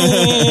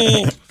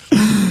 Oh.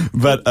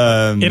 But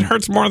it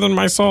hurts more than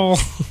my soul.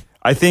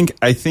 I think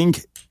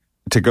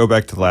to go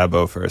back to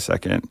Labo for a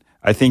second,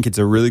 I think it's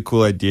a really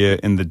cool idea,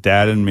 and the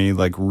dad in me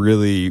like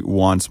really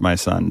wants my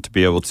son to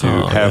be able to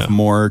have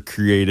more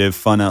creative,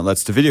 fun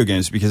outlets to video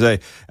games, because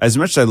as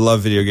much as I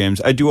love video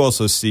games, I do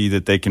also see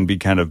that they can be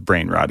kind of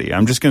brain rotty.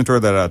 I'm just going to throw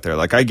that out there.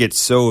 Like, I get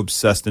so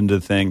obsessed into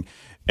the thing,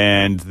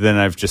 and then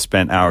I've just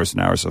spent hours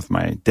and hours of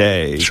my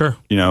day,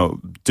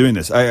 doing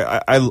this.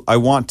 I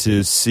want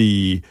to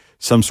see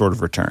some sort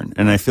of return,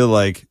 and I feel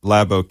like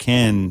Labo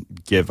can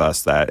give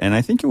us that, and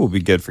I think it will be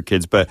good for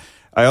kids. But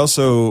I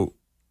also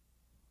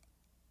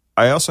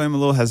am a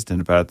little hesitant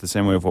about it, the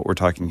same way of what we're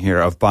talking here,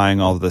 of buying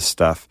all this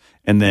stuff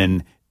and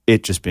then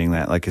it just being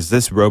that, like, is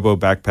this Robo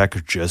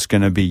backpack just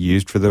going to be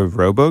used for the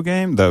robot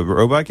game, or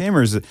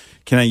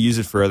can I use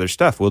it for other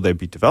stuff? Will they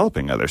be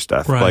developing other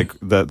stuff? Right. Like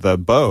the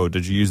bow,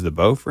 did you use the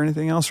bow for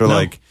anything else? Or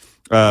like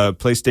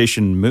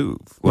PlayStation Move,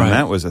 when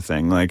that was a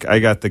thing. Like, I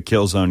got the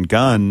Killzone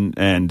gun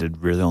and it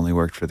really only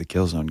worked for the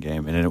Killzone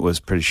game, and it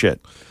was pretty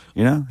shit.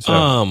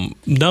 So,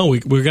 no,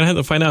 we're gonna have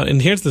to find out. And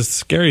here's the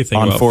scary thing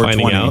on about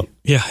 420. finding out.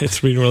 Yeah,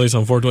 it's being released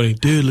on 420.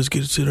 Dude, let's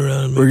sit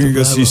around and make we're gonna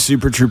go Labo. see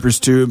Super Troopers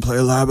 2 and play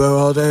Labo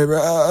all day,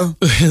 bro.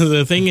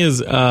 The thing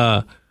is,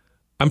 I'm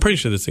pretty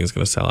sure this thing's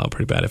gonna sell out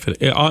pretty bad. If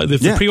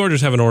the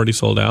pre-orders haven't already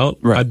sold out,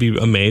 I'd be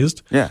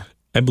amazed. Yeah.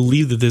 I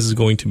believe that this is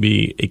going to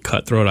be a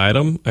cutthroat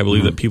item. I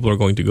believe that people are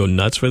going to go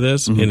nuts for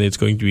this, and it's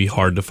going to be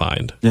hard to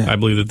find. Yeah. I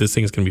believe that this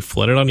thing is going to be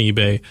flooded on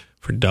eBay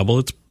for double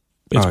its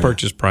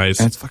purchase price.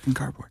 And it's fucking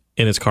cardboard.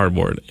 And it's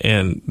cardboard.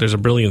 And there's a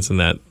brilliance in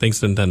that,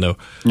 thanks to Nintendo.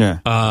 Yeah.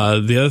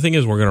 The other thing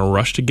is we're going to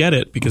rush to get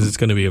it because it's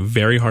going to be a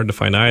very hard to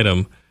find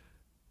item.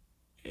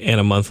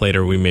 And a month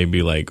later, we may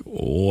be like,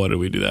 what do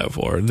we do that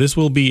for? This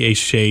will be a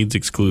Shades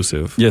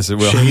exclusive. Yes, it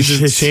will.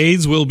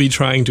 Shades will be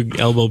trying to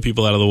elbow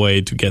people out of the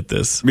way to get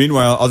this.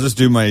 Meanwhile, I'll just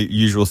do my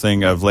usual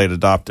thing of late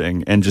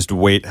adopting and just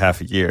wait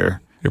half a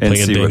year. You're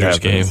playing a dangerous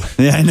game.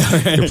 Yeah, I know.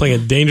 Right? You're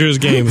playing a dangerous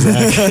game,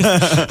 Zach.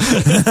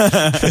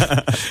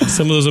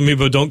 Some of those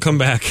amiibo don't come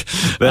back.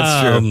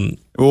 That's true.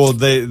 Well,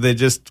 they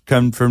just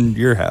come from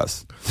your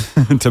house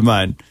to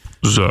mine.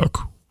 Zach,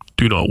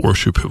 do not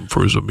worship him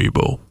for his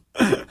amiibo.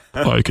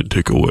 I can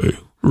take away.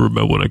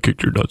 Remember when I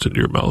kicked your nuts into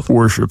your mouth?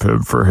 Worship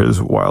him for his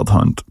wild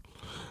hunt.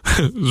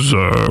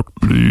 Zach,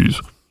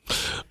 please.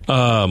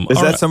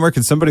 Is that somewhere?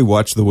 Can somebody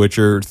watch the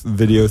Witcher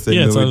video thing?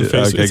 Yeah, it's on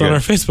Facebook. Okay, it's on our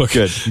Facebook.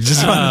 Good.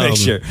 Just want to make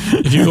sure.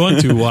 If you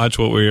want to watch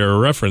what we are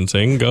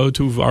referencing, go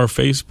to our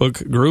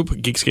Facebook group,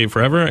 Geekscape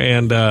Forever,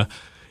 and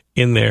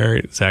in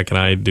there, Zach and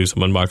I do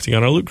some unboxing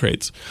on our loot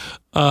crates.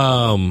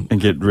 And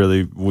get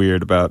really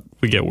weird about...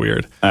 We get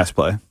weird. Ass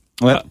play.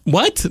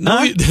 What?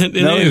 No,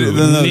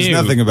 there's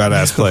nothing about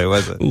ass play,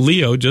 was it?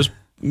 Leo just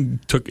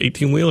took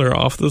 18-wheeler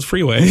off the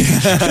freeway.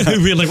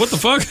 Being like, what the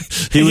fuck?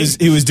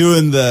 He was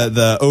doing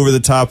the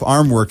over-the-top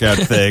arm workout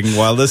thing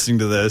while listening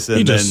to this. And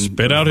he just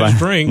spit out his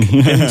drink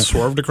and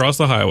swerved across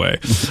the highway.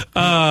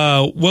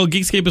 Well,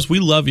 Geekscapists, we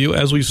love you.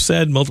 As we've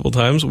said multiple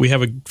times, we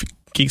have a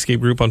Geekscape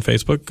group on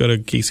Facebook. Go to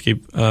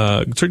Geekscape.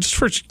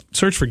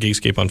 Search for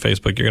Geekscape on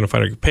Facebook. You're going to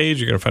find our page.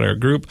 You're going to find our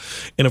group.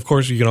 And, of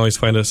course, you can always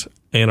find us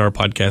and our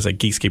podcast at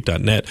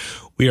geekscape.net.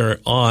 We are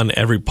on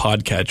every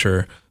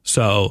podcatcher.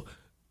 So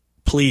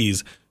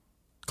please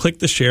click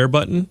the share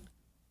button.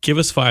 Give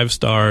us 5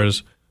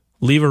 stars.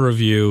 Leave a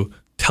review.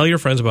 Tell your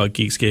friends about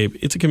Geekscape.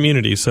 It's a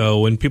community.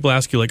 So when people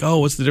ask you, like, oh,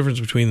 what's the difference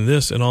between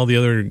this and all the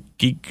other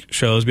geek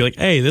shows, be like,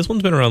 hey, this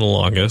one's been around the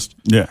longest.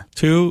 Yeah.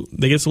 2,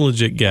 they get some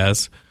legit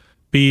guests.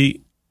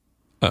 B,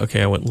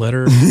 okay, I went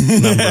letter,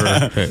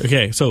 number.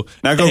 Okay, so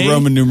now go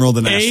Roman numeral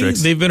then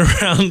asterisk. They've been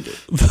around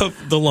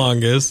the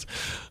longest.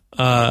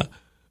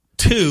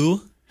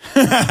 2,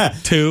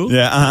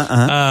 yeah,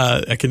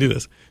 I can do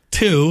this.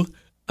 2,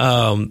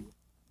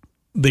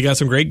 they got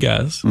some great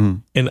guests,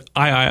 and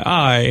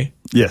I.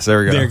 Yes, there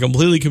we go. They're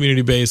completely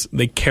community based.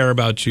 They care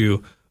about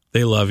you.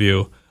 They love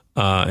you,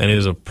 and it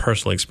is a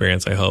personal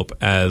experience. I hope,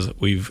 as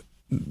we've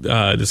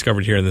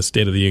discovered here in the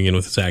State of the Union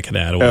with Zach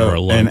Haddad over a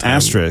long and time.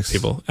 Asterisk.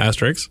 People.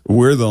 Asterisk.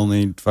 We're the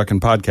only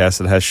fucking podcast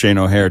that has Shane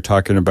O'Hare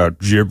talking about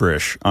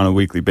gibberish on a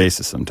weekly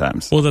basis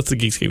sometimes. Well, that's the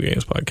Geekscape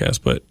Games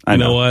podcast, but you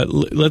know what?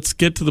 Let's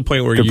get to the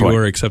point where you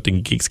are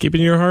accepting Geekscape in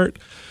your heart.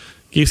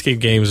 Geekscape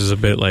Games is a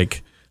bit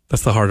like,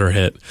 that's the harder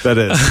hit. That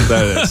is.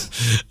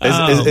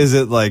 Is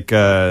it like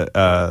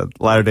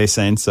Latter-day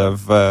Saints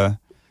of, what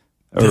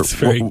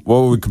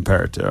would we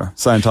compare it to?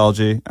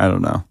 Scientology? I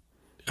don't know.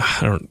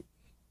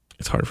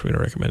 It's hard for me to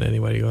recommend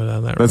anybody go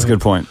down that road. That's a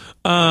good point.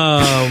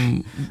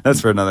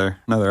 That's for another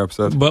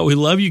episode. But we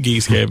love you,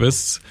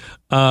 Geekscapists.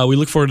 We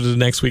look forward to the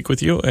next week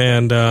with you.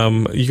 And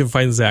you can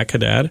find Zach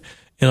Haddad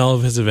and all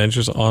of his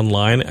adventures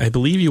online. I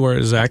believe you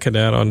are Zach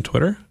Haddad on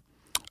Twitter.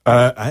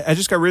 I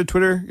just got rid of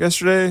Twitter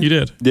yesterday. You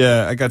did?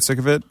 Yeah, I got sick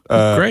of it.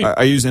 Great.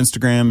 I use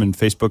Instagram and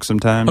Facebook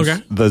sometimes.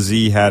 Okay. The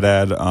Z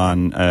Haddad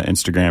on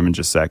Instagram and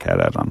just Zach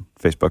Haddad on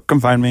Facebook.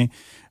 Come find me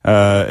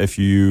if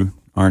you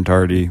aren't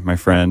already my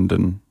friend,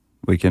 and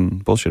we can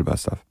bullshit about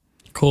stuff.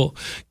 Cool.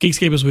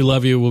 Geekscapists, we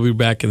love you. We'll be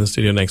back in the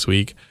studio next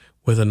week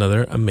with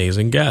another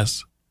amazing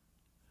guest.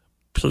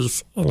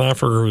 Please allow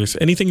for release.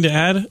 Anything to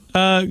add,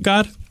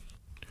 God?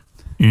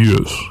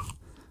 Yes.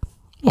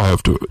 I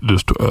have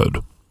this to add.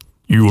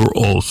 You are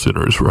all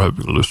sinners for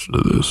having listened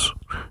to this,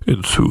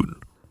 and soon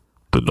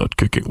the nut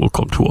kicking will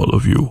come to all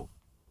of you.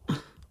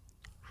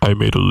 I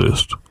made a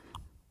list.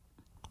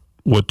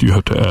 What do you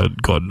have to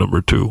add, God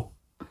number 2?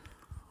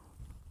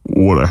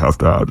 What I have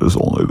to add is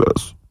only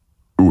this.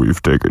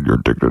 We've taken your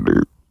dignity,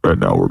 and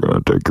now we're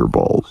going to take your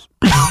balls.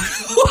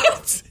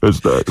 What?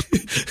 It's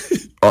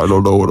next. I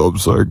don't know what I'm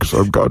saying because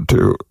I'm God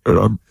 2, and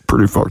I'm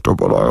pretty fucked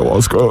up on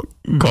ayahuasca.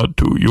 God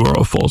 2, you are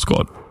a false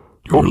god.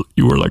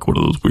 You are like one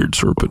of those weird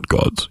serpent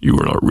gods. You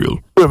are not real.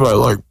 Am I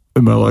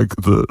like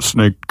the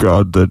snake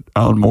god that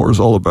Alan Moore is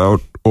all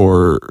about?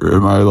 Or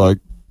am I like,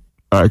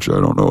 actually,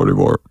 I don't know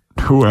anymore.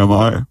 Who am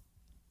I?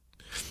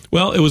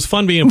 Well, it was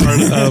fun being a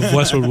part of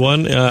Westwood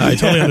One. I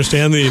totally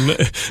understand the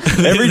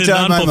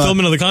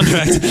non-fulfillment of the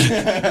contract.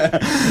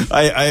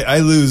 I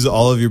lose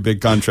all of your big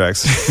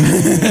contracts.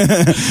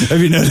 Have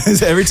you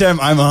noticed? Every time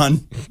I'm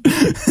on,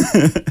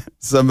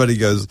 somebody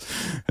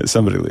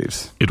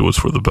leaves. It was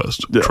for the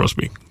best. Yeah. Trust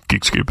me.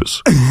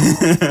 Geekscapists.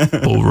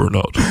 Over and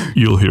out.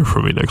 You'll hear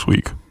from me next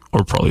week,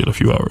 or probably in a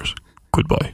few hours. Goodbye.